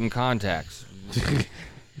still have some contacts,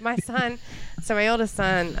 my son. So my oldest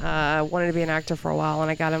son wanted to be an actor for a while,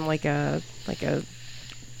 and I got him like a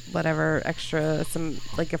whatever extra.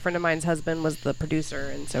 Like a friend of mine's husband was the producer,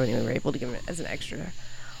 and so anyway, we were able to give him as an extra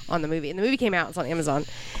on the movie. And the movie came out. It's on Amazon,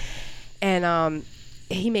 and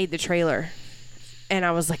he made the trailer, and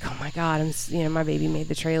I was like, oh my god, my baby made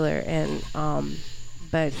the trailer, and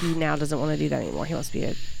but he now doesn't want to do that anymore. He wants to be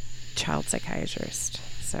a child psychiatrist.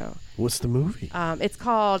 So What's the movie? it's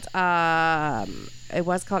called it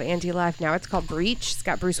was called Anti-Life. Now it's called Breach. It's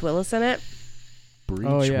got Bruce Willis in it. Breach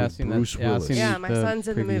Oh, yeah, I've with seen that. Bruce Yeah, I've Willis. seen Yeah, the my son's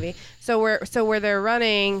in the preview. movie. So where they're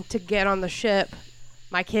running to get on the ship,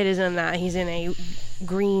 my kid is in that. He's in a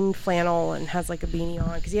green flannel and has like a beanie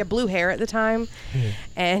on because he had blue hair at the time,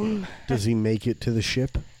 and Does he make it to the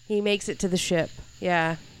ship? he makes it to the ship.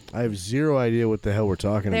 Yeah. I have zero idea what the hell we're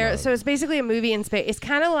talking about. So it's basically a movie in space. It's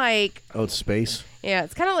kind of like It's space?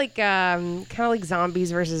 it's kind of like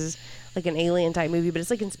zombies versus like an alien type movie, but it's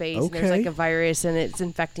like in space. And there's Okay. like a virus and it's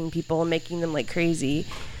infecting people and making them like crazy.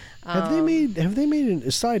 Have they made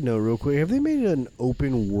a side note real quick? Have they made an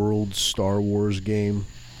open world Star Wars game?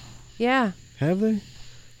 Yeah. Have they?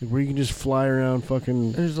 Like where you can just fly around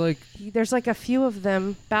fucking, there's like There's like a few of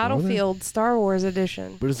them. Battlefield Star Wars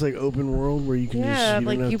edition. but it's like open world where you can Yeah, just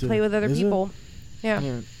like you play with other Is it? people. Yeah.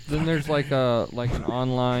 then there's like an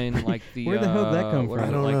online like the Where the hell did that come what from? is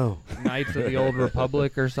I it, don't like know. Knights of the Old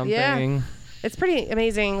Republic or something. Yeah. It's pretty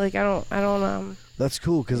amazing. Like I don't That's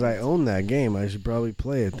cool because I own that game. I should probably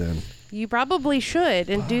play it then. you probably should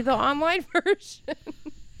and do the online version.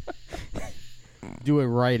 Do it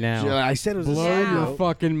right now. Yeah, I said it was a Blow side your note.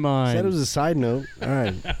 fucking mind. Said it was a side note. All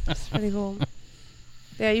right. It's pretty cool.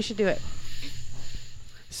 Yeah, you should do it.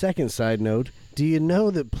 Second side note. Do you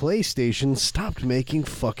know that PlayStation stopped making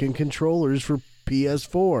fucking controllers for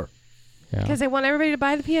PS4? Yeah. Because they want everybody to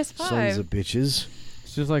buy the PS5. Sons of bitches.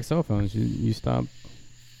 It's just like cell phones. You stop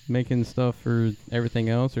making stuff for everything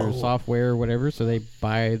else or software or whatever, so they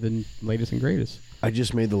buy the latest and greatest. I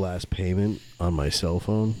just made the last payment on my cell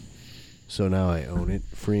phone, so now I own it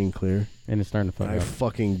free and clear. And it's starting to fuck I up.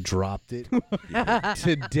 fucking dropped it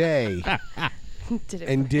today Did it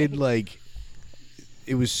and right. did like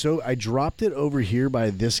it was so I dropped it over here by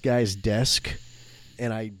this guy's desk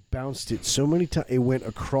and I bounced it so many times it went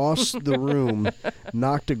across the room,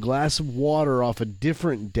 knocked a glass of water off a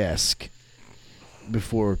different desk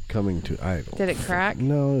before coming to I don't Did it crack?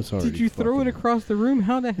 No, it's already Did you throw it fucking- across the room?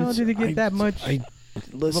 How the hell It's- did it get that much?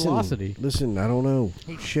 listen, velocity? Listen, I don't know.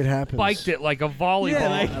 Shit happens. Spiked it like a volleyball. Yeah,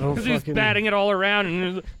 like- I don't Because he was fucking- batting it all around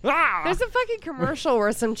and There's a fucking commercial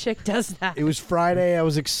where some chick does that. It was Friday. I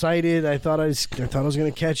was excited. I thought I was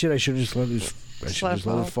gonna catch it. I should have just let it.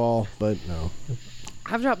 Let it fall, but no.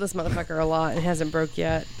 I've dropped this motherfucker a lot and it hasn't broke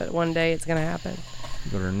yet, but one day it's gonna happen.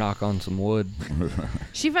 better knock on some wood.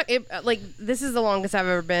 This is the longest I've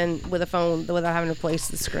ever been with a phone without having to replace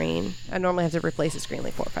the screen. I normally have to replace the screen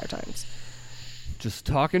like 4 or 5 times. Just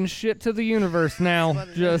talking shit to the universe now.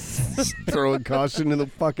 Just Throwing caution to the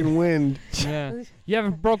fucking wind. yeah. You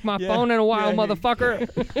haven't broke my phone in a while, motherfucker.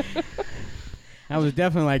 I was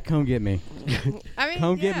definitely like, come get me. I mean,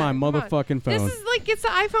 Come get my on. motherfucking phone. This is like, it's the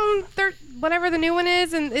iPhone whatever the new one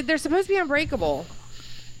is, and they're supposed to be unbreakable.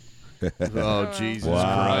 Oh, Jesus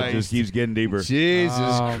Wow, it Christ. just keeps getting deeper. Jesus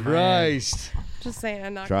Oh, man. Christ. Just saying,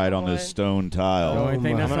 I'm not Try it on wood. this stone The tile. only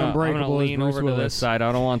thing my- that's I'm gonna unbreakable is lean Bruce over to this Willis. side.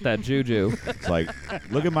 I don't want that juju. It's like,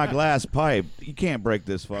 look at my glass pipe. You can't break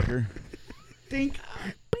this fucker.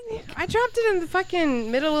 I dropped it in the fucking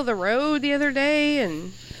middle of the road the other day,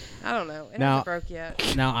 and I don't know. It Now- hasn't broke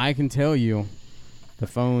yet. Now I can tell you, the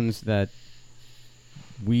phones that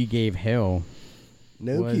we gave hell.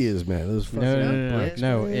 Nokia's, man. Those fucking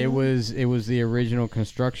No. It was the original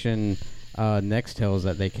construction Nextels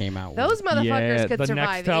that they came out Those with. motherfuckers could the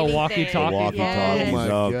survive Nextel anything. walkie-talkie. The walkie-talkies. Yes. Oh, my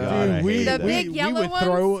Oh, God. God. I Dude, hate The that. big we yellow would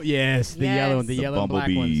throw ones? the Yes. yellow and the yellow and black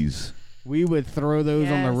ones. bumblebees. We would throw those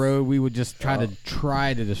on the Yes. road. We would just try to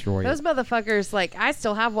destroy Those it. motherfuckers, like, I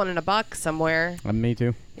still have one in a box somewhere. Me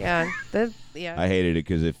too. Yeah. Yeah. I hated it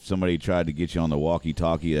because if somebody tried to get you on the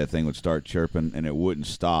walkie-talkie, that thing would start chirping and it wouldn't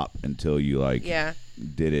stop until you Yeah.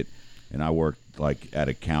 did it. And I worked like at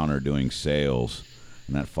a counter doing sales,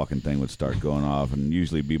 and that fucking thing would start going off, and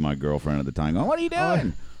usually be my girlfriend at the time going, "What are you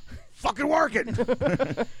doing?" Fucking working.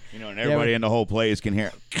 And everybody in the whole place can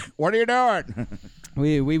hear, "What are you doing?"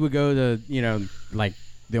 We would go to like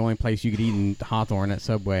the only place you could eat in Hawthorne at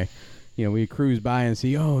Subway. We'd cruise by and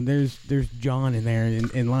see, there's John in there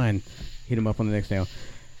in line. Hit him up on the next day.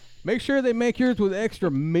 Make sure they make yours with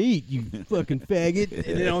extra meat, you fucking faggot.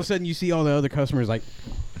 And then all of a sudden you see all the other customers like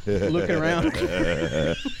looking around.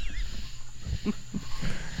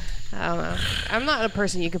 I don't know. I'm not a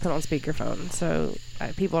person you can put on speakerphone, so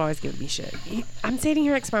people always give me shit. I'm sitting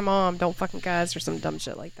here next to my mom. Don't fucking cuss or some dumb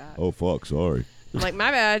shit like that. Oh fuck, sorry. I'm like,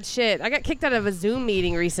 my bad, shit. I got kicked out of a Zoom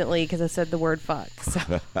meeting recently because I said the word fuck. So,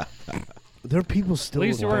 There are people still. At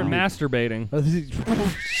least you weren't offended.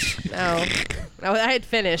 masturbating. no, I had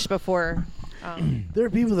finished before. There are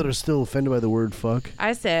people that are still offended by the word fuck.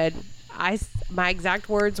 I said, my exact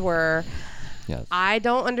words were, Yes. I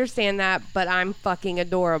don't understand that, but I'm fucking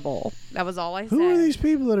adorable. That was all I said. Who are these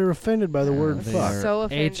people that are offended by the word fuck? So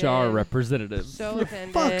offended. HR representatives. So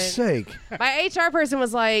offended. Fuck's sake. My HR person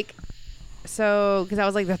was like, because I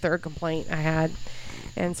was like the third complaint I had.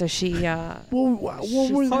 And so she, Well, what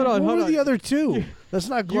were, Hold on, what hold were on. the other two? Let's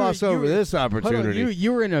not gloss over this Hold on, opportunity.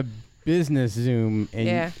 you were in a business Zoom, and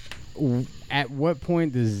yeah. at what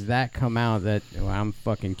point does that come out that I'm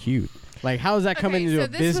fucking cute? Like, how does that come Okay, into so a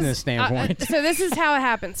this business was, standpoint? so this is how it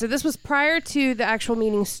happened. So this was prior to the actual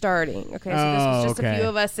meeting starting. Okay, so this was just a okay. few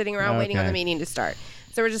of us sitting around waiting on the Okay. meeting to start.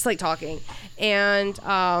 So we're just like talking, and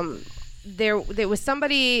there was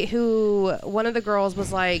somebody who, one of the girls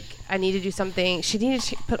was like, I need to do something. She needed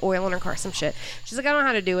to put oil in her car, some shit. She's like, I don't know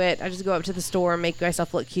how to do it. I just go up to the store and make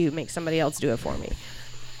myself look cute, make somebody else do it for me.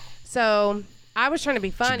 So I was trying to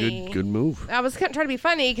be funny. Good move. I was trying to be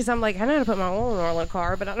funny because I'm like, I know how to put my own oil in a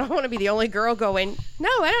car, but I don't want to be the only girl going, no,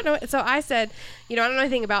 I don't know. So I said, I don't know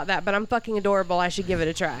anything about that, but I'm fucking adorable. I should give it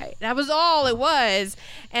a try. That was all it was.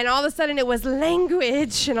 And all of a sudden it was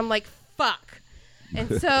language. And I'm like, fuck.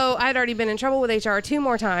 And so I'd already been in trouble with HR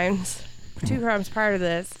 2 times prior to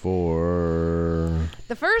this. For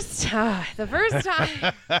The first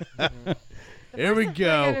time. Here we I got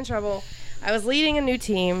go. in trouble. I was leading a new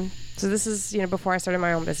team. So this is, before I started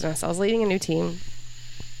my own business. I was leading a new team.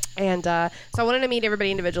 And so I wanted to meet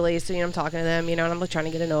everybody individually. So, I'm talking to them, and I'm like trying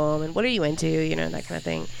to get to know them. And what are you into, and that kind of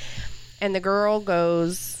thing. And the girl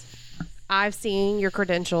goes, I've seen your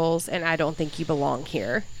credentials, and I don't think you belong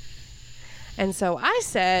here. And so I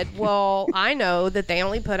said, well, I know that they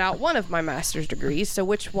only put out one of my master's degrees. So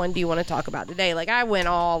which one do you want to talk about today? Like, I went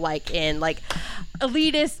all in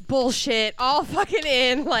elitist bullshit, all fucking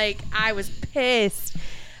in. Like, I was pissed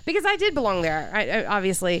because I did belong there. I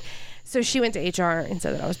obviously. So she went to HR and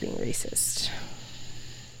said that I was being racist.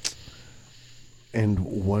 and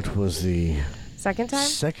what was the Second time?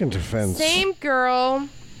 second offense? Same girl.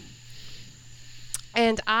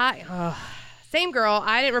 And same girl.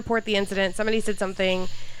 I didn't report the incident. Somebody said something.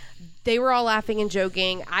 They were all laughing and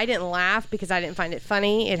joking. I didn't laugh because I didn't find it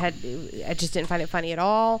funny. I just didn't find it funny at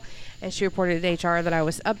all. And she reported to HR that I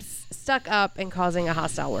was stuck up and causing a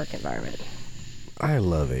hostile work environment. I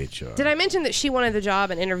love HR. Did I mention that she wanted the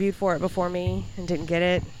job and interviewed for it before me and didn't get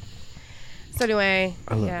it? So anyway,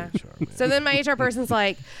 I love yeah. HR, man. So then my HR person's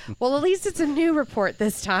like, well, at least it's a new report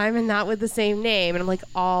this time and not with the same name. And I'm like,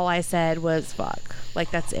 all I said was fuck.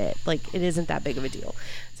 Like, that's it. Like, it isn't that big of a deal.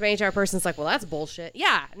 So my HR person's like, well, that's bullshit.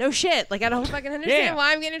 Yeah, no shit. Like, I don't fucking understand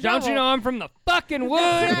why I'm getting in trouble. Don't you know I'm from the fucking woods?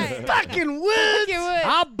 That's right. Fucking woods. Fucking wood.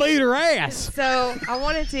 I'll beat her ass. So I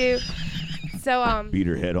wanted to. So Beat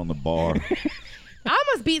her head on the bar. I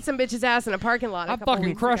almost beat some bitch's ass in a parking lot. I a couple fucking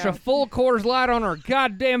weeks crush ago. a full Coors Light on her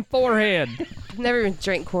goddamn forehead. I've never even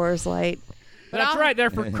drank Coors Light. But That's I'll- right,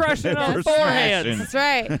 they're for crushing on For foreheads. smashing. That's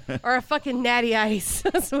right. Or a fucking natty ice.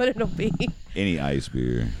 That's what it'll be. Any ice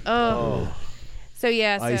beer. Oh. So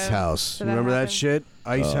yeah. So, Ice House. so Remember that happened. shit?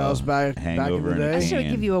 Ice House back in Hangover the in a day. I should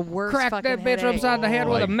can. give you a worse Crack fucking that bitch headache. upside the head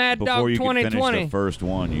with a Mad before Dog you could finish 2020. the first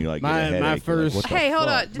one, you like get a My headache. You're like, first- what the Hey, hold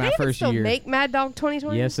fuck? on. Do My they even first still year. make Mad Dog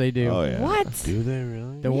 2020? Yes, they do. Oh yeah. What? Do they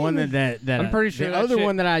really? The one that I'm pretty sure the that other shit-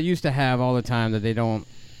 one that I used to have all the time that they don't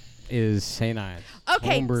is St. Ives.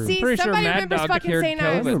 Okay, Homebrew. see, Pretty sure somebody Mad remembers Dog fucking cured St. I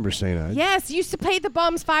COVID. Ives. remember saying that. Yes, you used to pay the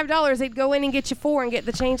bums $5. They'd go in and get you 4 and get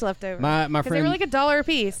the change left over. My Because they friend were like $1 a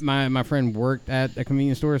piece. my friend worked at a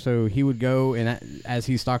convenience store, so he would go and as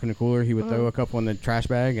he's stocking the cooler, he would throw a couple in the trash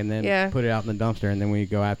bag and then Yeah. put it out in the dumpster, and then we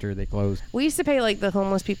go after they close. We used to pay like the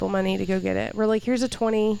homeless people money to go get it. We're like, here's a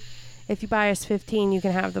 20. If you buy us 15, you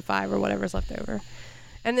can have the 5 or whatever's left over.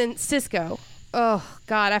 And then Cisco. Oh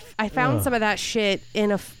God, I found some of that shit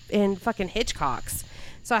in fucking Hitchcock's.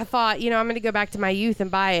 So I thought, I'm going to go back to my youth and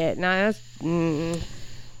buy it. And I was,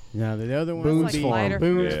 Now the other one Boone's would be Farm.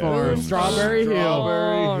 Boone's Yeah. Farm, Boone's Strawberry Hill,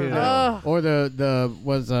 Strawberry Hill. oh, or the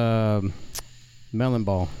was Melon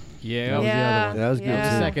Ball. Yeah. was the yeah, other one. That was good,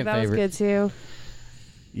 yeah, too. Second that favorite. was good too.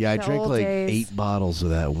 Yeah, I The drank old like days. 8 bottles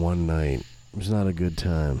of that one night. It was not a good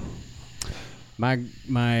time. My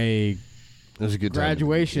It was a good time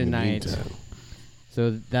Graduation in the night. meantime.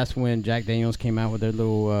 So that's when Jack Daniels came out with their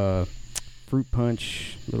little fruit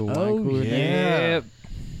punch, little wine cooler thing. Yep.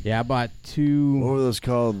 Yeah, I bought What 2. were those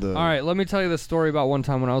called? All right, let me tell you the story about one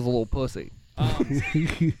time when I was a little pussy.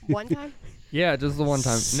 One time? Yeah, just the one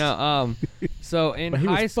time. No, so in But he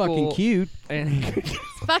high was school, fucking cute. and It's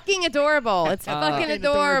fucking adorable. It's fucking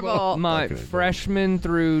adorable. my Okay, freshman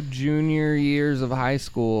through junior years of high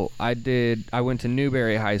school, I went to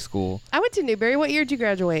Newberry High School. I went to Newberry. What year did you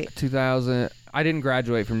graduate? 2000. I didn't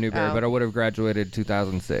graduate from Newberry, Oh. but I would have graduated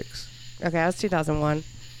 2006. Okay, that was 2001.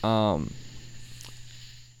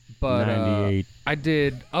 But 98. I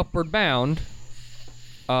did Upward Bound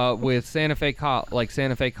with Santa Fe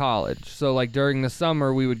College. So like during the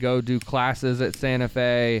summer, we would go do classes at Santa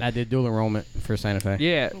Fe. I did dual enrollment for Santa Fe.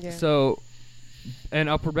 Yeah. Yeah. So, and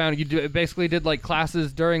Upward Bound, basically did like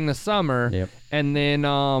classes during the summer. Yep. And then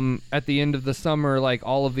at the end of the summer, like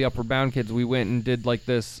all of the Upward Bound kids, we went and did like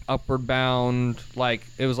this Upward Bound, like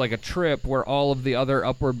it was like a trip where all of the other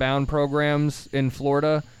Upward Bound programs in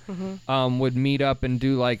Florida would meet up and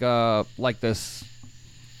do like a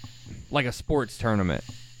sports tournament,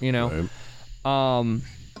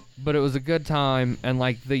 But it was a good time, and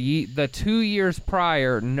like the 2 years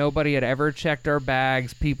prior, nobody had ever checked our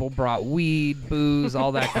bags. People brought weed, booze,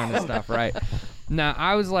 all that kind of stuff, right? Now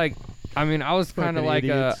I was like, I was kind of Fucking like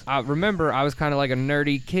idiots. I remember I was kind of like a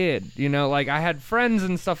nerdy kid, like I had friends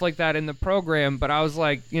and stuff like that in the program, but I was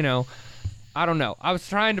like, I don't know. I was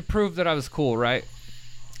trying to prove that I was cool, right?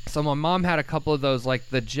 So my mom had a couple of those, like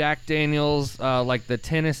the Jack Daniels, like the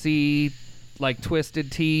Tennessee, like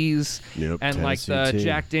Twisted Teas, Yep, and like the Tennessee tea.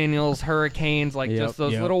 Jack Daniels Hurricanes, like Yep, just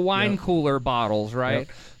those yep, little wine yep. cooler bottles, right? Yep.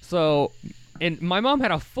 So, and my mom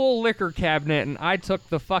had a full liquor cabinet, and I took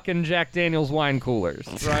the fucking Jack Daniels wine coolers,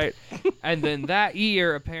 right? And then that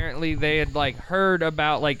year, apparently, they had like heard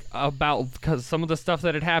about because some of the stuff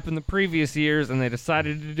that had happened the previous years, and they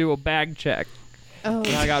decided to do a bag check. Oh,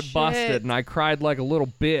 And I got shit. busted, and I cried like a little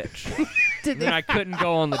bitch. Did And then I couldn't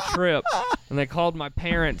go on the trip, and they called my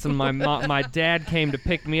parents, and my dad came to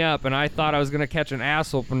pick me up, and I thought I was gonna catch an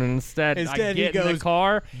ass whooping, and instead I Instead, he get in the goes,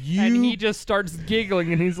 car, and he just starts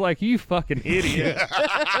giggling, and he's like, "You fucking idiot!"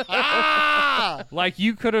 Like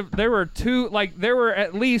you could have. There were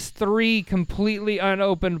at least 3 completely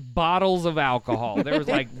unopened bottles of alcohol. There was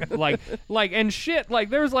and shit.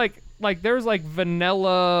 There was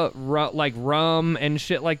vanilla rum and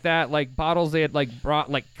shit like that, like bottles they had like brought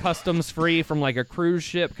like customs free from like a cruise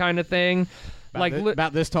ship kind of thing.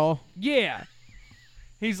 About this tall. Yeah.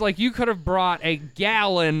 He's like, you could have brought a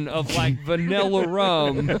gallon of like vanilla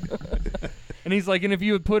rum. And he's like, and if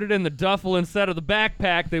you had put it in the duffel instead of the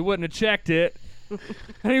backpack, they wouldn't have checked it.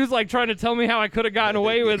 And he was like trying to tell me how I could have gotten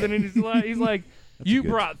away with it. And he's like, you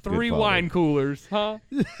good- brought good 3 father. wine coolers, huh?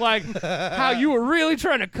 Like how you were really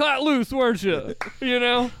trying to cut loose, weren't you?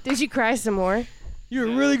 Did you cry some more?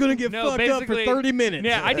 You're really gonna get No, fucked up for basically- 30 minutes.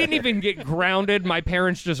 Yeah, I didn't even get grounded. My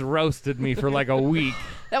parents just roasted me for like a week.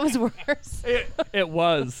 That was worse. It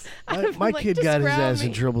was. My Like, kid just got his ground ass in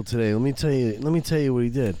me. trouble today. Let me tell you what he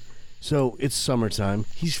did. So it's summertime.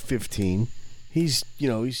 He's 15. He's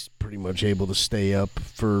pretty much able to stay up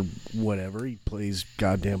for whatever. He plays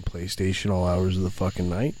goddamn PlayStation all hours of the fucking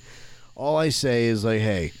night. All I say is like,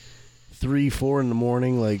 hey, 3, 4 in the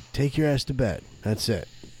morning, like, take your ass to bed. That's it.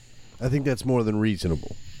 I think that's more than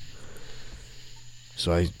reasonable.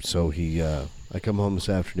 So I come home this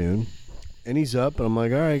afternoon, and he's up, and I'm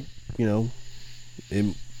like, all right,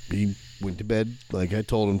 he went to bed like I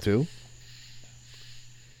told him to.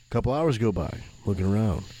 A couple hours go by, looking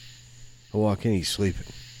around. I walk in, he's sleeping.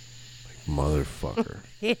 Like, motherfucker.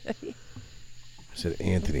 I said,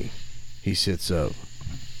 Anthony. He sits up.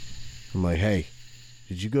 I'm like, hey,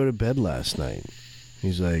 did you go to bed last night?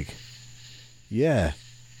 He's like, yeah.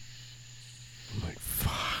 I'm like,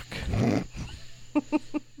 fuck.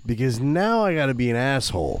 Because now I gotta be an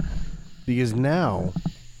asshole. Because now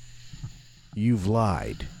you've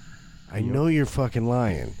lied. I know you're fucking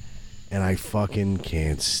lying. And I fucking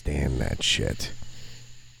can't stand that shit.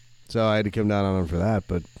 So I had to come down on him for that,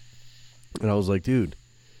 and I was like, dude,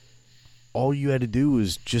 all you had to do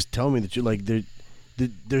was just tell me that you're like,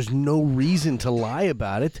 there's no reason to lie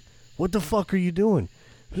about it. What the fuck are you doing?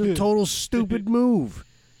 It was a total stupid move.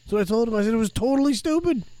 So I told him, I said, it was totally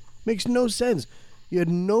stupid. Makes no sense. You had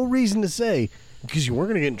no reason to say, because you weren't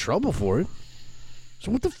going to get in trouble for it.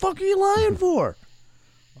 So what the fuck are you lying for?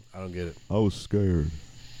 I don't get it. I was scared.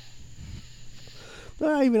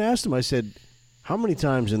 I even asked him, I said, how many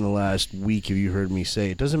times in the last week have you heard me say,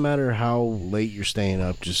 it doesn't matter how late you're staying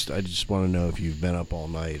up, I just want to know if you've been up all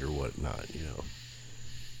night or whatnot,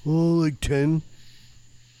 Oh, like 10?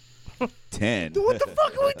 10. What the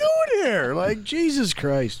fuck are we doing here? Like, Jesus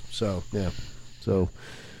Christ. So, yeah. So,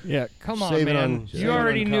 Yeah, come on, Save it man. on- save it You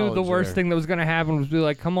already on knew the college worst there. thing that was going to happen was be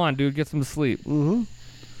like, come on, dude, get some sleep.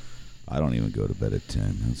 I don't even go to bed at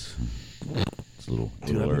 10. It's a little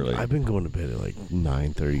dude, early. I've been going to bed at like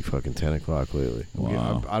 9:30, fucking 10 o'clock lately.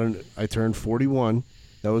 Wow. I turned 41.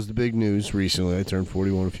 That was the big news recently. I turned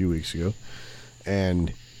 41 a few weeks ago.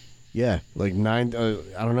 And, yeah, like 9,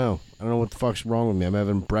 I don't know. I don't know what the fuck's wrong with me. I'm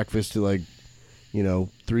having breakfast at like,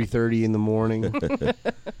 3:30 in the morning.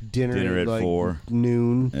 Dinner at at 4.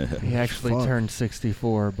 Noon. He actually Fuck. turned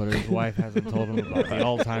 64, but his wife hasn't told him about the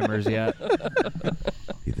Alzheimer's yet.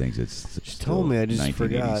 He thinks it's told me, I just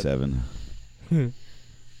forgot. 1987.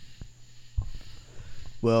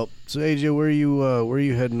 Well, so AJ, where are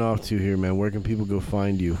you heading off to here, man? Where can people go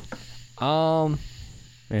find you?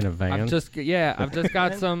 In a van. I've just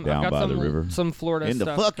got some. Down I've got by some, the river. some Florida In the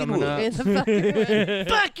stuff fucking coming up. In the fucking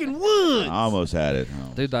Fucking woods. I almost had it.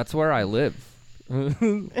 Oh. Dude, that's where I live.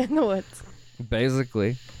 in the woods.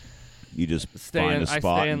 Basically, You just Stay find in- a I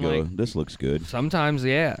spot stay and in, go, like- this looks good. sometimes,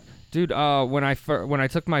 yeah. Dude, when I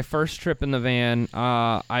took my first trip in the van,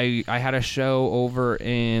 I had a show over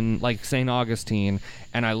in like St. Augustine,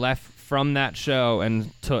 and I left from that show and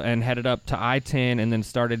headed up to I-10 and then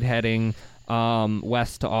started heading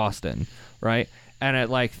west to Austin, right? And at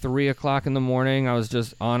like 3 o'clock in the morning, I was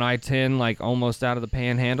just on I-10, like almost out of the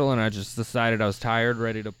Panhandle, and I just decided I was tired,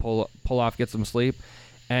 ready to pull off, get some sleep.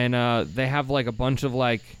 And they have like a bunch of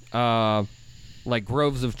like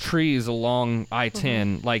groves of trees along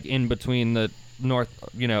I-10, like in between the north,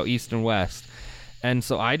 east and west. And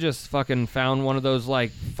so I just fucking found one of those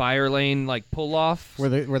like fire lane like pull off. where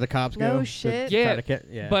the cops No go. to shit. try to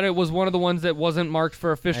yeah. But it was one of the ones that wasn't marked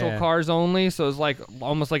for official Yeah. cars only, so it was like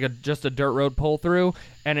almost like just a dirt road pull through,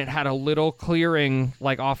 and it had a little clearing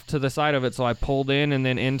like off to the side of it. So I pulled in and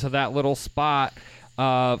then into that little spot,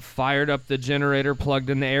 fired up the generator,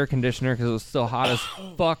 plugged in the air conditioner because it was still hot as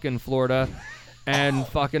fuck in Florida, and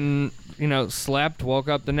fucking slept. Woke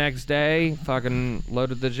up the next day, fucking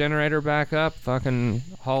loaded the generator back up, fucking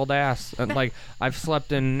hauled ass. And like I've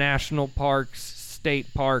slept in national parks,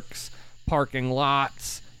 state parks, parking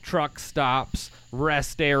lots, truck stops,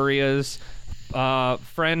 rest areas,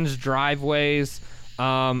 friends' driveways.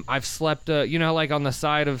 I've slept, like on the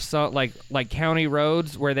side of some like county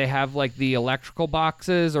roads where they have like the electrical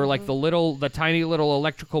boxes or like the tiny little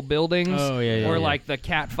electrical buildings, Oh, yeah, or yeah. like the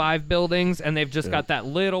Cat 5 buildings, and they've just got that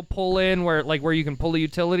little pull in where you can pull a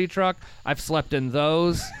utility truck. I've slept in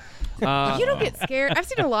those. You don't get scared. I've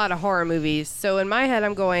seen a lot of horror movies, so in my head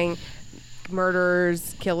I'm going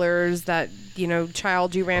murderers, killers, that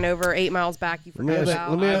child you ran over 8 miles back you forgot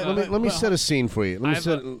about. Let me set a scene for you. I've-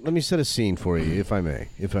 Let me set a scene for you, if I may.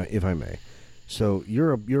 If I may. So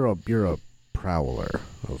you're a prowler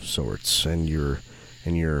of sorts, and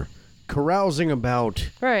you're carousing about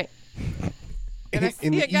Right. And I see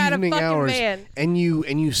in a the guy in a evening fucking hours, van. and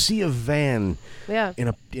you see a van Yeah. in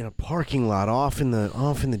a parking lot off in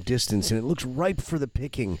the distance, and it looks ripe for the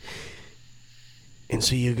picking. And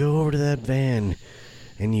so you go over to that van,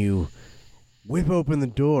 and you whip open the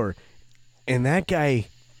door, and that guy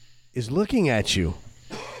is looking at you.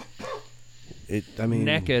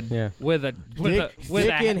 Naked, Yeah. with a dick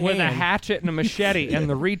in hand. hatchet and a machete and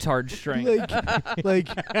the retard string. like,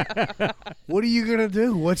 what are you gonna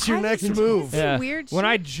do? What's your I next just- move? Yeah. Weird When shit.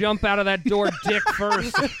 I jump out of that door, dick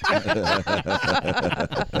first.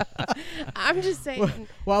 I'm just saying.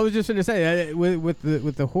 Well, I was just going to say with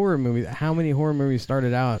the horror movies, how many horror movies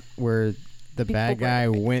started out where the bad guy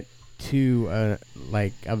went to a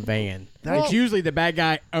van? Well- It's usually the bad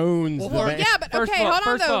guy owns the Well, van. yeah, but First okay, of all, hold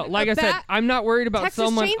on first of though. all, like I said, That- I'm not worried about Texas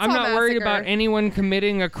someone. I'm Chainsaw not worried about Massacre. anyone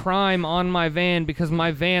committing a crime on my van because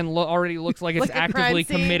my van already looks like it's Like a crime actively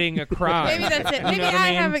scene? committing a crime. Maybe that's it. You Maybe know what I I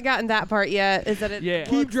mean? haven't gotten that part yet. Is that it? Yeah. looks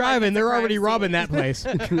Keep like driving. it's a They're crime already scene. robbing that place.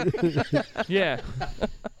 Yeah.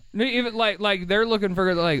 No, even like they're looking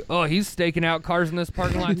for like, oh, he's staking out cars in this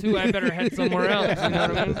parking lot too. I better head somewhere else. You know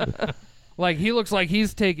what I mean? Like he looks like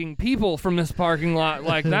he's taking people from this parking lot.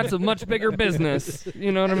 Like that's a much bigger business.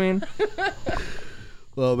 You know what I mean?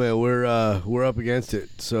 Well, man, we're up against it.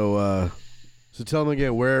 So tell them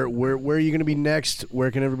again, where are you gonna be next? Where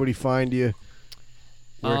can everybody find you?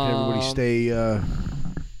 Where can everybody stay?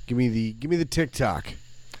 Give me the TikTok.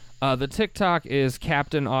 The TikTok is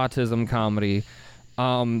Captain Autism Comedy.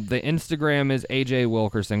 The Instagram is AJ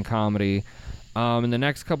Wilkerson Comedy. In the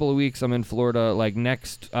next couple of weeks, I'm in Florida. Like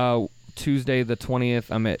next Tuesday, the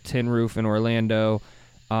 20th, I'm at Tin Roof in Orlando.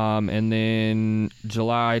 And then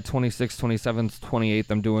July 26th, 27th,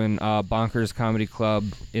 28th, I'm doing Bonkers Comedy Club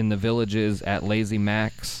in the Villages at Lazy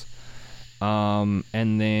Max.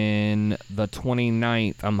 And then the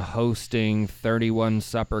 29th, I'm hosting 31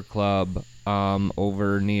 Supper Club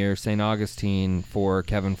over near St. Augustine for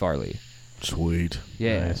Kevin Farley. Sweet,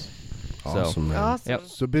 Yeah. Nice. awesome, man. Awesome. Yep.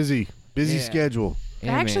 So busy Yeah. schedule. I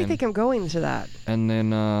Yeah, actually man. think I'm going to that. And then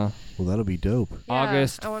Well, that'll be dope. Yeah,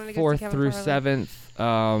 August I wanted to go see 4th Kevin through Farley.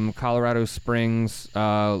 7th, Colorado Springs,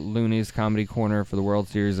 Looney's Comedy Corner for the World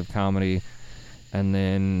Series of Comedy. And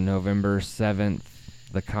then November 7th,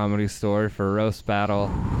 the Comedy Store for Roast Battle.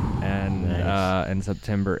 And and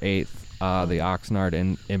September 8th, the Oxnard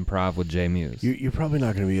Improv with Jay Muse. You're probably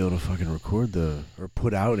not going to be able to fucking record or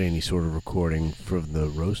put out any sort of recording from the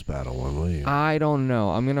roast battle one, will you? I don't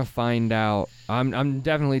know. I'm gonna find out. I'm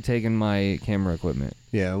definitely taking my camera equipment.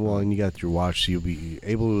 Yeah, well, and you got your watch, so you'll be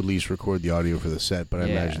able to at least record the audio for the set. But I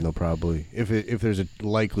Yeah. imagine they'll probably, if there's a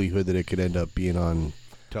likelihood that it could end up being on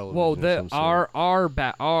television. Well, of some sort.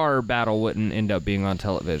 our battle wouldn't end up being on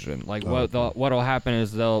television. Like what'll happen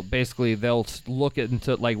is they'll look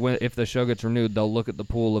into like if the show gets renewed, they'll look at the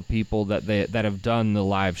pool of people that have done the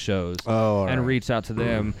live shows all and right. reach out to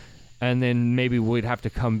them, and then maybe we'd have to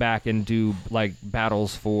come back and do like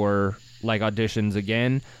battles for like auditions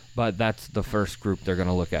again. But that's the first group they're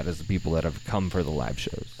gonna look at is the people that have come for the live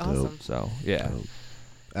shows. Awesome. So yeah.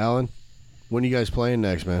 Alan, when are you guys playing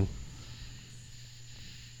next, man?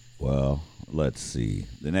 Well, let's see.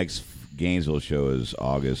 The next Gainesville show is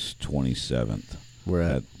August 27th. We're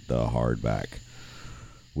at the Hardback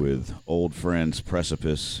with old friends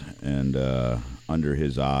Precipice and Under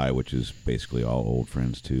His Eye, which is basically all old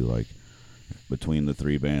friends too. Like between the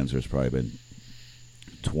three bands, there's probably been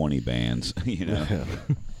 20 bands, you know.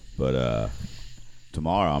 But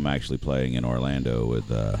tomorrow I'm actually playing in Orlando with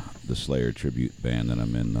the Slayer tribute band that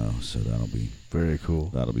I'm in, though. So that'll be very cool.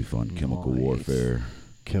 That'll be fun. Chemical Warfare.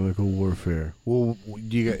 Chemical Warfare. Well,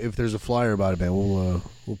 if there's a flyer about it, man, we'll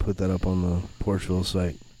put that up on the Porchville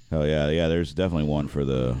site. Hell yeah, yeah. There's definitely one for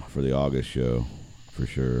the August show, for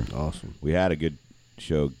sure. Awesome. We had a good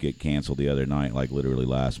show get canceled the other night, like literally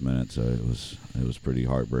last minute. So it was pretty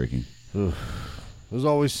heartbreaking. Ugh. Those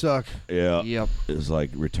always suck. Yeah. Yep. It was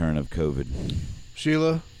like return of COVID.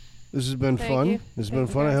 Sheila, this has been Thank fun. you. This has Thank been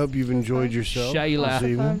you, fun. I guys. hope you've enjoyed yourself Sheila. this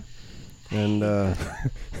evening. Fun. And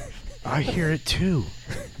I hear it too.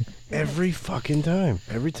 Every fucking time.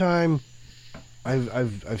 Every time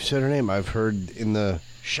I've said her name, I've heard in the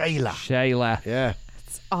Sheila. Shayla. Yeah.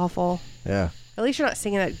 It's awful. Yeah. At least you're not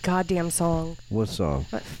singing that goddamn song. What song?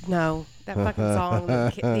 What? No, that fucking song.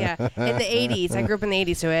 Yeah, in the 80s. I grew up in the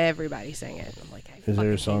 80s, so everybody sang it. I'm like, Is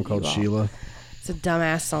there a song called Sheila? It's a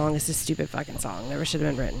dumbass song. It's a stupid fucking song. Never should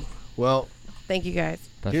have been written. Well, Thank you guys.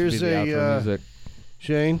 That Here's should be the a, outro music.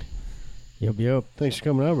 Shane, Yep. thanks for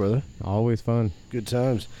coming out, brother. Always fun. Good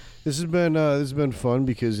times. This has been fun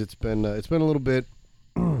because it's been a little bit.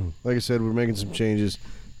 Like I said, we're making some changes,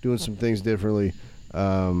 doing some things differently,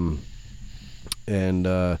 and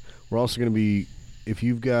we're also going to be if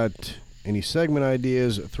you've got any segment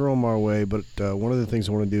ideas, throw them our way. But one of the things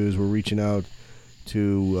I want to do is we're reaching out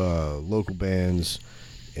to local bands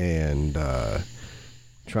and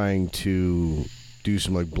trying to do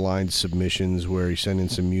some like blind submissions where you send in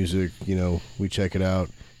some music, we check it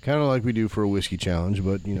out, kind of like we do for a whiskey challenge,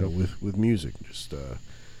 but with music, just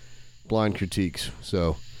blind critiques.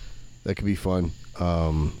 So that could be fun,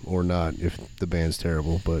 or not if the band's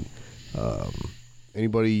terrible. But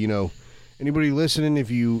anybody listening,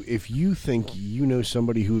 if you think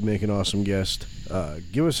somebody who would make an awesome guest,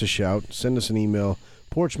 give us a shout. Send us an email,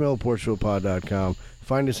 porchmail@porchvillePod.com.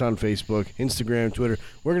 Find us on Facebook, Instagram, Twitter.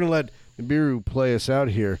 We're gonna let Nibiru play us out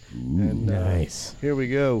here. And Nice. here we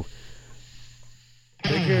go.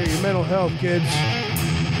 Take care of your mental health, kids.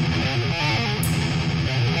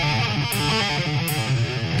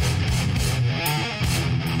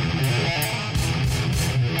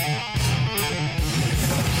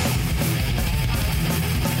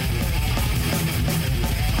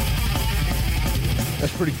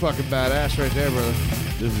 That's pretty fucking badass right there, brother.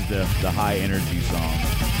 This is the high energy song.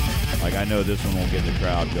 Like, I know this one will get the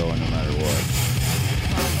crowd going no matter what.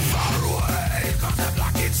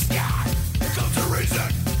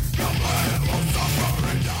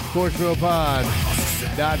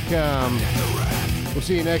 PorchvillePod.com. We'll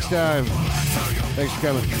see you next time. Thanks for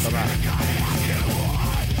coming. Bye-bye.